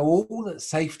 So all that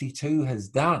Safety 2 has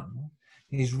done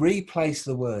is replace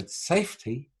the word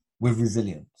safety with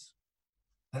resilience.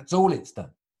 That's all it's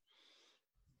done.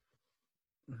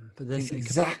 But then it's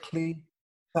exactly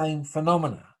the same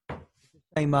phenomena.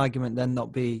 Same argument then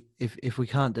not be if we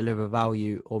can't deliver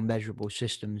value or measurable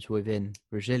systems within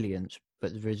resilience,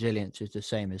 but the resilience is the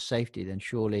same as safety, then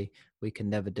surely we can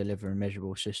never deliver a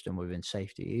measurable system within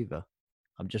safety either.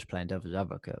 I'm just playing devil's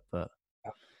advocate, but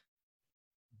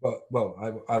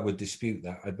I would dispute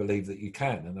that. I believe that you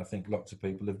can, and I think lots of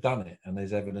people have done it, and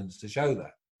there's evidence to show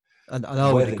that. And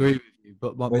I would agree with you,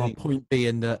 but my point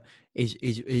being that is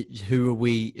who are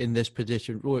we in this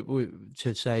position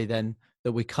to say then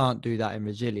that we can't do that in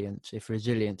resilience if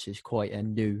resilience is quite a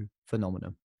new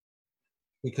phenomenon?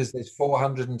 Because there's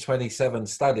 427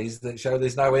 studies that show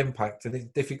there's no impact and it's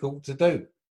difficult to do.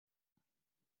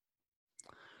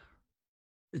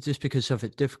 Just because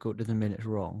something's difficult doesn't mean it's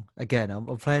wrong. Again, I'm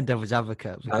playing devil's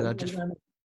advocate because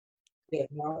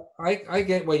I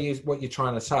get what you're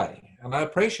trying to say, and I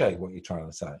appreciate what you're trying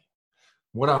to say.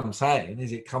 What I'm saying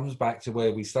is it comes back to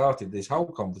where we started this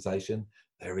whole conversation.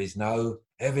 There is no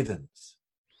evidence.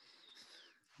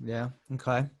 Yeah,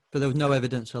 okay. But there was no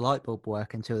evidence of light bulb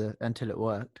work until it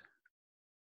worked.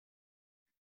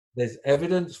 There's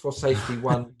evidence for Safety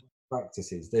 1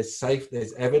 practices.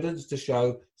 There's evidence to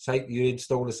show you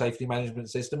install a safety management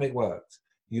system, it works.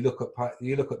 You look at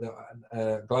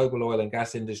the global oil and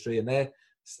gas industry and their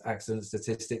accident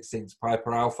statistics since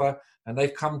Piper Alpha, and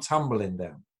they've come tumbling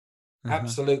down,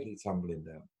 absolutely tumbling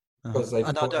down, because they've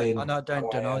I don't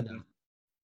deny that.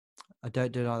 I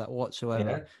don't deny that whatsoever.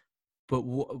 Yeah. But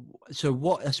so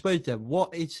what? I suppose then,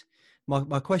 what is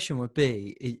my question would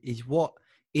be is what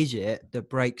is it that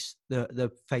breaks the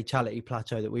fatality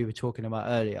plateau that we were talking about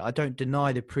earlier? I don't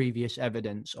deny the previous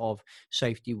evidence of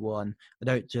safety one. I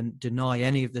don't deny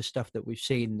any of the stuff that we've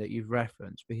seen that you've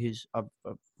referenced, because I've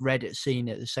read it, seen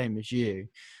it the same as you,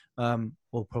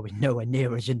 or probably nowhere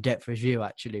near as in depth as you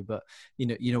actually. But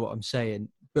you know what I'm saying.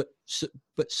 But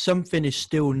something is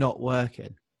still not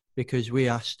working, because we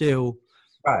are still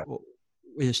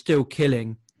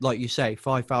killing, like you say,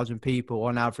 5,000 people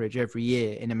on average every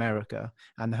year in America,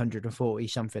 and 140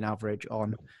 something average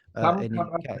on in the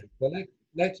UK.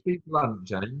 Let's be blunt,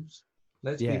 James.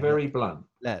 Let's be Yeah, very blunt.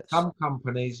 Let's. Some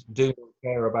companies do not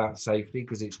care about safety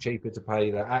because it's cheaper to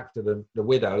pay the actor, the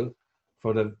widow,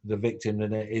 for the victim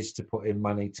than it is to put in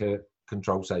money to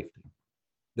control safety.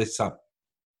 There's some.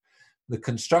 The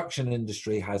construction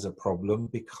industry has a problem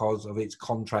because of its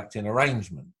contracting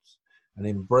arrangements. And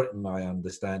in Britain, I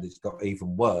understand it's got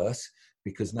even worse,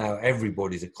 because now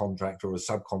everybody's a contractor or a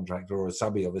subcontractor or a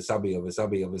subby of a subby of a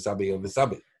subby of a subby of a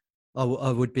subby. I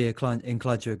would be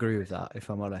inclined to agree with that, if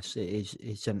I'm honest.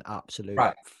 It's an absolute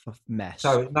mess.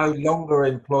 So it no longer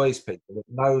employs people. It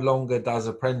no longer does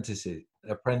apprenticeships.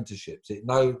 It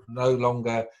no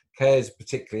longer cares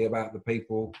particularly about the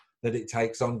people that it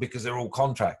takes on, because they're all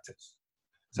contractors.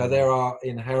 So there are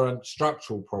inherent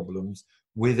structural problems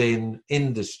within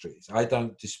industries. I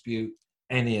don't dispute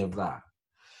any of that.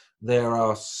 There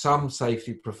are some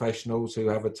safety professionals who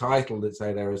have a title that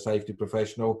say they're a safety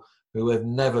professional who have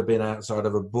never been outside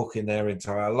of a book in their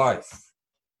entire life.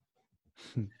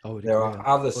 There are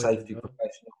other safety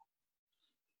professionals.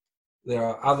 There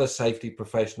are other safety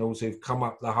professionals who've come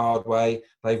up the hard way.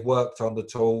 They've worked on the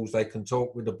tools. They can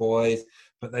talk with the boys,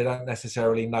 but they don't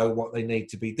necessarily know what they need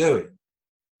to be doing.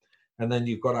 And then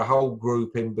you've got a whole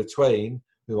group in between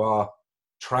who are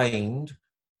trained,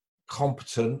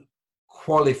 competent,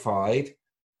 qualified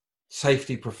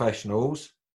safety professionals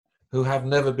who have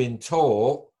never been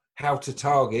taught how to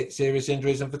target serious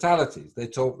injuries and fatalities. They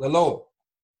taught the law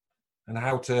and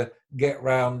how to get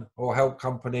round or help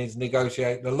companies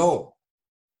negotiate the law.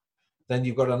 Then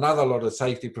you've got another lot of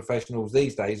safety professionals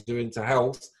these days doing into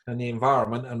health and the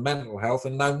environment and mental health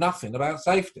and know nothing about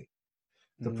safety.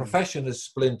 The profession has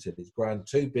splintered. It's grown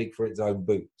too big for its own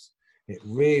boots. It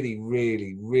really,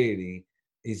 really, really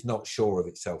is not sure of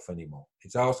itself anymore.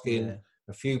 It's asking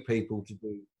a few people to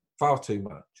do far too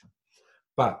much.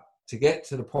 But to get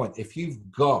to the point, if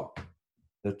you've got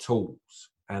the tools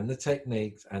and the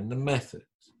techniques and the methods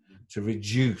to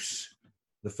reduce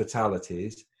the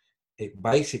fatalities, it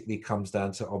basically comes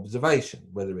down to observation,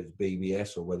 whether it's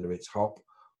BBS or whether it's HOP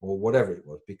or whatever it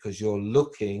was, because you're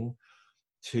looking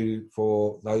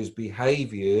for those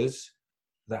behaviors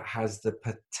that has the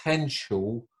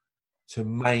potential to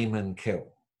maim and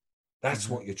kill. That's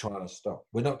what you're trying to stop.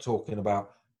 We're not talking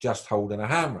about just holding a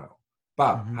handrail.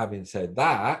 But having said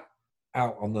that,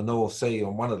 out on the North Sea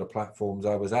on one of the platforms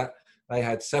I was at, they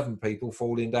had 7 people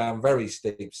falling down very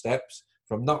steep steps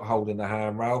from not holding the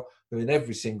handrail, who in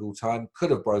every single time could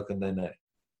have broken their neck.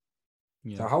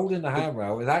 So holding the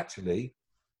handrail is actually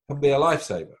can be a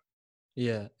lifesaver.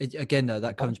 Yeah. Again, though,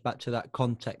 that comes back to that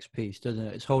context piece, doesn't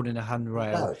it? It's holding a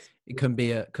handrail. It can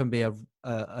be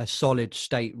a solid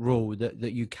state rule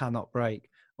that you cannot break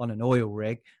on an oil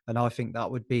rig, and I think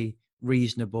that would be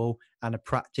reasonable and a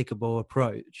practicable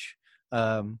approach.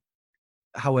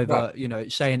 However,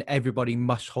 saying everybody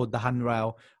must hold the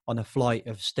handrail on a flight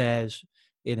of stairs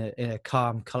in a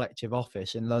calm, collective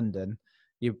office in London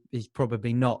is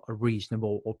probably not a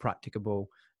reasonable or practicable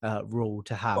rule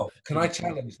to have. Well, can I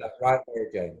challenge that right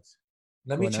there, James?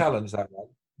 Let me challenge that one.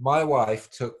 My wife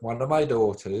took one of my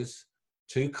daughters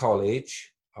to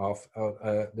college.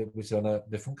 It was in a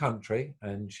different country,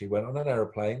 and she went on an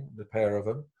aeroplane, the pair of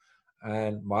them.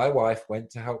 And my wife went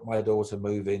to help my daughter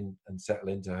move in and settle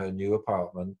into her new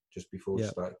apartment just before she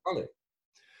started college.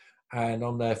 And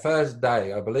on their first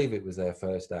day, I believe it was their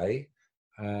first day,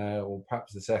 or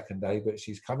perhaps the second day, but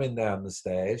she's coming down the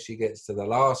stairs. She gets to the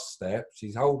last step.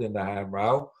 She's holding the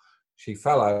handrail. She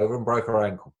fell over and broke her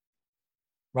ankle.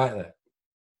 Right there.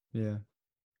 Yeah.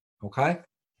 Okay?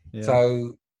 Yeah.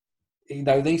 So,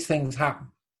 these things happen.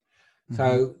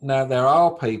 So now there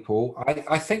are people,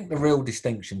 I think the real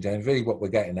distinction, James, really what we're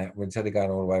getting at, instead of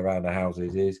going all the way around the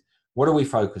houses, is what are we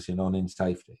focusing on in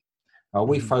safety? Are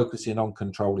we focusing on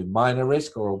controlling minor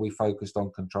risk, or are we focused on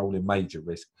controlling major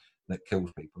risk that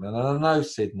kills people? And I know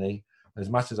Sydney, as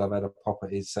much as I've had a pop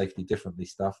at his safety differently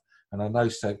stuff, and I know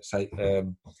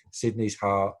Sydney's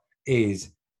heart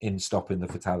is in stopping the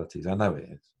fatalities. I know it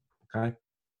is. Okay?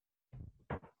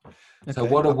 So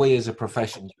what are we as a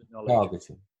profession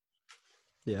targeting?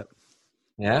 Yeah.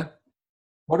 Yeah.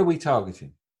 What are we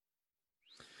targeting?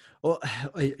 Well,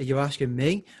 are you asking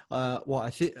me? What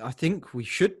I think we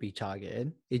should be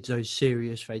targeting is those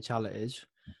serious fatalities,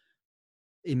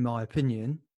 in my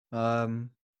opinion. But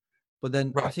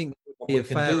then I Right. think there would be We a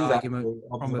can fair do that argument through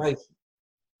from observation.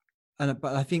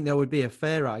 but I think there would be a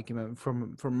fair argument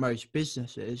from most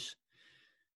businesses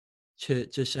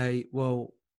to say,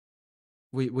 well,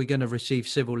 we're going to receive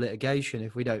civil litigation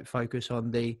if we don't focus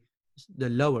on the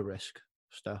lower risk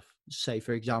stuff. Say,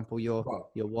 for example, your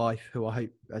wife, who I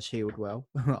hope has healed well,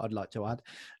 I'd like to add,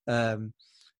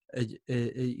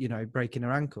 you know, breaking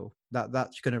her ankle.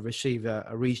 That's going to receive a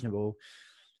reasonable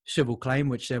civil claim,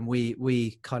 which then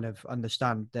we kind of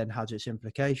understand then has its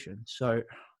implications. So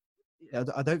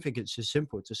I don't think it's as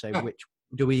simple to say which.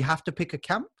 Do we have to pick a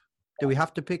camp? Do we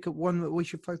have to pick one that we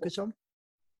should focus on?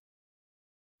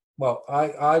 Well,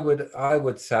 I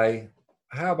would say,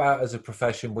 how about as a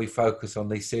profession we focus on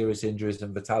these serious injuries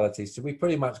and fatalities? So we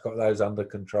pretty much got those under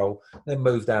control, then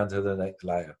move down to the next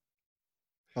layer.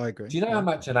 I agree. Do you know how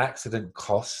much an accident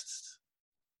costs?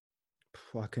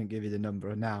 I couldn't give you the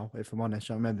number now, if I'm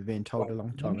honest. I remember being told a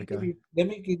long time ago. Let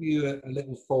me give you a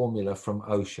little formula from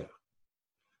OSHA.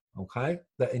 Okay,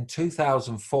 that in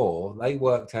 2004 they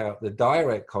worked out the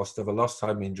direct cost of a lost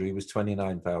time injury was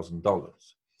 $29,000.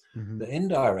 Mm-hmm. The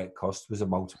indirect cost was a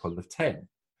multiple of 10,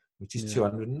 which is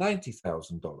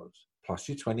 $290,000 plus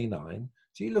your 29.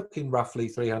 So you're looking roughly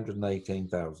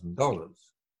 $318,000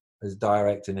 as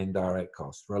direct and indirect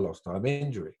costs for a lost time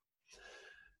injury.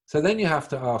 So then you have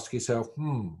to ask yourself,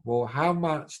 well, how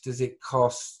much does it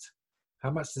cost?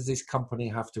 How much does this company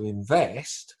have to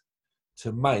invest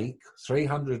to make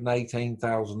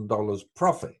 $318,000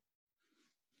 profit?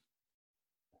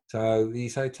 So you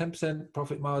say 10%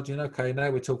 profit margin. Okay, now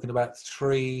we're talking about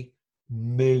 $3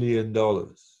 million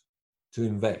to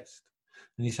invest.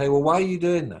 And you say, well, why are you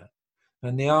doing that?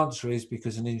 And the answer is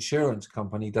because an insurance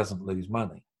company doesn't lose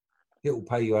money. It will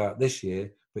pay you out this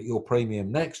year, but your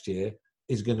premium next year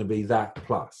is going to be that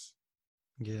plus.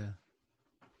 Yeah.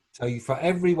 So for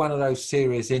every one of those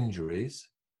serious injuries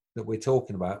that we're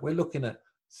talking about, we're looking at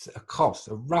a cost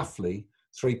of roughly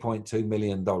 $3.2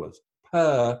 million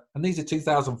per, and these are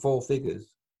 2004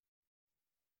 figures.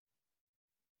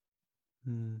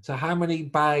 So how many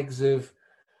bags of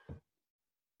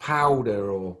powder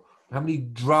or how many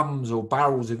drums or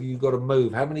barrels have you got to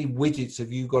move? How many widgets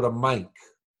have you got to make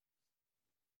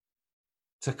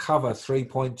to cover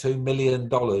 $3.2 million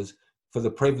for the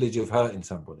privilege of hurting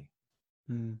somebody?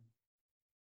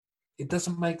 It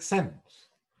doesn't make sense.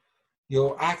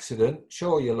 Your accident,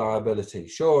 sure, your liability,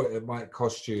 sure, it might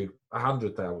cost you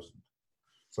 $100,000.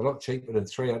 It's a lot cheaper than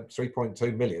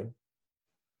 3.2 million.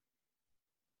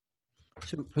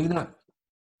 So who knows?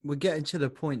 We're getting to the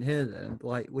point here then,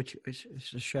 like, which is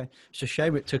a shame. It's a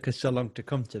shame it took us so long to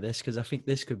come to this, because I think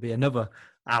this could be another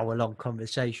hour-long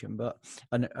conversation. But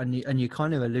and you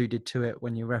kind of alluded to it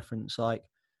when you referenced like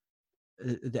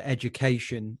the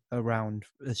education around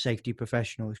the safety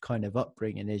professionals' kind of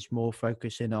upbringing is more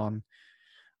focusing on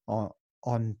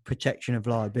protection of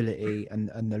liability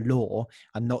and the law,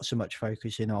 and not so much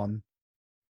focusing on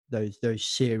those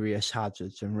serious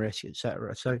hazards and risks,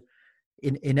 etc. So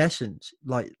in essence,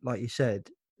 like you said,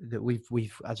 that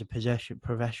we've as a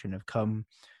profession have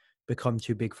become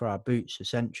too big for our boots,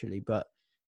 essentially. But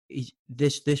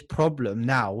this problem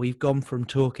now, we've gone from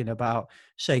talking about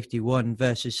safety 1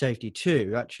 versus safety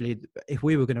 2. Actually, if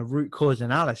we were going to root cause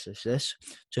analysis this,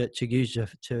 to use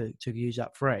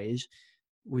that phrase,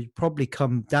 we'd probably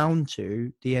come down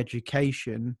to the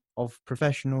education of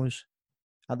professionals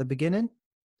at the beginning,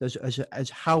 as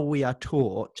how we are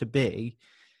taught to be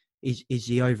is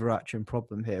the overarching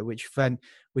problem here, which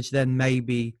then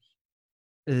maybe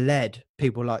led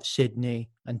people like Sydney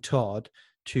and Todd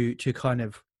to kind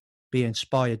of be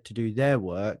inspired to do their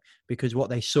work because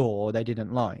what they saw they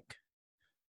didn't like.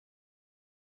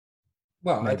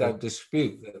 Well, maybe. I don't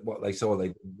dispute that what they saw they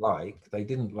didn't like. They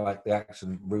didn't like the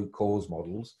accident root cause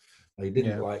models. They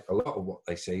didn't like a lot of what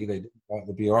they see. They didn't like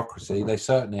the bureaucracy. They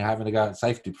certainly having to go at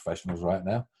safety professionals right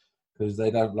now because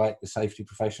they don't like the safety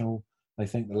professional. They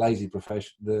think the lazy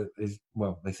professional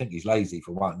they think he's lazy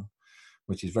for one,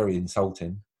 which is very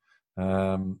insulting.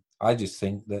 I just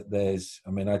think that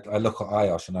I look at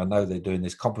IOSH and I know they're doing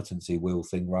this competency wheel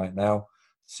thing right now,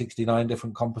 69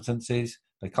 different competencies.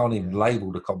 They can't even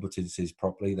label the competencies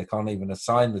properly. They can't even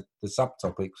assign the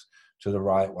subtopics to the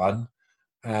right one.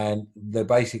 And they're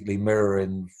basically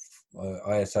mirroring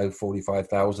ISO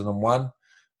 45001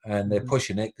 and they're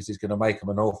pushing it because it's going to make them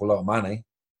an awful lot of money.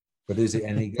 But is it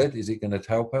any good? Is it going to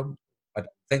help them? I don't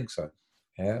think so.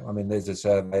 Yeah, I mean, there's a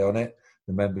survey on it.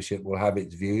 The membership will have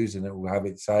its views and it will have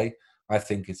its say. I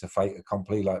think it's a fait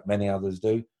accompli like many others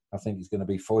do. I think it's going to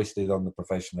be foisted on the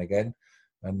profession again.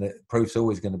 And the proof's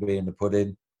always going to be in the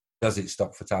pudding. Does it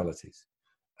stop fatalities?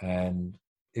 And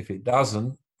if it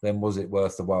doesn't, then was it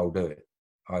worth the while do it?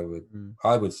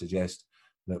 I would suggest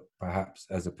that perhaps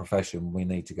as a profession, we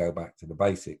need to go back to the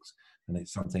basics. And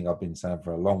it's something I've been saying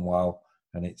for a long while.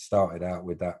 And it started out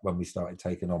with that when we started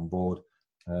taking on board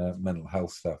mental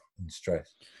health stuff and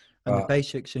stress. And the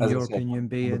basics, in your opinion,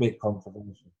 being a bit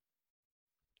controversial.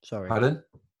 Sorry. Pardon?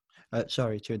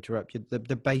 Sorry to interrupt you.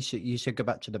 The basic, you said go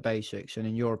back to the basics, and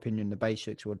in your opinion, the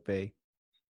basics would be?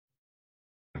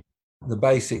 The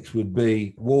basics would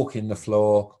be walking the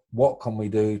floor. What can we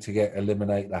do to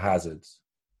eliminate the hazards?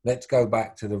 Let's go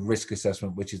back to the risk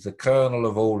assessment, which is the kernel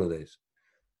of all of this.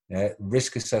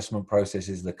 Risk assessment process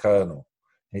is the kernel.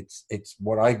 It's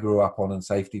what I grew up on in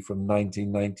safety from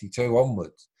 1992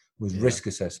 onwards, was risk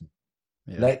assessment.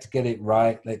 Yeah. Let's get it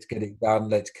right. Let's get it done.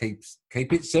 Let's keep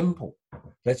it simple.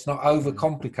 Let's not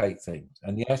overcomplicate things.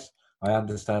 And yes, I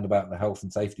understand about the health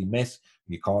and safety myths.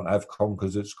 You can't have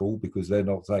conkers at school because they're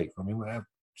not safe. I mean, how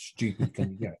stupid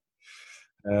can you get?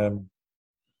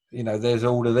 There's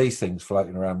all of these things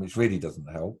floating around, which really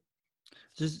doesn't help.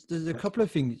 There's a couple of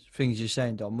things you're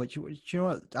saying, Dom, which you know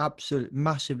what, absolutely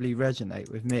massively resonate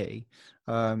with me.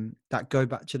 That go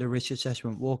back to the risk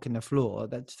assessment, walking the floor.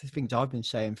 That's the things I've been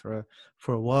saying for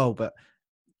a while. But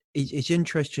it's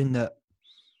interesting that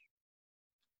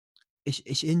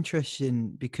it's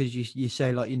interesting because you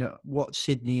say, like, what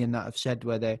Sydney and that have said,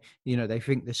 where they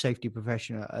think the safety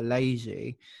profession are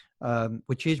lazy,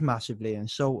 which is massively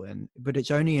insulting. But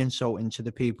it's only insulting to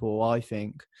the people, I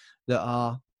think, that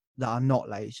are not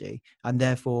lazy, and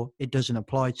therefore it doesn't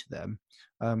apply to them.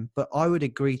 But I would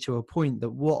agree to a point that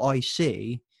what I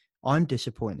see, I'm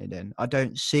disappointed in. I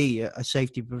don't see a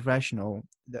safety profession,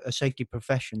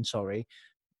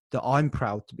 that I'm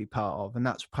proud to be part of, and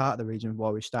that's part of the reason why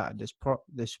we started this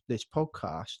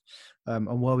podcast,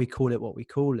 and why we call it what we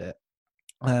call it.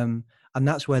 And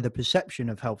that's where the perception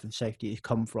of health and safety has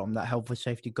come from. That health and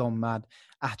safety gone mad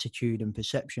attitude and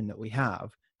perception that we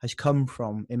have has come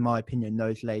from, in my opinion,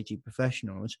 those lazy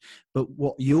professionals. But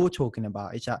what you're talking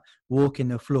about is that walking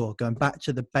the floor, going back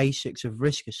to the basics of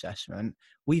risk assessment.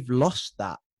 We've lost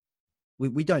that.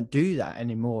 We don't do that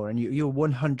anymore. And you're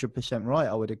 100% right.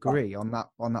 I would agree on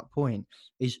that point.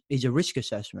 Is a risk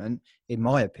assessment, in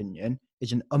my opinion,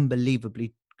 is an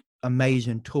unbelievably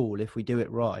amazing tool if we do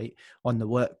it right in the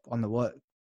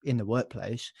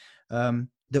workplace.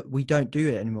 That we don't do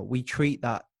it anymore. We treat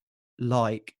that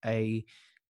like a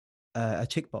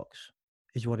tick box,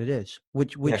 is what it is,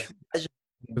 which yes,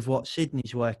 with what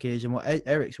Sydney's work is and what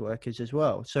Eric's work is as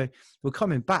well. So we're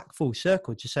coming back full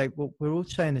circle to say, well, we're all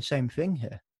saying the same thing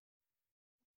here.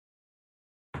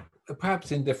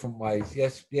 Perhaps in different ways.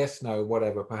 Yes, no,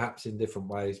 whatever, perhaps in different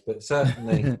ways. But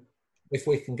certainly, if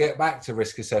we can get back to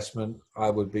risk assessment, I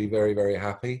would be very, very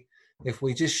happy. If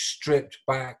we just stripped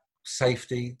back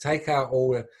safety, take out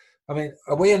all the... I mean,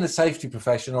 are we in the safety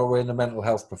profession or are we in the mental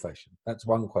health profession? That's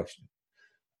one question.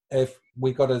 If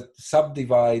we got to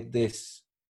subdivide this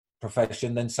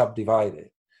profession, then subdivide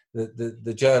it.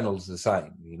 The journal's the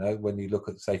same, when you look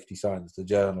at safety science, the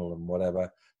journal and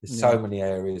whatever, there's so many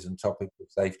areas and topics of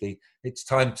safety. It's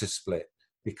time to split,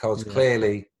 because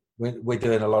clearly we're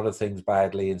doing a lot of things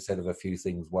badly instead of a few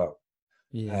things well.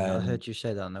 Yeah, I heard you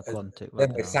say that on the Quantic.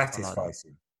 Then we're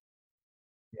satisficing.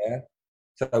 Yeah,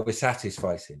 so we're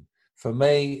satisficing. For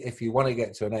me, if you want to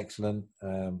get to an excellent,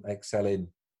 excelling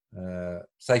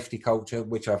safety culture,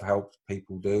 which I've helped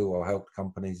people do or helped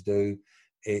companies do,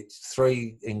 it's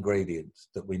 3 ingredients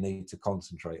that we need to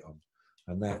concentrate on.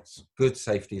 And that's good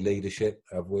safety leadership,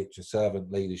 of which a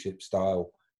servant leadership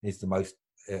style is the most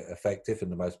effective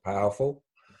and the most powerful.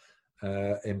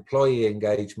 Employee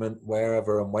engagement,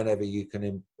 wherever and whenever you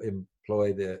can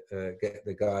employ get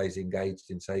the guys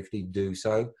engaged in safety, do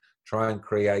so. Try and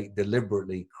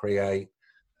deliberately create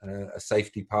a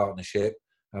safety partnership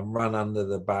and run under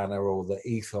the banner or the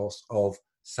ethos of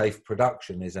safe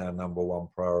production is our number 1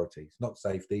 priority. It's not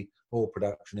safety or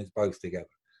production, it's both together.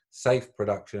 Safe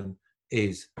production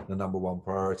is the number 1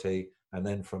 priority. And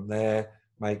then from there,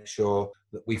 make sure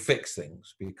that we fix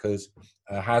things, because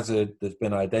a hazard that's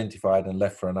been identified and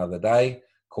left for another day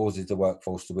causes the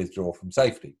workforce to withdraw from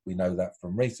safety. We know that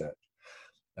from research.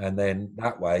 And then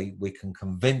that way we can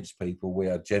convince people we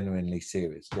are genuinely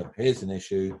serious. Look, here's an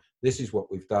issue. This is what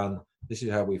we've done. This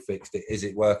is how we fixed it. Is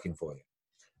it working for you?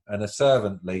 And a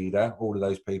servant leader, all of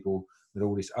those people with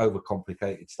all this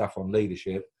overcomplicated stuff on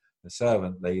leadership, a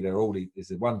servant leader, is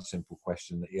the one simple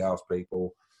question that you ask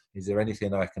people: is there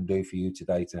anything I can do for you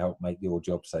today to help make your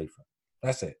job safer?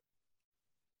 That's it.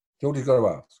 That's all you've got to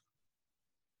ask.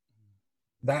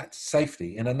 That's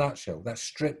safety in a nutshell. That's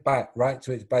stripped back right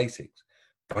to its basics,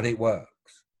 but it works.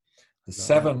 The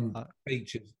 7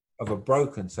 features of a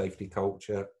broken safety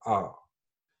culture are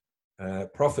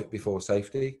profit before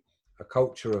safety, a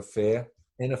culture of fear,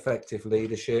 ineffective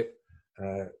leadership,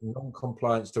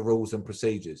 non-compliance to rules and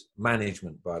procedures.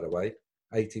 Management, by the way,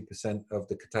 80% of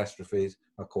the catastrophes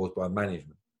are caused by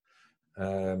management.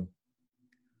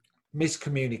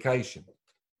 Miscommunication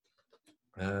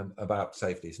about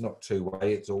safety. It's not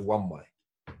two-way, it's all one-way.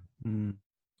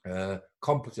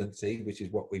 Competency, which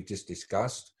is what we've just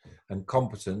discussed, and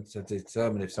competence, to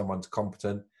determine if someone's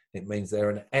competent, it means they're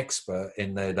an expert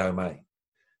in their domain.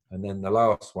 And then the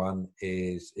last one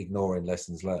is ignoring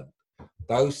lessons learned.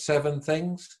 Those 7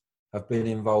 things have been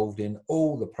involved in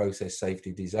all the process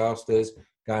safety disasters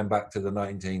going back to the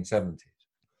 1970s.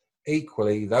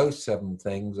 Equally, those 7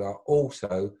 things are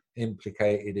also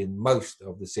implicated in most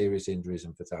of the serious injuries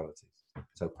and fatalities.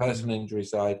 So personal injury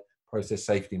side, process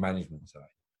safety management side.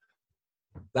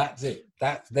 That's it.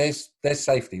 There's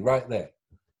safety right there.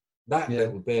 That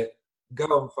little bit,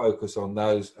 go and focus on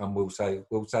those, and we'll save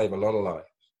a lot of lives.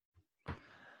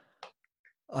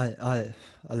 I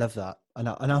love that, and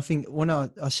I think when I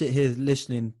sit here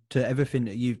listening to everything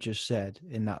that you've just said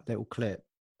in that little clip,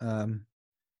 and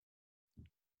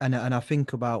I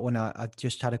think about when I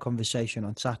just had a conversation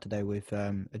on Saturday with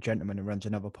a gentleman who runs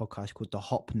another podcast called The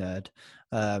Hop Nerd,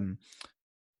 and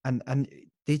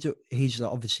he's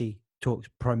obviously talks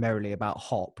primarily about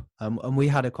hop, and we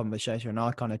had a conversation, and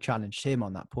I kind of challenged him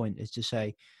on that point, is to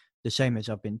say the same as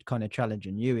I've been kind of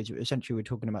challenging you, is essentially we're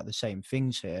talking about the same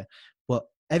things here, but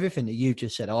everything that you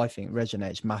just said, I think,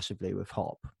 resonates massively with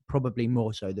hop, probably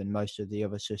more so than most of the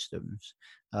other systems.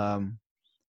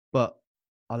 But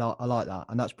I like that,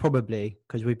 and that's probably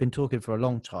because we've been talking for a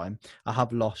long time. I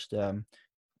have lost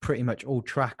pretty much all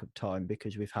track of time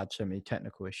because we've had so many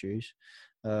technical issues.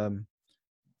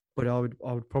 But I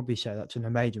would probably say that's an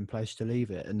amazing place to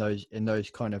leave it, in those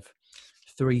kind of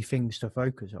 3 things to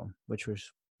focus on, which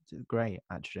was great,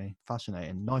 actually.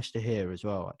 Fascinating. Nice to hear as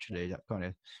well, actually, that kind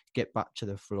of get back to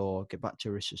the floor, get back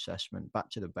to risk assessment, back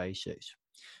to the basics.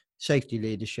 Safety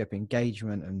leadership,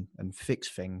 engagement, and fix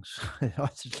things.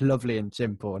 It's lovely and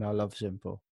simple, and I love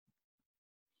simple.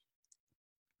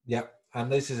 Yeah,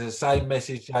 and this is the same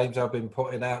message, James, I've been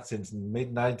putting out since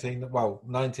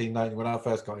 1990 when I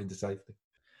first got into safety.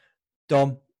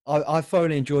 Dom, I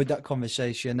thoroughly enjoyed that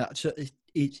conversation. That's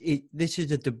this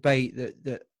is a debate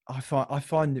that I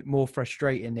find it more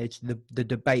frustrating. It's the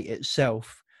debate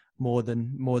itself more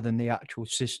than the actual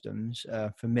systems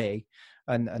for me,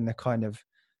 and the kind of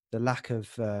the lack of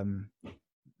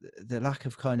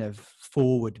kind of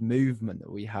forward movement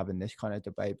that we have in this kind of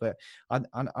debate. But I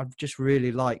just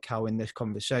really like how in this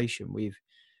conversation we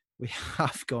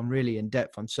have gone really in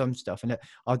depth on some stuff, and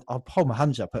I'll hold my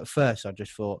hands up. At first, I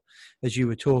just thought, as you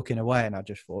were talking away, and I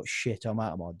just thought, shit, I'm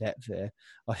out of my depth here.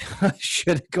 I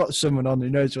should have got someone on who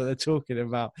knows what they're talking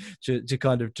about to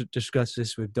kind of discuss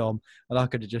this with Dom, and I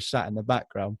could have just sat in the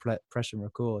background, press and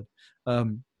record.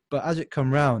 But as it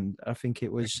come round, I think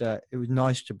it was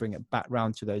nice to bring it back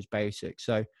round to those basics.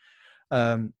 So,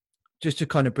 just to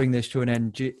kind of bring this to an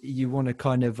end, you want to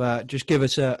kind of just give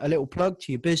us a little plug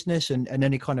to your business and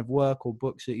any kind of work or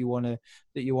books that you want to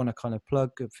kind of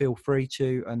plug. Feel free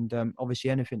to, and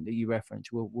obviously anything that you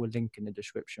reference, we'll link in the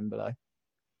description below.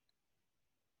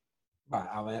 Right.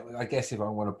 I mean, I guess if I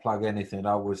want to plug anything,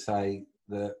 I would say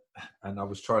that, and I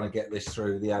was trying to get this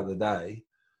through the other day,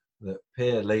 that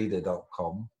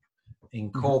peerleader.com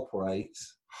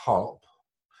incorporates HOP,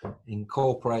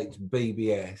 incorporates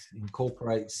BBS,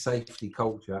 incorporates safety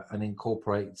culture, and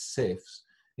incorporates SIFs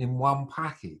in one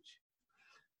package.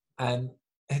 And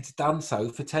it's done so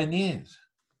for 10 years.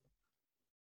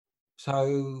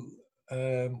 So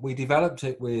we developed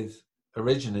it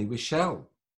originally with Shell,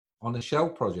 on a Shell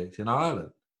project in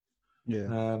Ireland.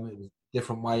 Yeah. It was a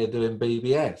different way of doing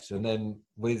BBS. And then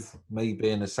with me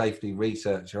being a safety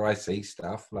researcher, I see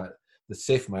stuff like the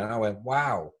SIF man. I went,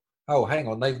 wow, oh, hang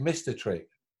on, they've missed a trick.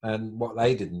 And what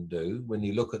they didn't do, when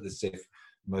you look at the SIF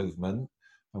movement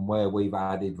and where we've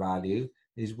added value,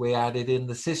 is we added in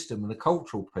the system and the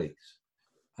cultural piece.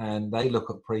 And they look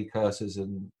at precursors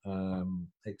and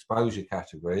exposure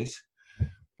categories,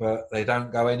 but they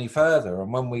don't go any further.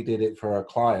 And when we did it for a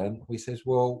client, we says,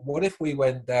 well, what if we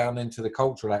went down into the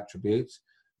cultural attributes?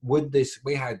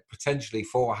 We had potentially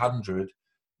 400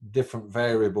 different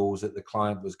variables that the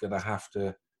client was going to have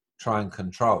to try and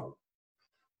control.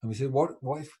 And we said, what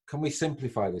if, can we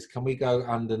simplify this? Can we go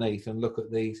underneath and look at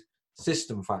these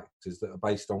system factors that are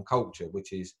based on culture,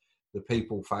 which is the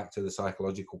people factor, the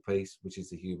psychological piece, which is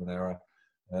the human error,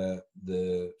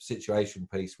 the situation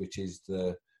piece, which is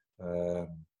the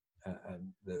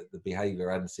behaviour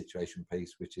and the situation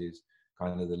piece, which is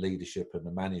kind of the leadership and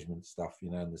the management stuff,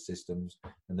 and the systems,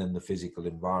 and then the physical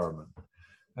environment.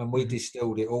 And we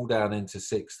distilled it all down into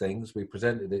 6 things. We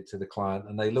presented it to the client,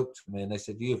 and they looked at me and they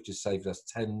said, "You have just saved us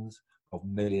tens of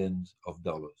millions of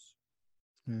dollars."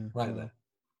 Right there.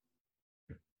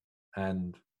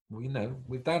 And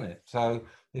we've done it. So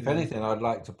if anything, I'd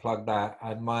like to plug that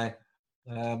and my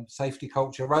safety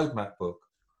culture roadmap book,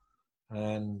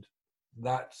 and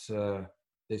that's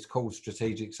it's called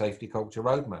Strategic Safety Culture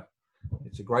Roadmap.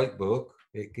 It's a great book.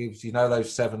 It gives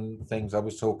those 7 things I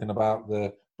was talking about,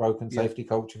 the broken safety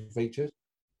culture features.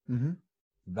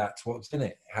 That's what's in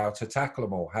it. How to tackle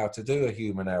them all, how to do a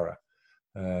human error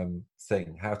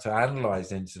thing, how to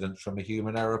analyze incidents from a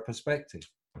human error perspective.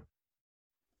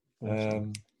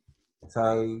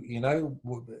 So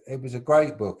it was a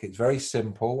great book. It's very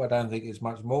simple. I don't think it's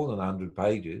much more than 100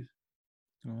 pages.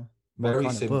 Very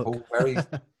simple, very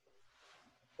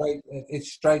straight.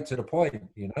 It's straight to the point,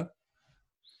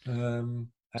 And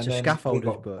it's a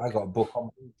scaffolder's book. I got a book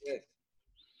on BBS.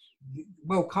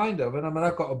 Well, kind of. And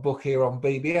I've got a book here on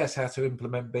BBS, how to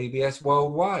implement BBS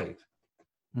worldwide.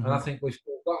 And I think we've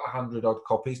still got 100 odd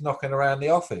copies knocking around the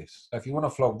office. So if you want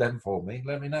to flog them for me,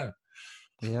 let me know.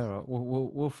 Yeah, right.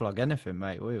 We'll flog anything,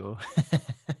 mate. We will.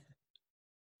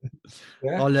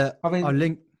 Yeah. I'll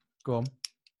link. Go on.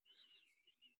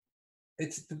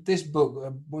 It's this book.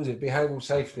 What was it? Behavioural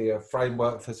Safety: A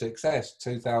Framework for Success,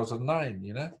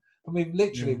 2009.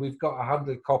 Literally, we've got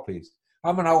 100 copies.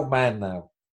 I'm an old man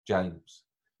now, James.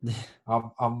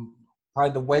 I'm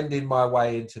kind of wending my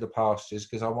way into the pastures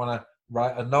because I want to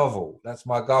write a novel. That's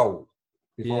my goal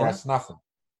before I snuff them.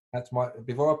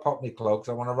 Before I pop my clogs,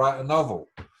 I want to write a novel.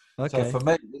 Okay. So for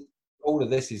me, all of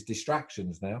this is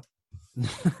distractions now.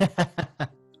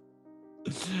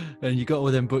 And you got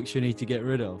all them books you need to get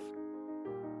rid of.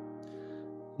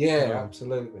 Yeah,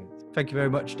 absolutely. Thank you very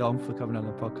much, Dom, for coming on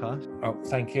the podcast. Oh,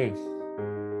 thank you.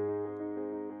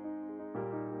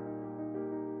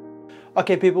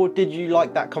 Okay, people, did you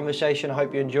like that conversation? I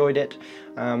hope you enjoyed it.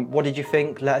 What did you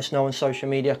think? Let us know on social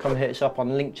media. Come hit us up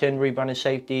on LinkedIn, Rebranded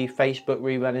Safety, Facebook,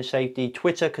 Rebranded Safety,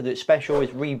 Twitter, because it's special,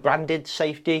 is Rebranded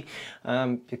Safety,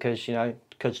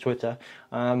 because Twitter.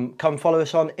 Come follow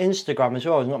us on Instagram as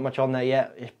well. There's not much on there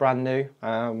yet. It's brand new.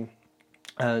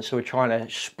 So we're trying to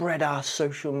spread our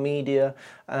social media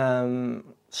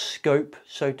scope,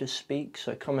 so to speak.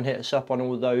 So come and hit us up on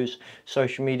all those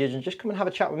social medias, and just come and have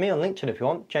a chat with me on LinkedIn if you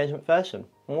want. James McPherson.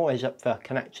 I'm always up for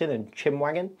connecting and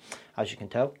chinwagging, as you can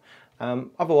tell.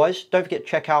 Otherwise, don't forget to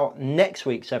check out next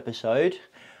week's episode,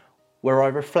 where I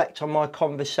reflect on my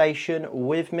conversation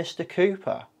with Mr.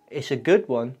 Cooper. It's a good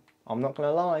one. I'm not going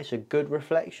to lie. It's a good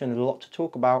reflection. There's a lot to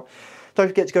talk about. Don't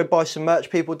forget to go buy some merch,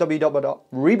 people.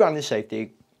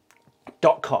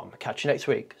 www.rebrandedsafety.com. Catch you next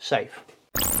week. Safe.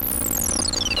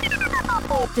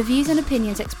 The views and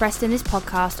opinions expressed in this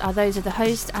podcast are those of the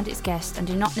host and its guests and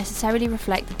do not necessarily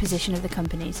reflect the position of the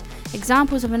companies.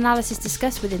 Examples of analysis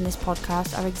discussed within this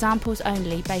podcast are examples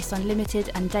only based on limited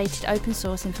and dated open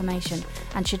source information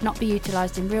and should not be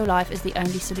utilised in real life as the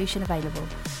only solution available.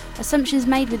 Assumptions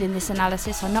made within this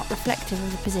analysis are not reflective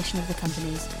of the position of the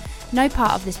companies. No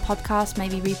part of this podcast may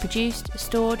be reproduced,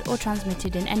 stored or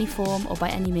transmitted in any form or by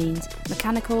any means,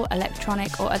 mechanical,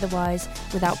 electronic or otherwise,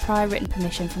 without prior written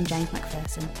permission from James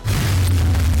McPherson.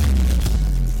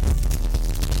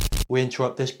 We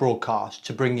interrupt this broadcast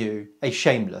to bring you a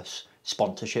shameless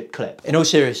sponsorship clip. In all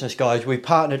seriousness, guys, we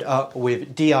partnered up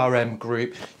with DRM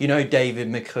Group. David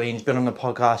McLean's been on the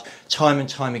podcast time and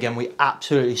time again. We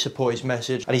absolutely support his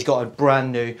message, and he's got a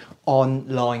brand new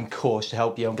online course to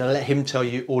help you. I'm going to let him tell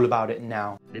you all about it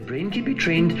now. The brain can be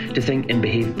trained to think and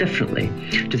behave differently,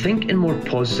 to think in more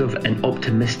positive and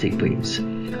optimistic ways.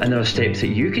 And there are steps that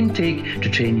you can take to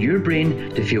train your brain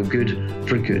to feel good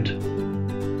for good.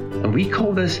 And we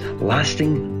call this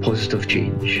lasting positive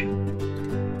change.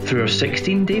 Through our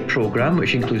 16-day program,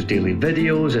 which includes daily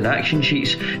videos and action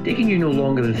sheets, taking you no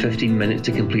longer than 15 minutes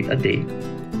to complete a day,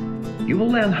 you will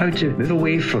learn how to move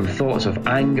away from thoughts of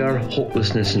anger,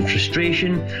 hopelessness and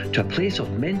frustration to a place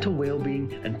of mental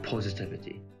well-being and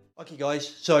positivity. Okay guys,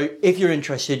 so if you're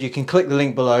interested, you can click the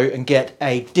link below and get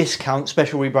a discount,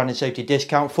 special Rebranded Safety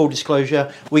discount. Full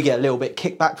disclosure, we get a little bit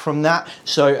kickback from that.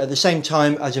 So at the same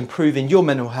time as improving your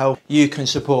mental health, you can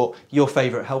support your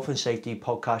favourite health and safety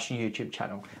podcast and YouTube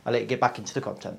channel. I'll let you get back into the content.